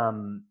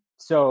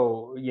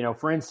 So,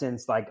 for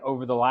instance, like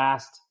over the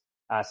last,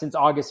 since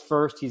August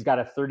 1st, he's got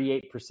a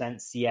 38%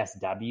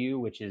 CSW,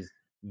 which is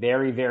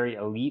very, very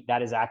elite.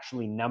 That is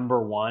actually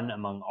number 1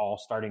 among all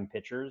starting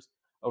pitchers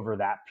over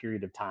that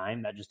period of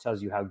time. That just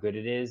tells you how good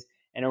it is.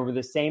 And over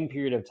the same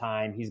period of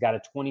time, he's got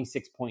a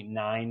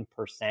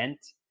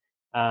 26.9%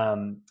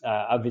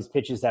 of his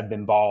pitches have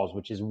been balls,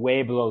 which is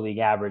way below league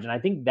average. And I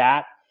think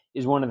that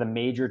is one of the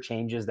major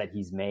changes that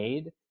he's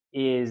made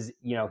is,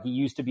 he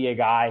used to be a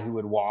guy who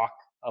would walk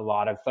a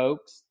lot of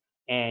folks,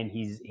 and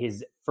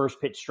his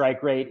first pitch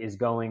strike rate is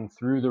going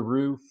through the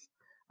roof.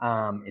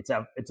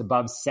 It's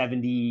above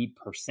 70%,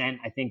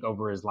 I think,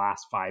 over his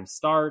last 5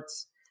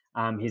 starts.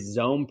 His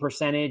zone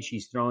percentage,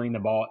 he's throwing the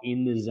ball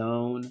in the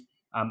zone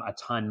a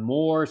ton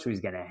more. So he's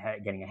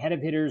getting ahead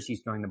of hitters. He's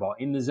throwing the ball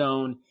in the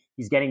zone.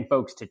 He's getting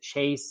folks to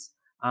chase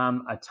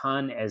a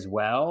ton as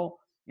well.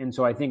 And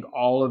so I think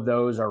all of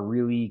those are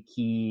really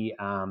key.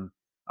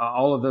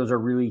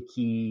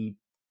 Key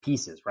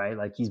pieces, right?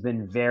 Like, he's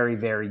been very,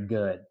 very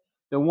good.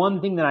 The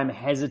one thing that I'm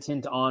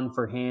hesitant on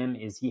for him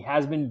is he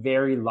has been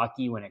very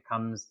lucky when it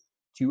comes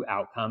to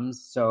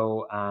outcomes.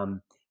 So,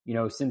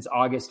 since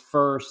August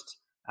 1st,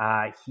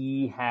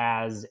 he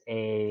has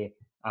a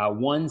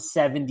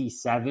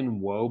 177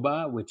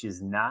 WOBA, which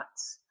is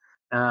nuts.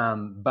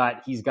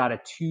 but he's got a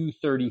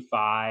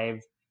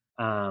 235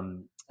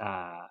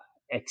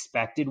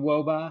 expected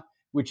WOBA,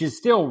 which is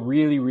still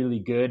really, really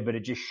good, but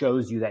it just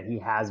shows you that he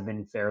has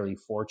been fairly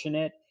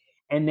fortunate.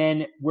 And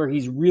then where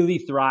he's really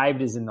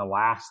thrived is in the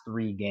last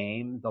 3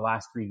 games. The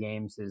last 3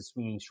 games, his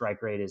swinging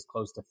strike rate is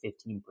close to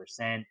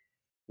 15%.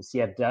 The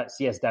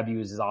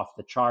CSWs is off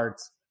the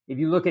charts. If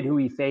you look at who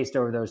he faced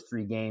over those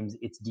 3 games,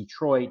 it's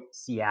Detroit,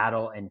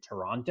 Seattle, and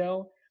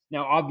Toronto.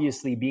 Now,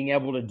 obviously, being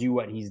able to do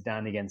what he's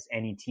done against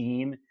any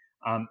team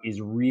is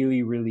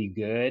really, really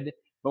good.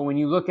 But when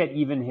you look at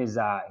even his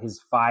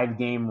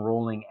 5-game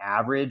rolling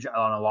average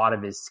on a lot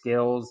of his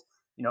skills,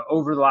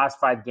 over the last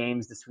 5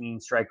 games, the swinging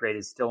strike rate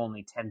is still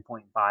only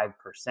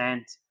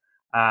 10.5%.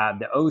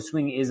 The O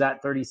swing is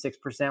at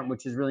 36%,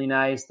 which is really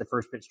nice. The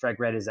first pitch strike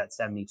rate is at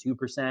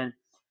 72%.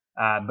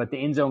 But the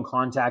in zone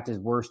contact is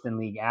worse than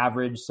league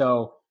average.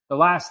 So the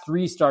last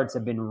 3 starts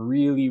have been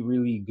really,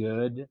 really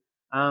good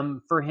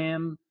for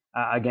him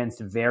against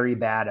very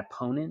bad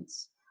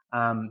opponents.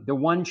 The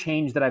one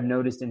change that I've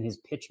noticed in his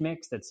pitch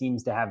mix that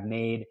seems to have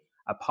made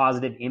a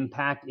positive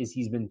impact is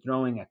he's been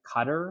throwing a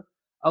cutter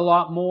a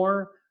lot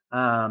more.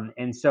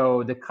 And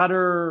so the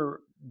cutter,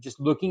 just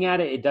looking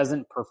at it, it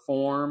doesn't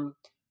perform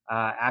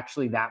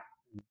actually that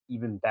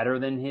even better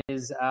than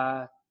his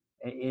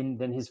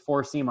than his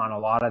four seam on a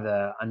lot of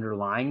the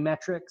underlying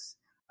metrics.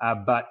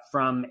 But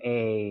from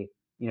his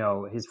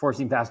four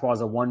seam fastball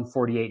is a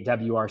 148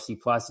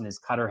 WRC plus, and his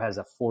cutter has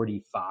a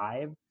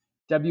 45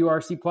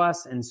 WRC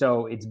plus. And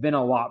so it's been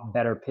a lot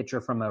better pitcher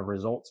from a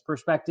results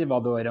perspective,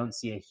 although I don't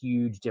see a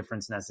huge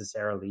difference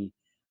necessarily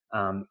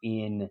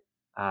in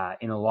a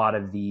lot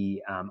of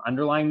the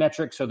underlying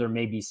metrics. So there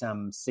may be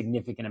some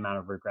significant amount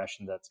of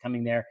regression that's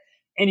coming there.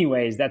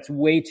 Anyways, that's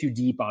way too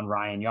deep on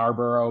Ryan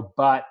Yarbrough,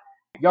 but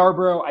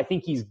Yarbrough, I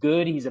think he's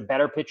good. He's a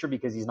better pitcher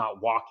because he's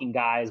not walking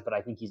guys, but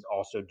I think he's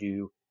also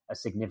due a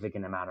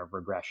significant amount of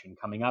regression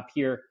coming up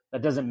here.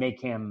 That doesn't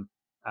make him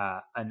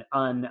an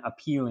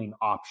unappealing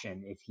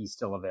option. If he's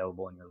still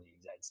available in your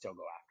leagues, I'd still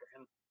go after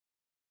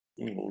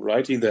him.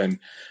 Righty then.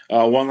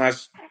 One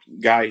last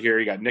guy here.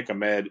 You got Nick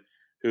Ahmed,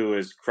 who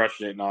is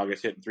crushing it in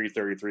August, hitting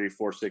 333,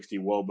 460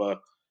 WOBA,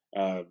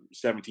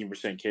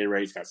 17% K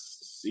rate.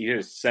 He hit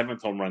his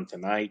 7th home run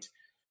tonight.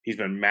 He's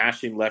been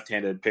mashing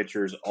left-handed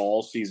pitchers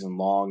all season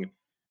long.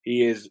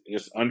 He is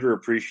just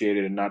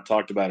underappreciated and not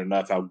talked about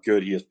enough how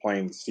good he is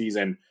playing this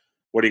season.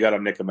 What do you got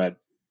on Nick Ahmed?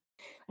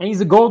 And he's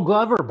a Gold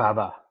Glover,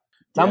 Bubba.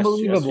 It's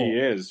unbelievable. Yes, he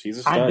is. He's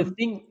a stud.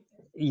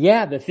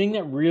 The thing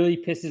that really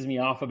pisses me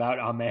off about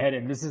Ahmed,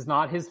 and this is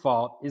not his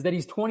fault, is that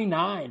he's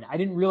 29. I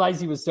didn't realize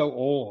he was so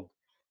old.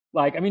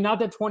 Not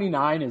that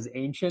 29 is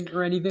ancient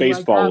or anything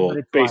baseball like that. Old. But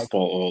it's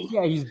baseball old.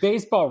 Yeah, he's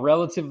baseball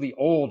relatively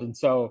old, and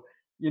so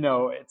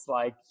it's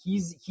like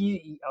he's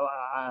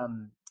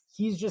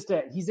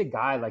a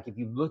guy. Like if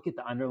you look at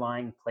the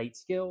underlying plate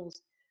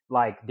skills,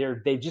 like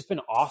they've just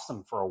been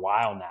awesome for a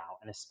while now,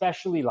 and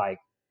especially like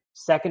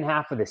second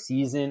half of the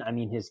season. I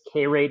mean, his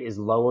K rate is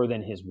lower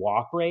than his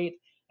walk rate,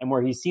 and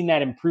where he's seen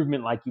that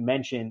improvement, like you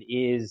mentioned,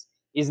 is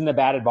in the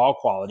batted ball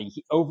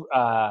quality.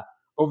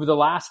 Over the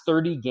last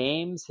 30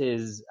 games,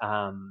 his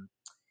in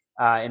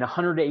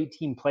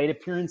 118 plate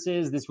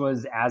appearances, this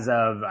was as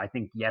of, I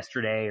think,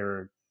 yesterday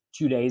or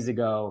 2 days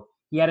ago,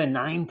 he had a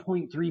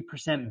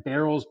 9.3%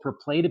 barrels per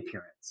plate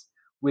appearance,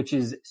 which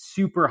is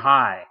super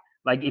high.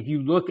 Like if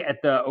you look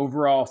at the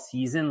overall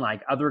season,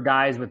 like other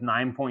guys with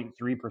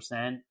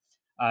 9.3%,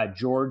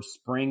 George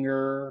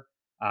Springer,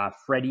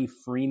 Freddie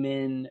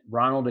Freeman,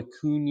 Ronald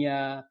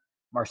Acuna,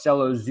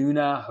 Marcelo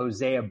Zuna,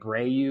 Jose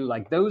Abreu,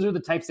 like those are the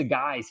types of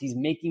guys. He's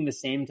making the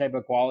same type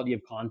of quality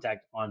of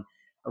contact on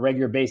a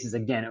regular basis,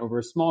 again, over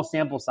a small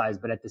sample size,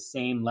 but at the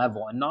same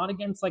level, and not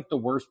against like the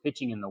worst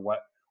pitching in the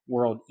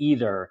world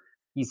either.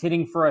 He's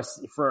hitting for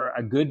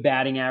a good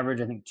batting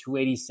average, I think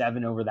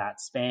 287 over that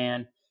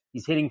span.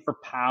 He's hitting for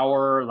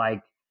power,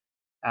 like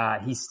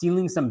he's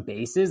stealing some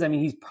bases. I mean,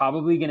 he's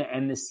probably going to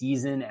end the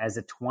season as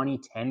a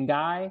 2010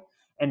 guy.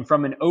 And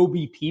from an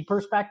OBP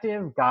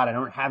perspective, God, I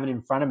don't have it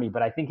in front of me,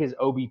 but I think his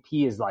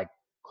OBP is like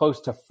close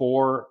to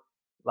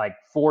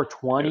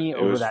 420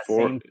 over that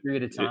same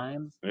period of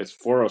time. It's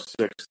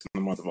 406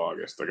 in the month of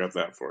August. I got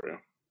that for you.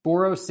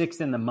 406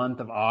 in the month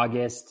of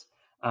August.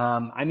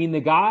 I mean,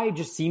 the guy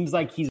just seems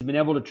like he's been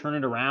able to turn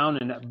it around,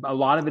 and a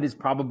lot of it is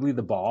probably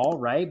the ball,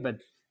 right?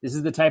 But this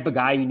is the type of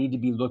guy you need to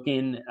be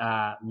looking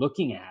at.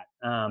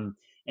 And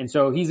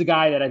so he's a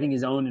guy that I think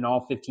is owned in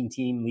all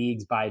 15-team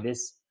leagues by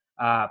this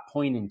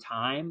point in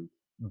time.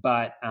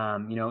 But,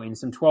 in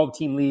some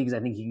 12-team leagues, I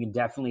think he can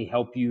definitely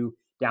help you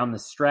down the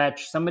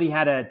stretch. Somebody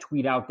had a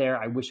tweet out there.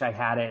 I wish I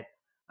had it.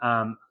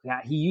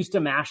 He used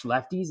to mash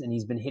lefties, and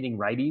he's been hitting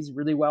righties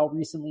really well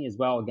recently as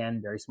well.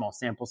 Again, very small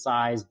sample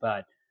size,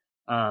 but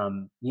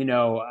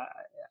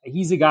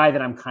he's a guy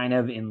that I'm kind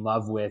of in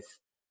love with.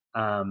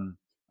 I'm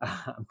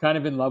kind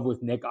of in love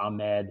with Nick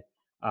Ahmed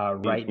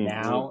right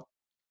now.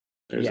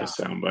 There's a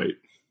soundbite.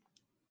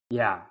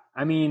 Yeah.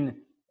 I mean,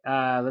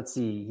 let's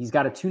see. He's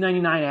got a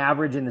 299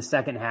 average in the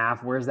second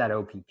half. Where's that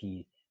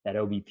OPP? That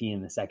OBP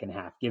in the second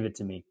half? Give it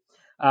to me.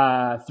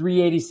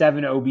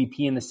 387 OBP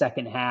in the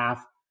second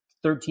half,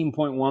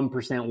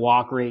 13.1%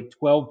 walk rate,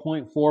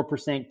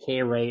 12.4%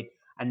 K rate,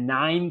 a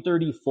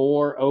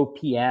 934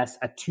 OPS,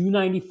 a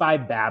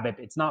 295 BABIP.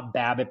 It's not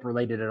BABIP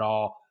related at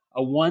all.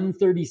 A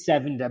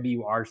 137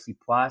 WRC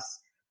plus.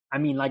 I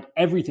mean, like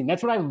everything.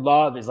 That's what I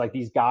love is like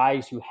these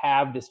guys who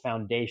have this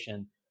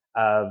foundation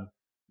of,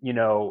 you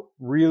know,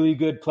 really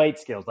good plate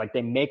skills. Like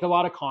they make a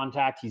lot of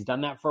contact. He's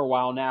done that for a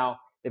while now.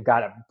 They've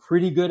got a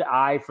pretty good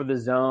eye for the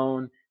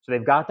zone. So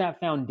they've got that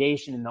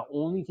foundation. And the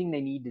only thing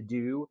they need to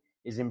do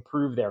is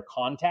improve their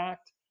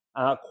contact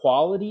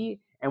quality.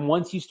 And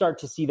once you start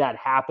to see that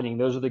happening,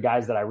 those are the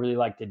guys that I really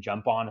like to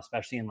jump on,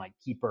 especially in like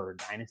keeper or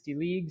dynasty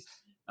leagues,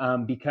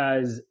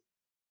 because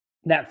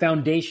that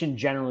foundation,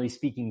 generally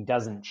speaking,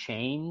 doesn't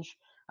change.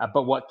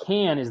 But what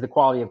can is the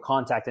quality of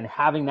contact, and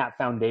having that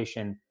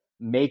foundation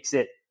makes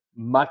it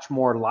much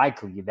more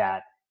likely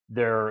that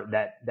they're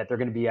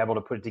going to be able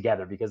to put it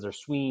together because they're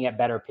swinging at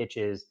better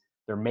pitches,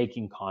 they're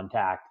making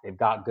contact, they've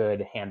got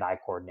good hand-eye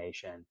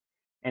coordination.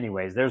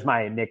 Anyways, there's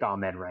my Nick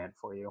Ahmed rant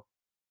for you.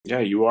 Yeah,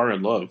 you are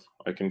in love.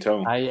 I can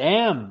tell. I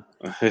am.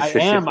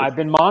 I've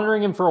been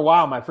monitoring him for a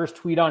while. My first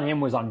tweet on him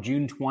was on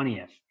June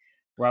 20th,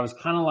 where I was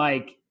kind of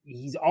like,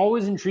 he's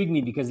always intrigued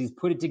me because he's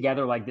put it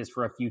together like this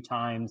for a few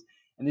times.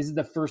 And this is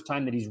the first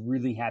time that he's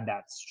really had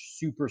that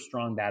super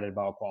strong batted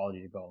ball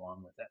quality to go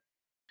along with it.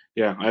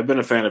 Yeah, I've been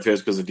a fan of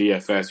his because of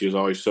DFS. He was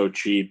always so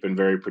cheap and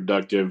very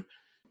productive.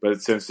 But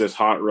since this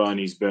hot run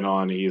he's been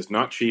on, he is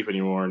not cheap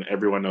anymore, and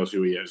everyone knows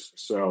who he is.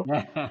 So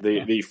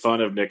the fun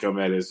of Nick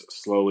Ahmed has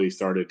slowly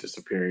started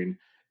disappearing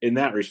in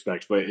that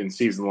respect. But in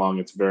season long,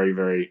 it's very,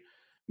 very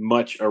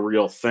much a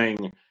real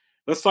thing.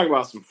 Let's talk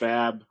about some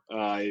fab.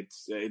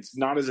 It's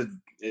not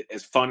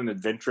as fun and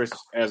adventurous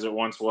as it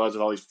once was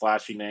with all these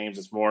flashy names.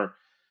 It's more,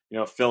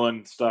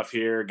 fill-in stuff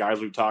here, guys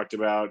we've talked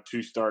about,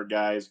 2-start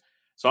guys.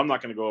 So I'm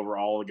not going to go over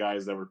all the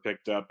guys that were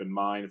picked up in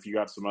mine. If you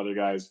got some other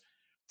guys,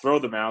 throw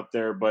them out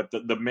there. But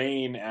the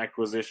main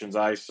acquisitions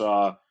I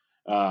saw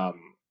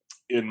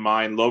in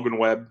mine, Logan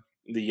Webb,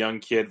 the young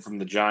kid from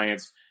the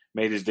Giants,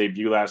 made his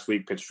debut last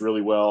week, pitched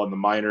really well in the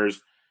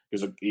minors.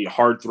 He's a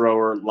hard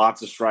thrower,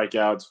 lots of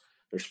strikeouts.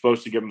 They're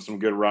supposed to give him some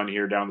good run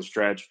here down the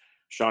stretch.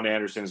 Sean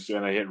Anderson's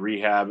going to hit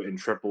rehab in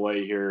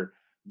AAA here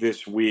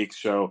this week.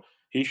 So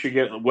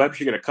Webb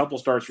should get a couple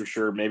starts for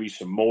sure, maybe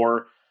some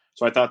more.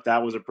 So I thought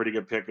that was a pretty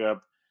good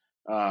pickup.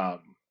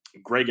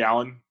 Greg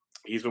Allen,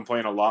 he's been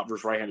playing a lot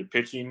versus right-handed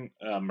pitching,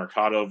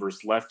 Mercado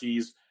versus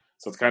lefties.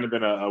 So it's kind of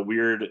been a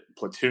weird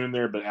platoon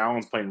there, but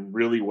Allen's playing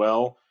really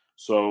well.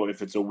 So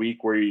if it's a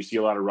week where you see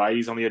a lot of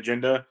righties on the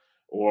agenda,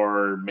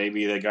 or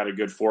maybe they got a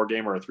good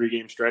 4-game or a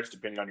 3-game stretch,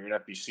 depending on your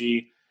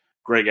NFBC,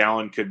 Greg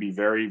Allen could be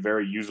very,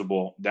 very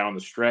usable down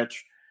the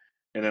stretch.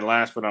 And then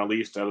last but not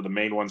least, out of the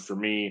main ones for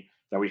me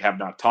that we have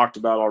not talked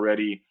about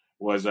already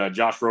was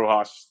Josh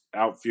Rojas,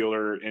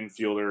 outfielder,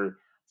 infielder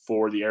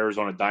for the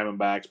Arizona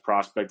Diamondbacks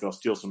prospect. They'll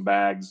steal some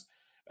bags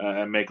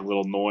and make a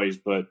little noise,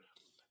 but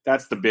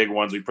that's the big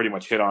ones. We pretty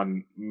much hit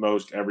on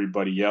most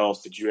everybody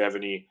else. Did you have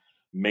any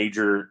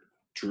major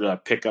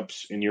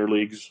pickups in your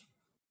leagues?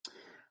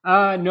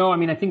 No, I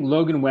mean, I think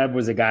Logan Webb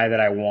was a guy that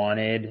I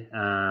wanted,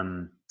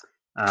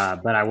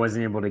 but I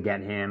wasn't able to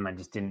get him.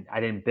 I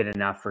didn't bid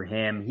enough for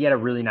him. He had a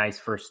really nice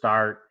first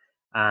start,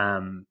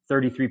 33%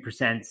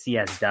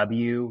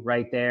 CSW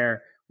right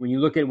there. When you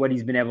look at what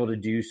he's been able to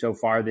do so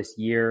far this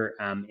year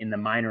in the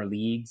minor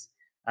leagues,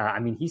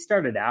 he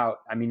started out,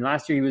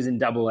 last year he was in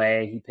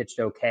Double-A, he pitched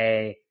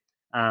okay.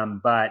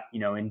 But,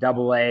 in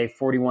Double-A,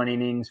 41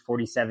 innings,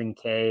 47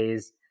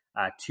 Ks,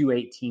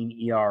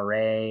 2.18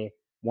 ERA,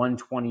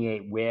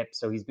 128 whip.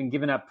 So he's been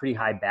giving up pretty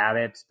high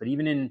BABIPs, but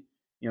even in,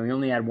 he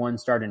only had one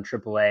start in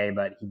AAA,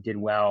 but he did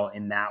well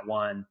in that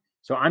one.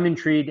 So I'm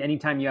intrigued.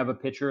 Anytime you have a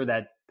pitcher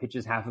that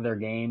pitches half of their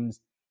games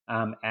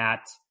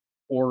at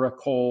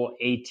Oracle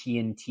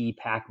AT&T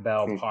Pac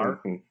Bell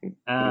Park,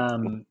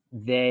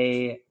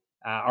 they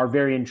are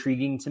very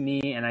intriguing to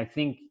me. And I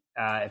think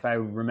if I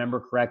remember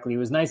correctly, it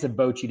was nice of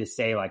Bochy to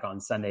say like on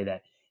Sunday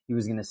that he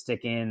was going to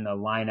stick in the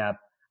lineup.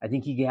 I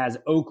think he has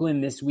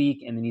Oakland this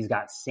week, and then he's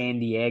got San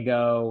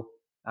Diego,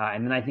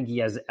 and then I think he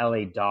has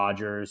LA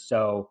Dodgers.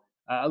 So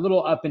a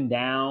little up and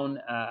down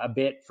a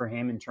bit for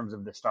him in terms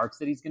of the starts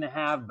that he's going to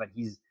have, but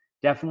he's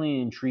definitely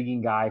an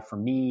intriguing guy for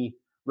me.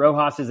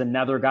 Rojas is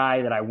another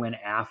guy that I went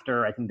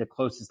after. I think the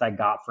closest I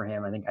got for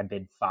him, I think I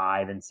bid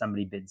 5 and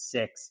somebody bid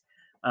 6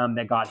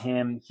 that got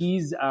him.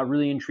 He's a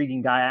really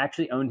intriguing guy. I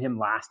actually owned him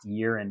last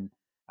year in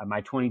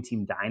my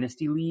 20-team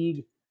Dynasty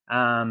League,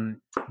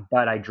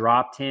 but I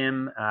dropped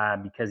him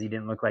because he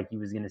didn't look like he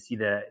was going to see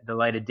the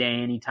light of day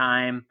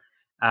anytime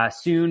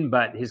soon,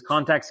 but his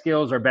contact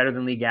skills are better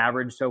than league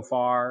average so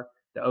far.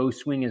 The O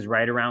swing is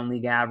right around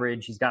league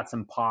average. He's got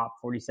some pop,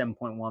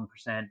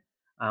 47.1%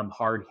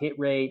 hard hit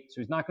rate. So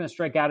he's not going to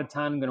strike out a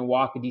ton, going to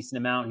walk a decent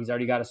amount. He's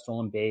already got a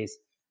stolen base.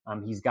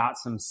 He's got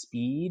some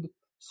speed.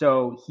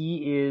 So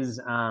he's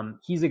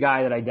a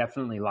guy that I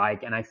definitely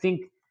like. And I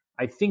think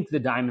the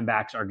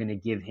Diamondbacks are going to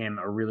give him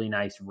a really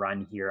nice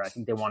run here. I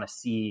think they want to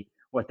see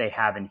what they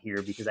have in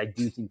here because I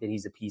do think that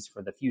he's a piece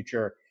for the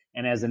future.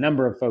 And as a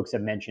number of folks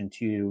have mentioned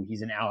too,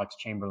 he's an Alex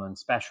Chamberlain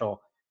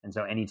special. And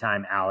so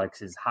anytime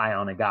Alex is high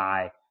on a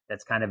guy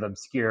that's kind of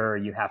obscure,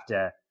 you have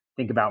to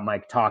think about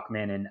Mike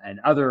Talkman and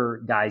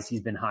other guys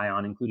he's been high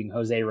on, including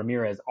Jose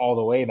Ramirez all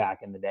the way back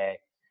in the day,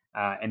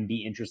 and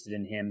be interested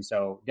in him.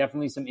 So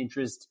definitely some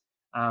interest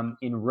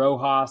in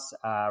Rojas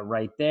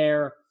right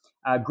there.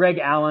 Greg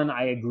Allen,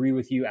 I agree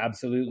with you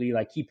absolutely.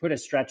 Like, he put a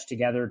stretch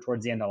together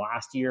towards the end of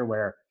last year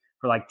where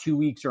for like 2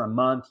 weeks or a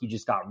month, he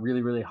just got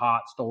really, really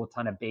hot, stole a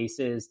ton of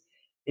bases.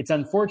 It's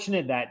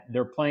unfortunate that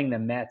they're playing the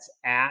Mets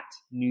at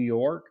New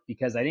York,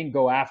 because I didn't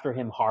go after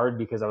him hard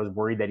because I was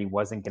worried that he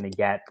wasn't going to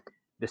get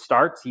the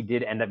starts. He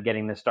did end up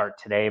getting the start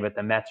today, but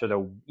the Mets are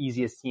the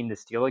easiest team to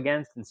steal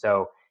against. And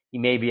so he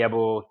may be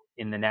able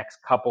in the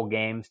next couple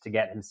games to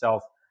get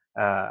himself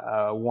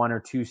 1 or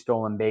 2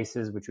 stolen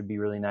bases, which would be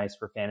really nice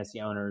for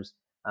fantasy owners.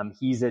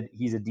 He's a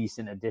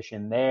decent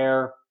addition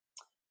there.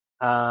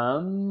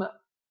 Of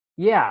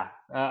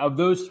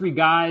those 3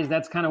 guys,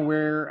 that's kind of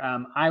where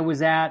I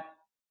was at.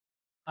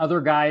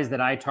 Other guys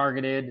that I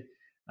targeted,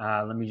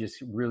 let me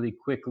just really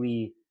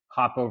quickly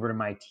hop over to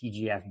my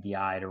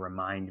TGFBI to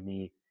remind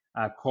me.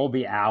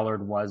 Colby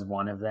Allard was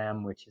one of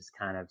them, which is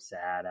kind of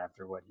sad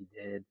after what he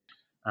did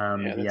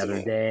the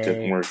other day.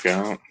 Didn't work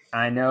out.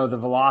 I know the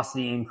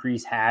velocity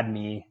increase had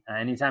me.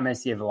 Anytime I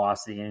see a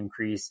velocity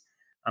increase,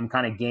 I'm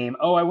kind of game.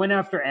 Oh, I went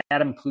after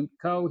Adam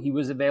Plutko. He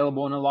was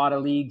available in a lot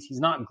of leagues. He's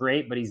not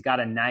great, but he's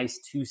got a nice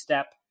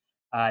 2-step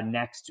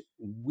next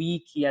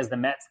week. He has the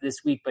Mets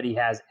this week, but he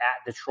has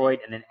at Detroit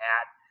and then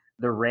at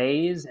the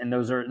Rays. And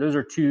those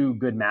are 2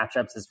 good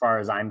matchups as far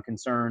as I'm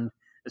concerned,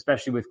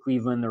 especially with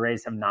Cleveland. The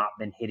Rays have not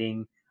been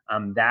hitting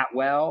that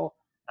well.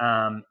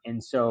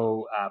 And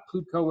so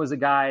Plutko was a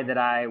guy that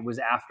I was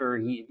after.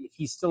 If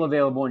he's still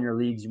available in your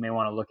leagues, you may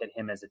want to look at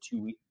him as a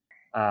 2-week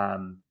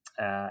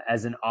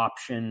as an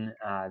option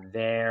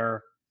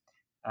there.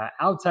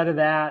 Outside of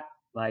that,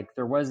 like,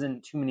 there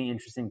wasn't too many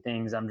interesting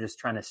things. I'm just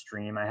trying to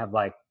stream. I have,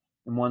 like,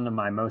 in one of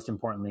my most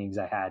important leagues,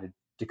 I had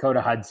Dakota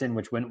Hudson,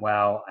 which went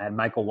well. I had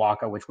Michael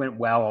Wacha, which went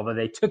well, although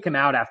they took him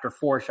out after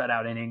 4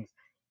 shutout innings,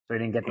 so he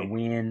didn't get the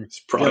win. It's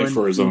probably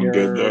for his own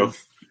good, though.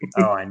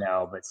 Oh, I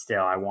know, but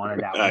still, I wanted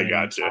that win. I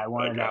got you. I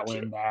wanted that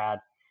win bad.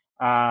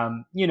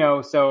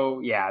 So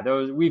yeah,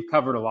 those, we've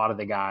covered a lot of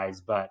the guys,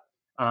 but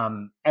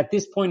at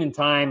this point in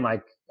time,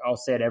 like, I'll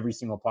say it every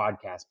single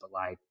podcast, but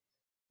like,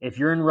 if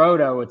you're in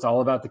Roto, it's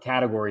all about the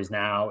categories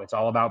now. It's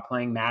all about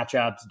playing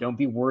matchups. Don't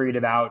be worried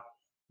about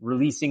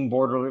releasing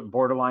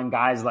borderline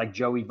guys like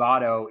Joey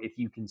Votto if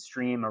you can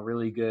stream a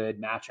really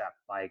good matchup.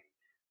 Like,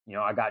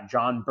 I got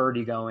John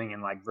Birdie going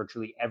in like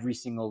virtually every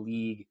single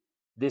league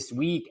this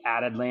week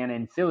at Atlanta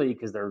and Philly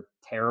because they're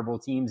terrible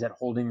teams at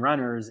holding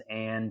runners.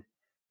 And,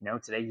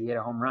 today he hit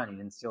a home run. He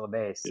didn't steal a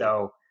base. Yeah.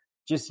 So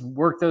just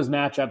work those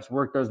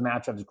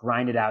matchups,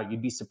 grind it out.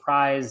 You'd be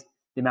surprised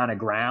the amount of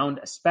ground,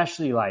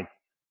 especially like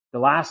the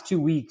last 2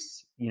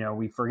 weeks.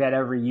 We forget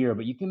every year,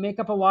 but you can make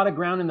up a lot of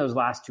ground in those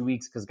last 2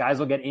 weeks because guys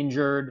will get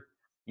injured,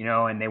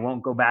 and they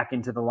won't go back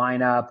into the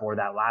lineup, or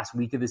that last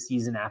week of the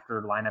season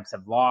after lineups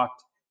have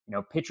locked,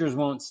 pitchers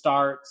won't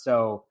start.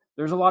 So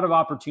there's a lot of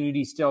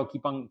opportunity still.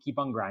 Keep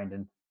on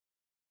grinding.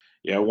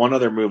 Yeah. One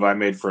other move I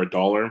made for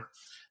 $1,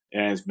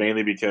 and it's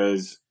mainly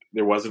because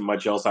there wasn't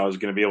much else I was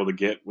going to be able to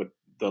get with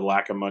the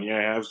lack of money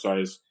I have.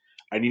 So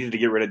I needed to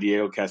get rid of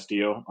Diego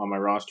Castillo on my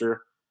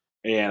roster.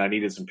 And I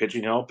needed some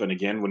pitching help. And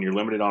again, when you're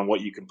limited on what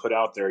you can put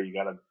out there, you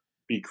got to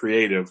be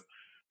creative.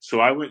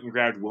 So I went and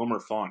grabbed Wilmer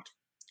Font,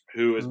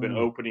 who has been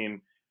opening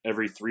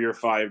every 3 or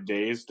 5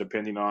 days,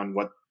 depending on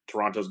what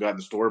Toronto's got in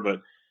the store.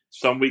 But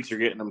some weeks you're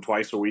getting him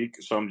twice a week,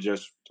 some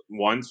just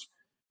once.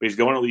 But he's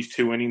going at least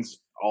 2 innings,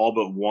 all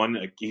but one.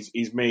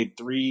 He's made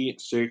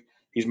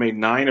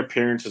 9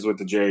 appearances with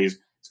the Jays.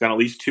 He's got at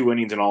least 2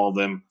 innings in all of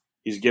them.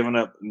 He's given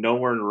up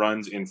no earned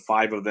runs in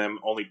 5 of them,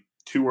 only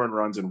 2 earned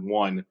runs in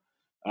 1.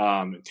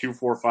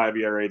 2.45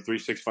 ERA,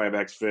 3.65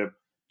 xFIP,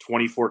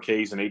 24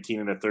 Ks and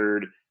 18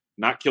 1/3.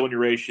 Not killing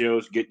your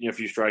ratios, getting you a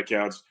few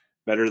strikeouts,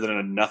 better than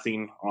a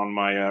nothing on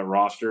my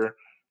roster.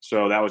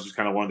 So that was just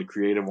kind of one of the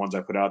creative ones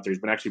I put out there. He's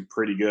been actually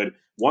pretty good.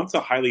 Once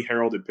a highly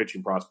heralded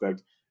pitching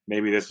prospect,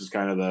 maybe this is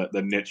kind of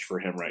the niche for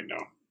him right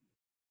now.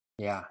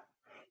 Yeah,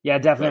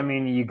 definitely. I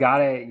mean, you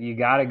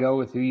gotta go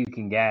with who you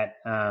can get.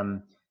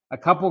 A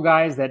couple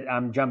guys that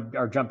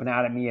are jumping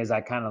out at me as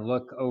I kind of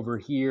look over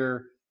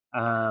here.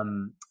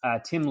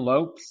 Tim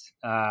Lopes,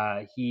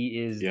 he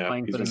is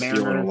playing for the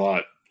Mariners. A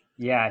lot.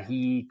 Yeah,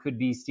 he could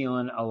be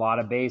stealing a lot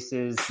of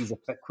bases. He's a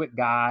quick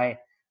guy.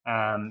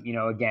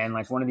 Again,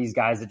 like one of these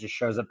guys that just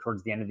shows up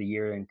towards the end of the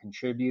year and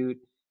contribute.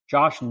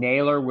 Josh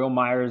Naylor, Will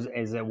Myers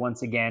is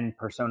once again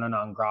persona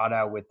non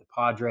grata with the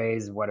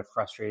Padres. What a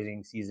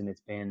frustrating season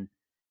it's been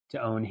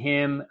to own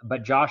him.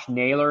 But Josh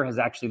Naylor has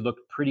actually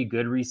looked pretty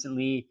good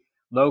recently.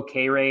 Low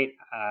K rate.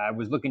 I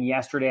was looking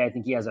yesterday. I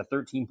think he has a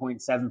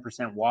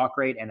 13.7% walk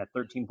rate and a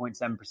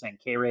 13.7%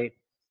 K rate.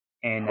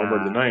 And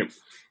over the night,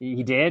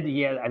 he did.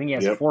 I think he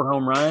has 4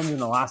 home runs in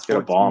the last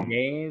 14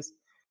 days.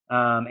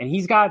 And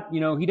he's got,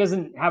 he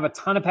doesn't have a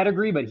ton of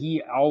pedigree, but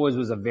he always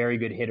was a very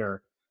good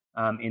hitter.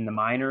 in the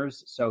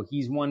minors. So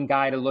he's one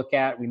guy to look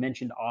at. We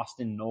mentioned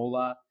Austin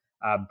Nola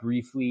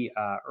briefly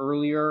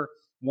earlier.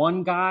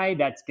 One guy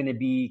that's going to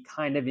be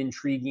kind of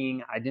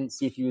intriguing, I didn't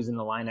see if he was in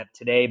the lineup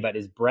today, but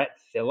is Brett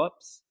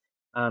Phillips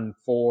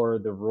for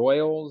the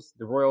Royals.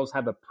 The Royals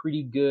have a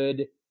pretty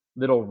good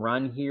little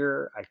run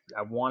here.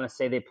 I want to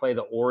say they play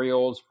the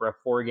Orioles for a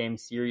 4-game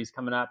series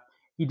coming up.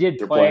 He did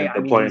play.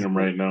 They're playing him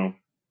right now.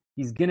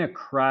 He's gonna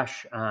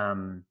crush.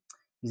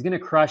 He's gonna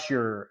crush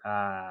your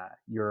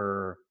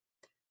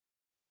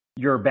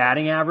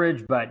batting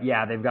average. But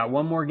yeah, they've got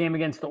one more game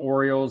against the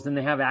Orioles. Then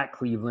they have at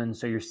Cleveland,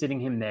 so you're sitting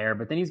him there.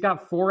 But then he's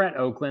got 4 at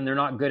Oakland. They're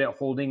not good at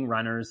holding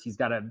runners. He's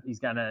got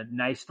a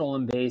nice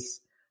stolen base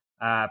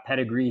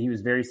pedigree. He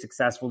was very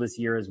successful this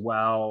year as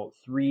well.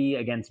 3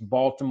 against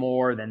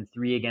Baltimore, then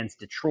 3 against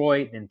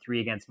Detroit, then 3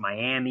 against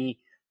Miami,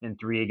 then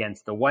 3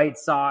 against the White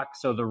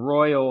Sox. So the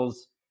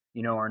Royals,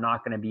 are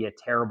not going to be a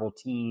terrible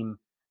team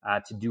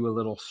to do a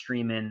little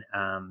streaming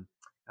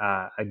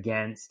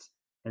against.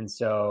 And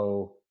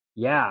so,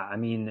 yeah, I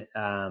mean,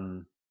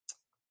 that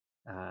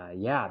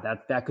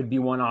could be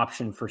one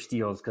option for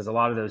steals because a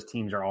lot of those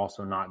teams are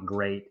also not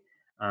great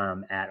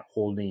at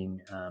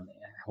holding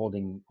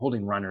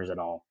runners at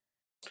all.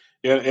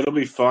 Yeah, it'll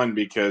be fun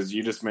because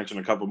you just mentioned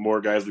a couple more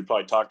guys. We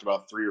probably talked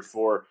about 3 or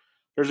 4.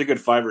 There's a good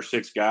 5 or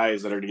 6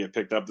 guys that are to get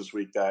picked up this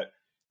week that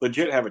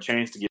legit have a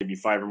chance to give you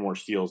 5 or more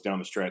steals down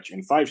the stretch,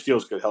 and 5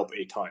 steals could help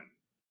a ton.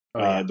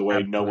 The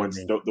way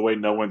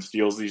no one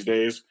steals these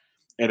days,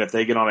 and if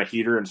they get on a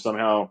heater and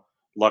somehow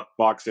luck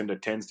box into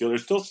 10 steals,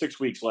 there's still 6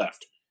 weeks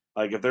left.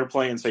 Like if they're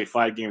playing say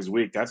 5 games a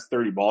week, that's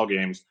 30 ball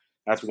games.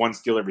 That's 1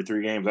 steal every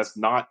 3 games. That's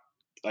not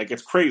like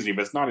it's crazy,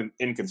 but it's not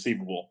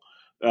inconceivable.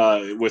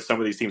 With some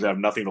of these teams that have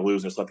nothing to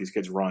lose, just let these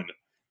kids run.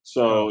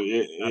 So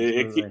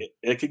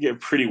it could get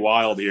pretty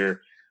wild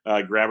here,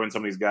 grabbing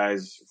some of these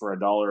guys for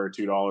 $1 or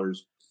 $2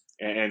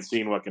 and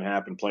seeing what can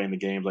happen playing the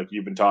games like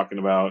you've been talking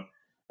about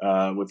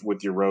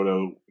with your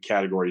roto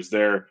categories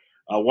there.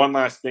 One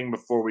last thing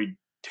before we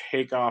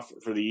take off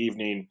for the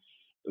evening.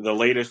 The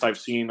latest I've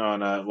seen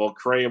on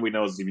Correa we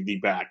know is the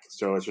back,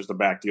 so it's just a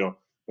back deal.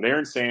 But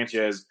Aaron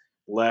Sanchez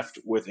left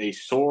with a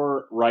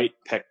sore right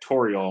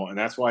pectoral, and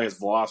that's why his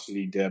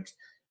velocity dipped.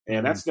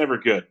 And that's never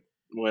good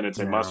when it's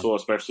a muscle,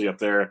 especially up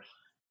there.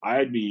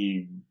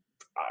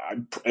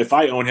 If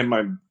I own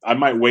him, I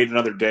might wait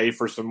another day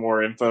for some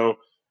more info.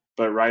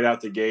 But right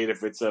out the gate,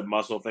 if it's a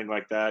muscle thing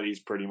like that, he's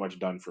pretty much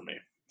done for me.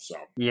 So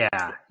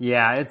yeah,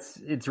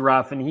 it's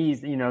rough, and he's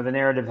the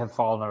narrative have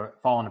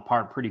fallen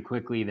apart pretty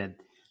quickly that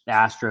the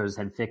Astros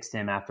had fixed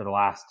him after the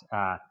last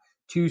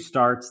 2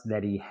 starts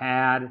that he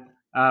had.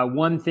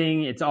 One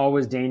thing, it's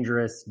always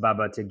dangerous,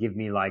 Bubba, to give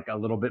me like a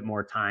little bit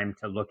more time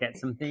to look at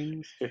some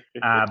things.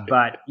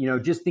 But,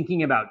 just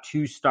thinking about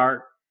 2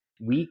 start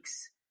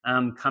weeks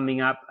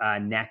coming up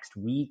next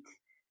week,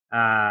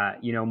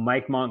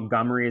 Mike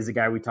Montgomery is a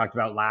guy we talked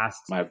about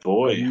last my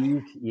boy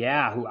week.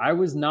 Yeah, who I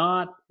was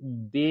not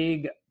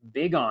big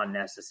on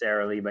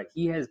necessarily, but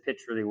he has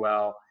pitched really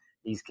well.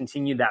 He's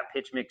continued that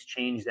pitch mix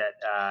change that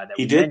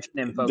we mentioned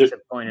and folks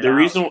have pointed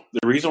out.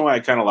 The reason why I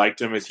kind of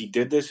liked him is he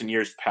did this in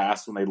years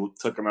past when they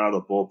took him out of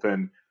the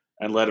bullpen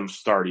and let him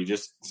start.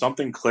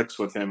 Something clicks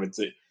with him.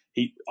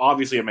 He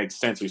obviously it makes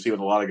sense. We see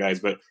with a lot of guys,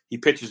 but he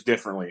pitches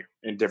differently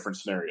in different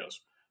scenarios.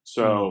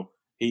 So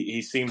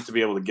he seems to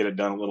be able to get it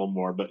done a little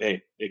more. But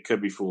hey, it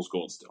could be fool's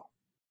gold still.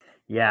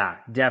 Yeah,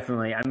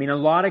 definitely. I mean, a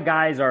lot of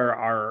guys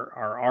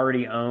are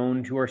already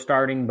owned who are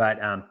starting, but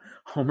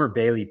Homer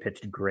Bailey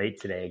pitched great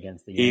today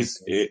against the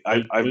Yankees.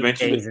 I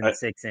mentioned it in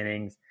 6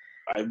 innings.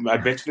 I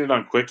mentioned it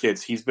on Quick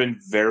Hits. He's been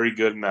very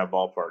good in that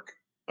ballpark.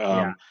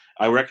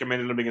 I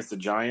recommended him against the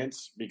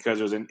Giants because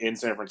it was in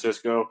San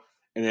Francisco,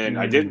 and then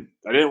I didn't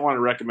want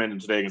to recommend him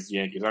today against the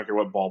Yankees. I don't care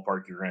what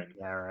ballpark you're in.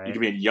 Yeah, right. You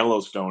could be in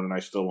Yellowstone, and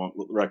I still won't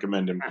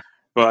recommend him.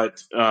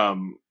 But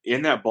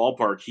in that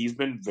ballpark, he's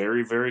been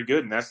very, very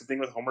good. And that's the thing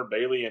with Homer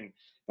Bailey. And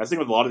that's the thing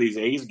with a lot of these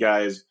A's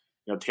guys,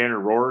 Tanner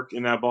Roark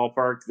in that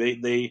ballpark.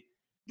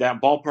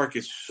 That ballpark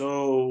is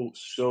so,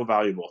 so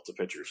valuable to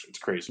pitchers. It's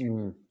crazy.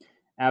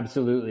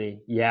 Absolutely.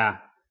 Yeah.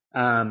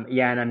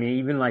 And I mean,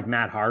 even like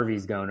Matt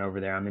Harvey's going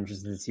over there. I'm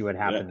interested to see what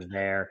happens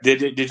there.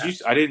 Did you?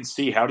 I didn't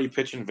see. How did he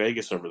pitch in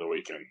Vegas over the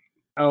weekend?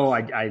 Oh,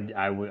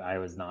 I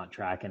was not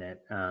tracking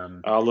it.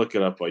 I'll look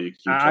it up while you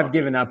keep talking. I've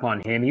given up on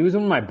him. He was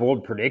one of my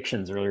bold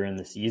predictions earlier in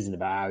the season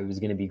about how he was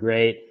going to be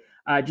great.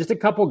 Just a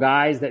couple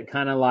guys that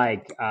kind of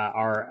like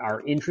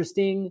are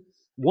interesting.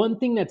 One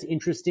thing that's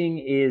interesting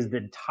is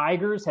the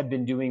Tigers have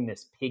been doing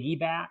this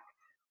piggyback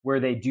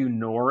where they do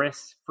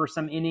Norris for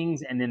some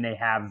innings and then they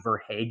have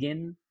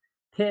Verhagen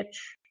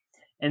pitch.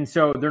 And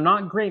so they're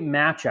not great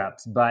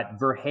matchups, but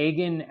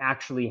Verhagen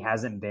actually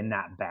hasn't been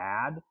that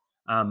bad.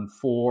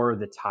 For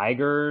the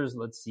Tigers,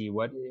 let's see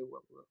what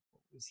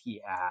was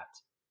he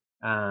at?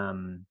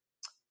 When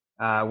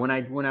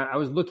I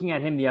was looking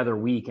at him the other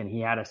week, and he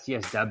had a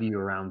CSW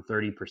around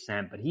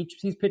 30%, but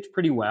he's pitched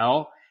pretty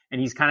well, and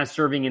he's kind of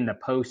serving in the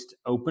post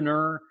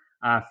opener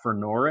for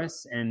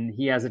Norris, and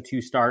he has a 2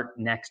 start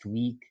next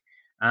week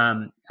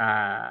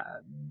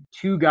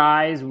Two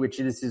guys, which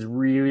this is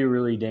really,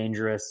 really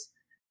dangerous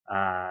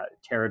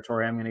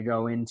territory I'm going to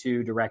go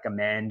into to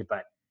recommend,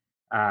 but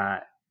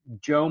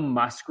Joe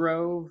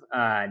Musgrove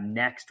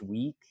next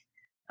week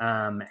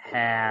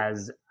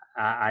has,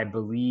 I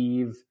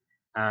believe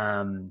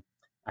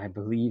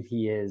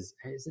he is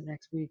it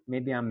next week?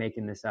 Maybe I'm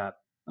making this up.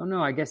 Oh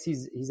no, I guess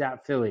he's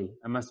at Philly.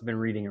 I must have been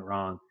reading it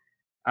wrong.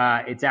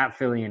 It's at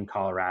Philly in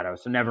Colorado.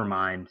 So never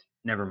mind.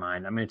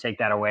 I'm going to take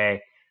that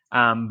away.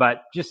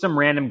 But just some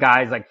random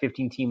guys like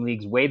 15-team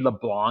leagues. Wade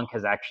LeBlanc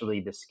has actually,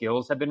 the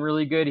skills have been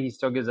really good. He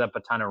still gives up a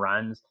ton of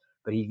runs,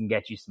 but he can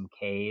get you some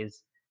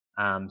Ks.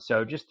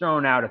 So just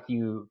throwing out a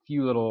few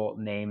little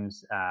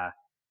names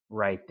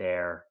right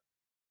there.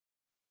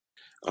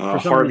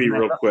 Harvey,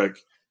 real quick.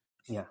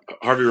 Yeah.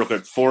 Harvey, real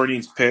quick. 4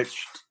 innings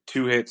pitched,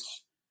 2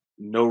 hits,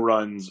 no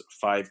runs,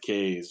 5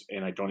 Ks,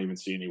 and I don't even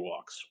see any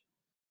walks.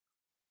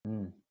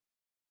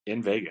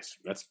 In Vegas.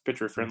 That's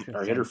pitcher friendly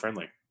or hitter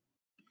friendly.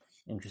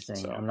 Interesting.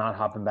 So, I'm not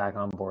hopping back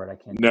on board. I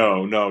can't.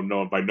 No.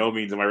 By no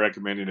means am I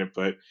recommending it.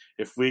 But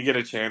if we get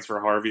a chance for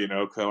Harvey and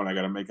Oko, and I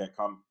got to make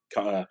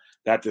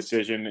that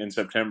decision in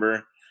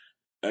September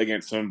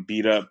against some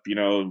beat up,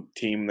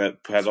 team that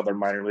has other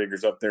minor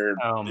leaguers up there, it's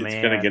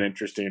going to get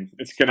interesting.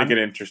 Get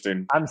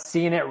interesting. I'm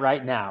seeing it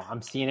right now.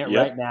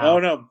 Right now. Oh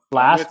no!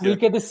 Last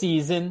week of the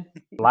season,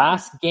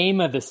 last game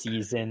of the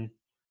season,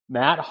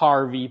 Matt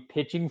Harvey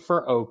pitching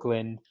for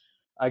Oakland.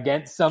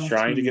 Against some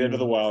trying team, to get into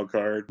the wild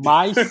card.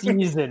 My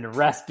season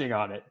resting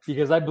on it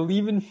because I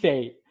believe in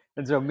fate.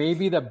 And so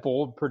maybe the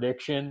bold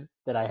prediction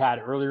that I had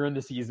earlier in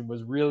the season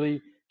was really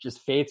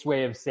just fate's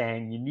way of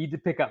saying you need to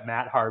pick up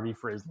Matt Harvey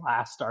for his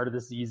last start of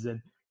the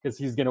season because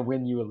he's going to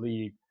win you a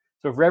league.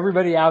 So for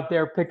everybody out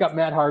there, pick up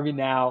Matt Harvey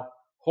now.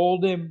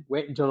 Hold him.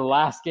 Wait until the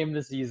last game of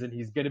the season.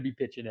 He's going to be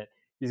pitching it.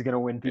 He's going to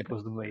win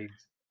people's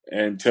leagues.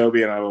 And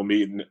Toby and I will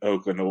meet in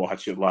Oakland to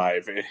watch it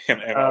live,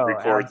 and I'll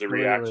record the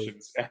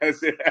reactions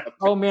as it happens.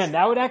 Oh, man,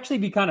 that would actually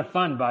be kind of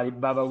fun,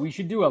 Bubba. We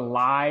should do a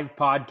live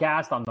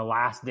podcast on the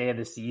last day of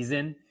the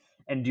season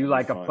and do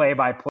like a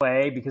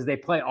play-by-play because they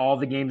play all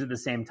the games at the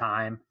same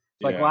time.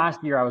 Like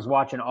last year, I was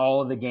watching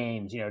all of the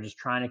games, just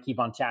trying to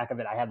keep on track of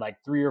it. I had like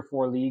 3 or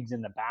 4 leagues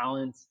in the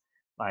balance.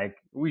 Like,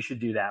 we should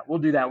do that. We'll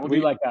do that. We'll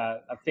do like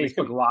a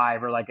Facebook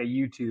Live or like a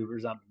YouTube or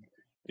something.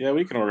 Yeah,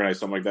 we can organize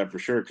something like that for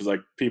sure because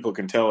like people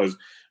can tell is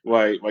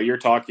while you're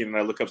talking and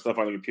I look up stuff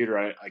on the computer,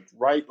 I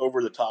right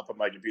over the top of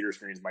my computer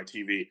screen is my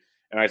TV,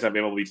 and I just have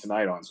MLB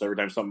Tonight on. So every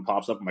time something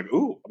pops up, I'm like,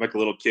 ooh, I'm like a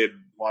little kid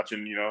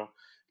watching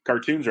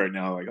cartoons right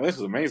now. Like, oh, this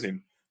is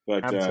amazing.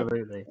 But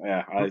absolutely,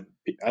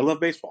 I love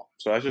baseball,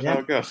 so that's just how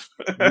it goes.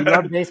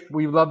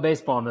 we love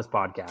baseball on this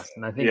podcast,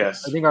 and I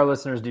think our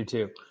listeners do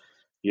too.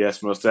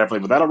 Yes, most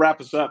definitely. But that'll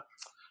wrap us up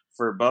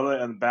for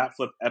Bubba and the Bat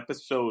Flip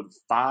episode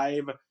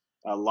 5.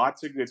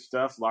 Lots of good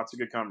stuff, lots of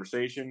good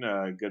conversation,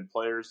 good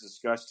players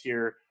discussed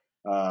here,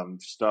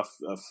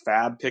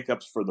 fab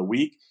pickups for the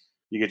week.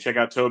 You can check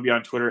out Toby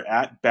on Twitter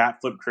at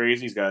BatFlipCrazy.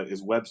 He's got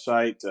his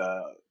website,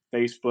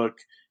 Facebook,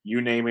 you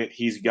name it,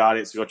 he's got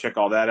it. So go check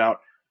all that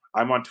out.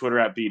 I'm on Twitter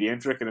at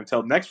BDentrick, and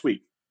until next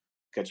week,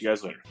 catch you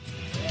guys later.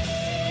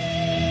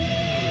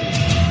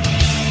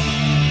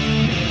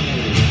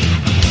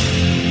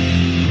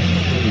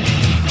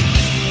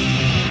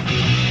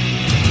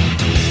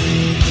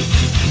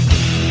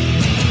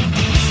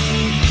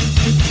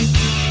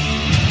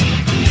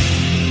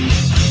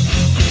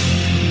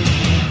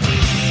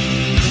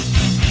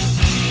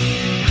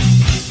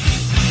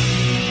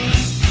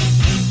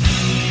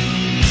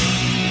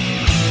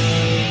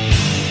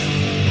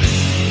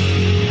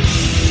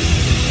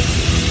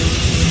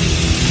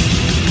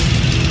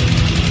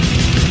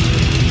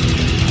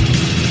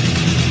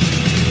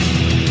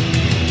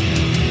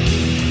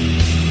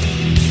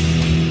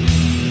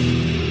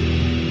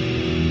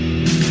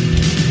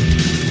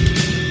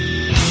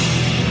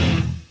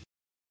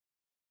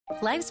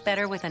 Life's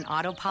better with an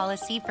auto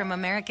policy from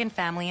American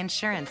Family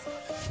Insurance.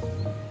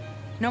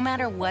 No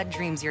matter what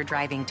dreams you're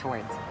driving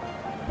towards.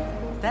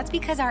 That's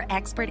because our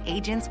expert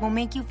agents will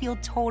make you feel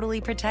totally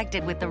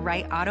protected with the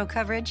right auto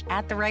coverage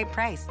at the right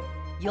price.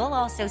 You'll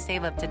also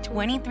save up to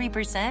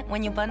 23%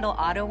 when you bundle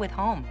auto with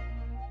home.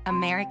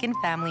 American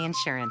Family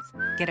Insurance.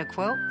 Get a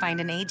quote,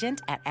 find an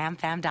agent at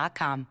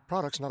amfam.com.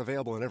 Products not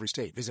available in every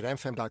state. Visit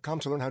amfam.com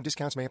to learn how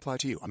discounts may apply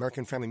to you.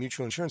 American Family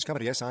Mutual Insurance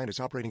Company, SI, and its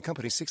operating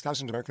company,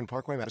 6000 American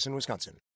Parkway, Madison, Wisconsin.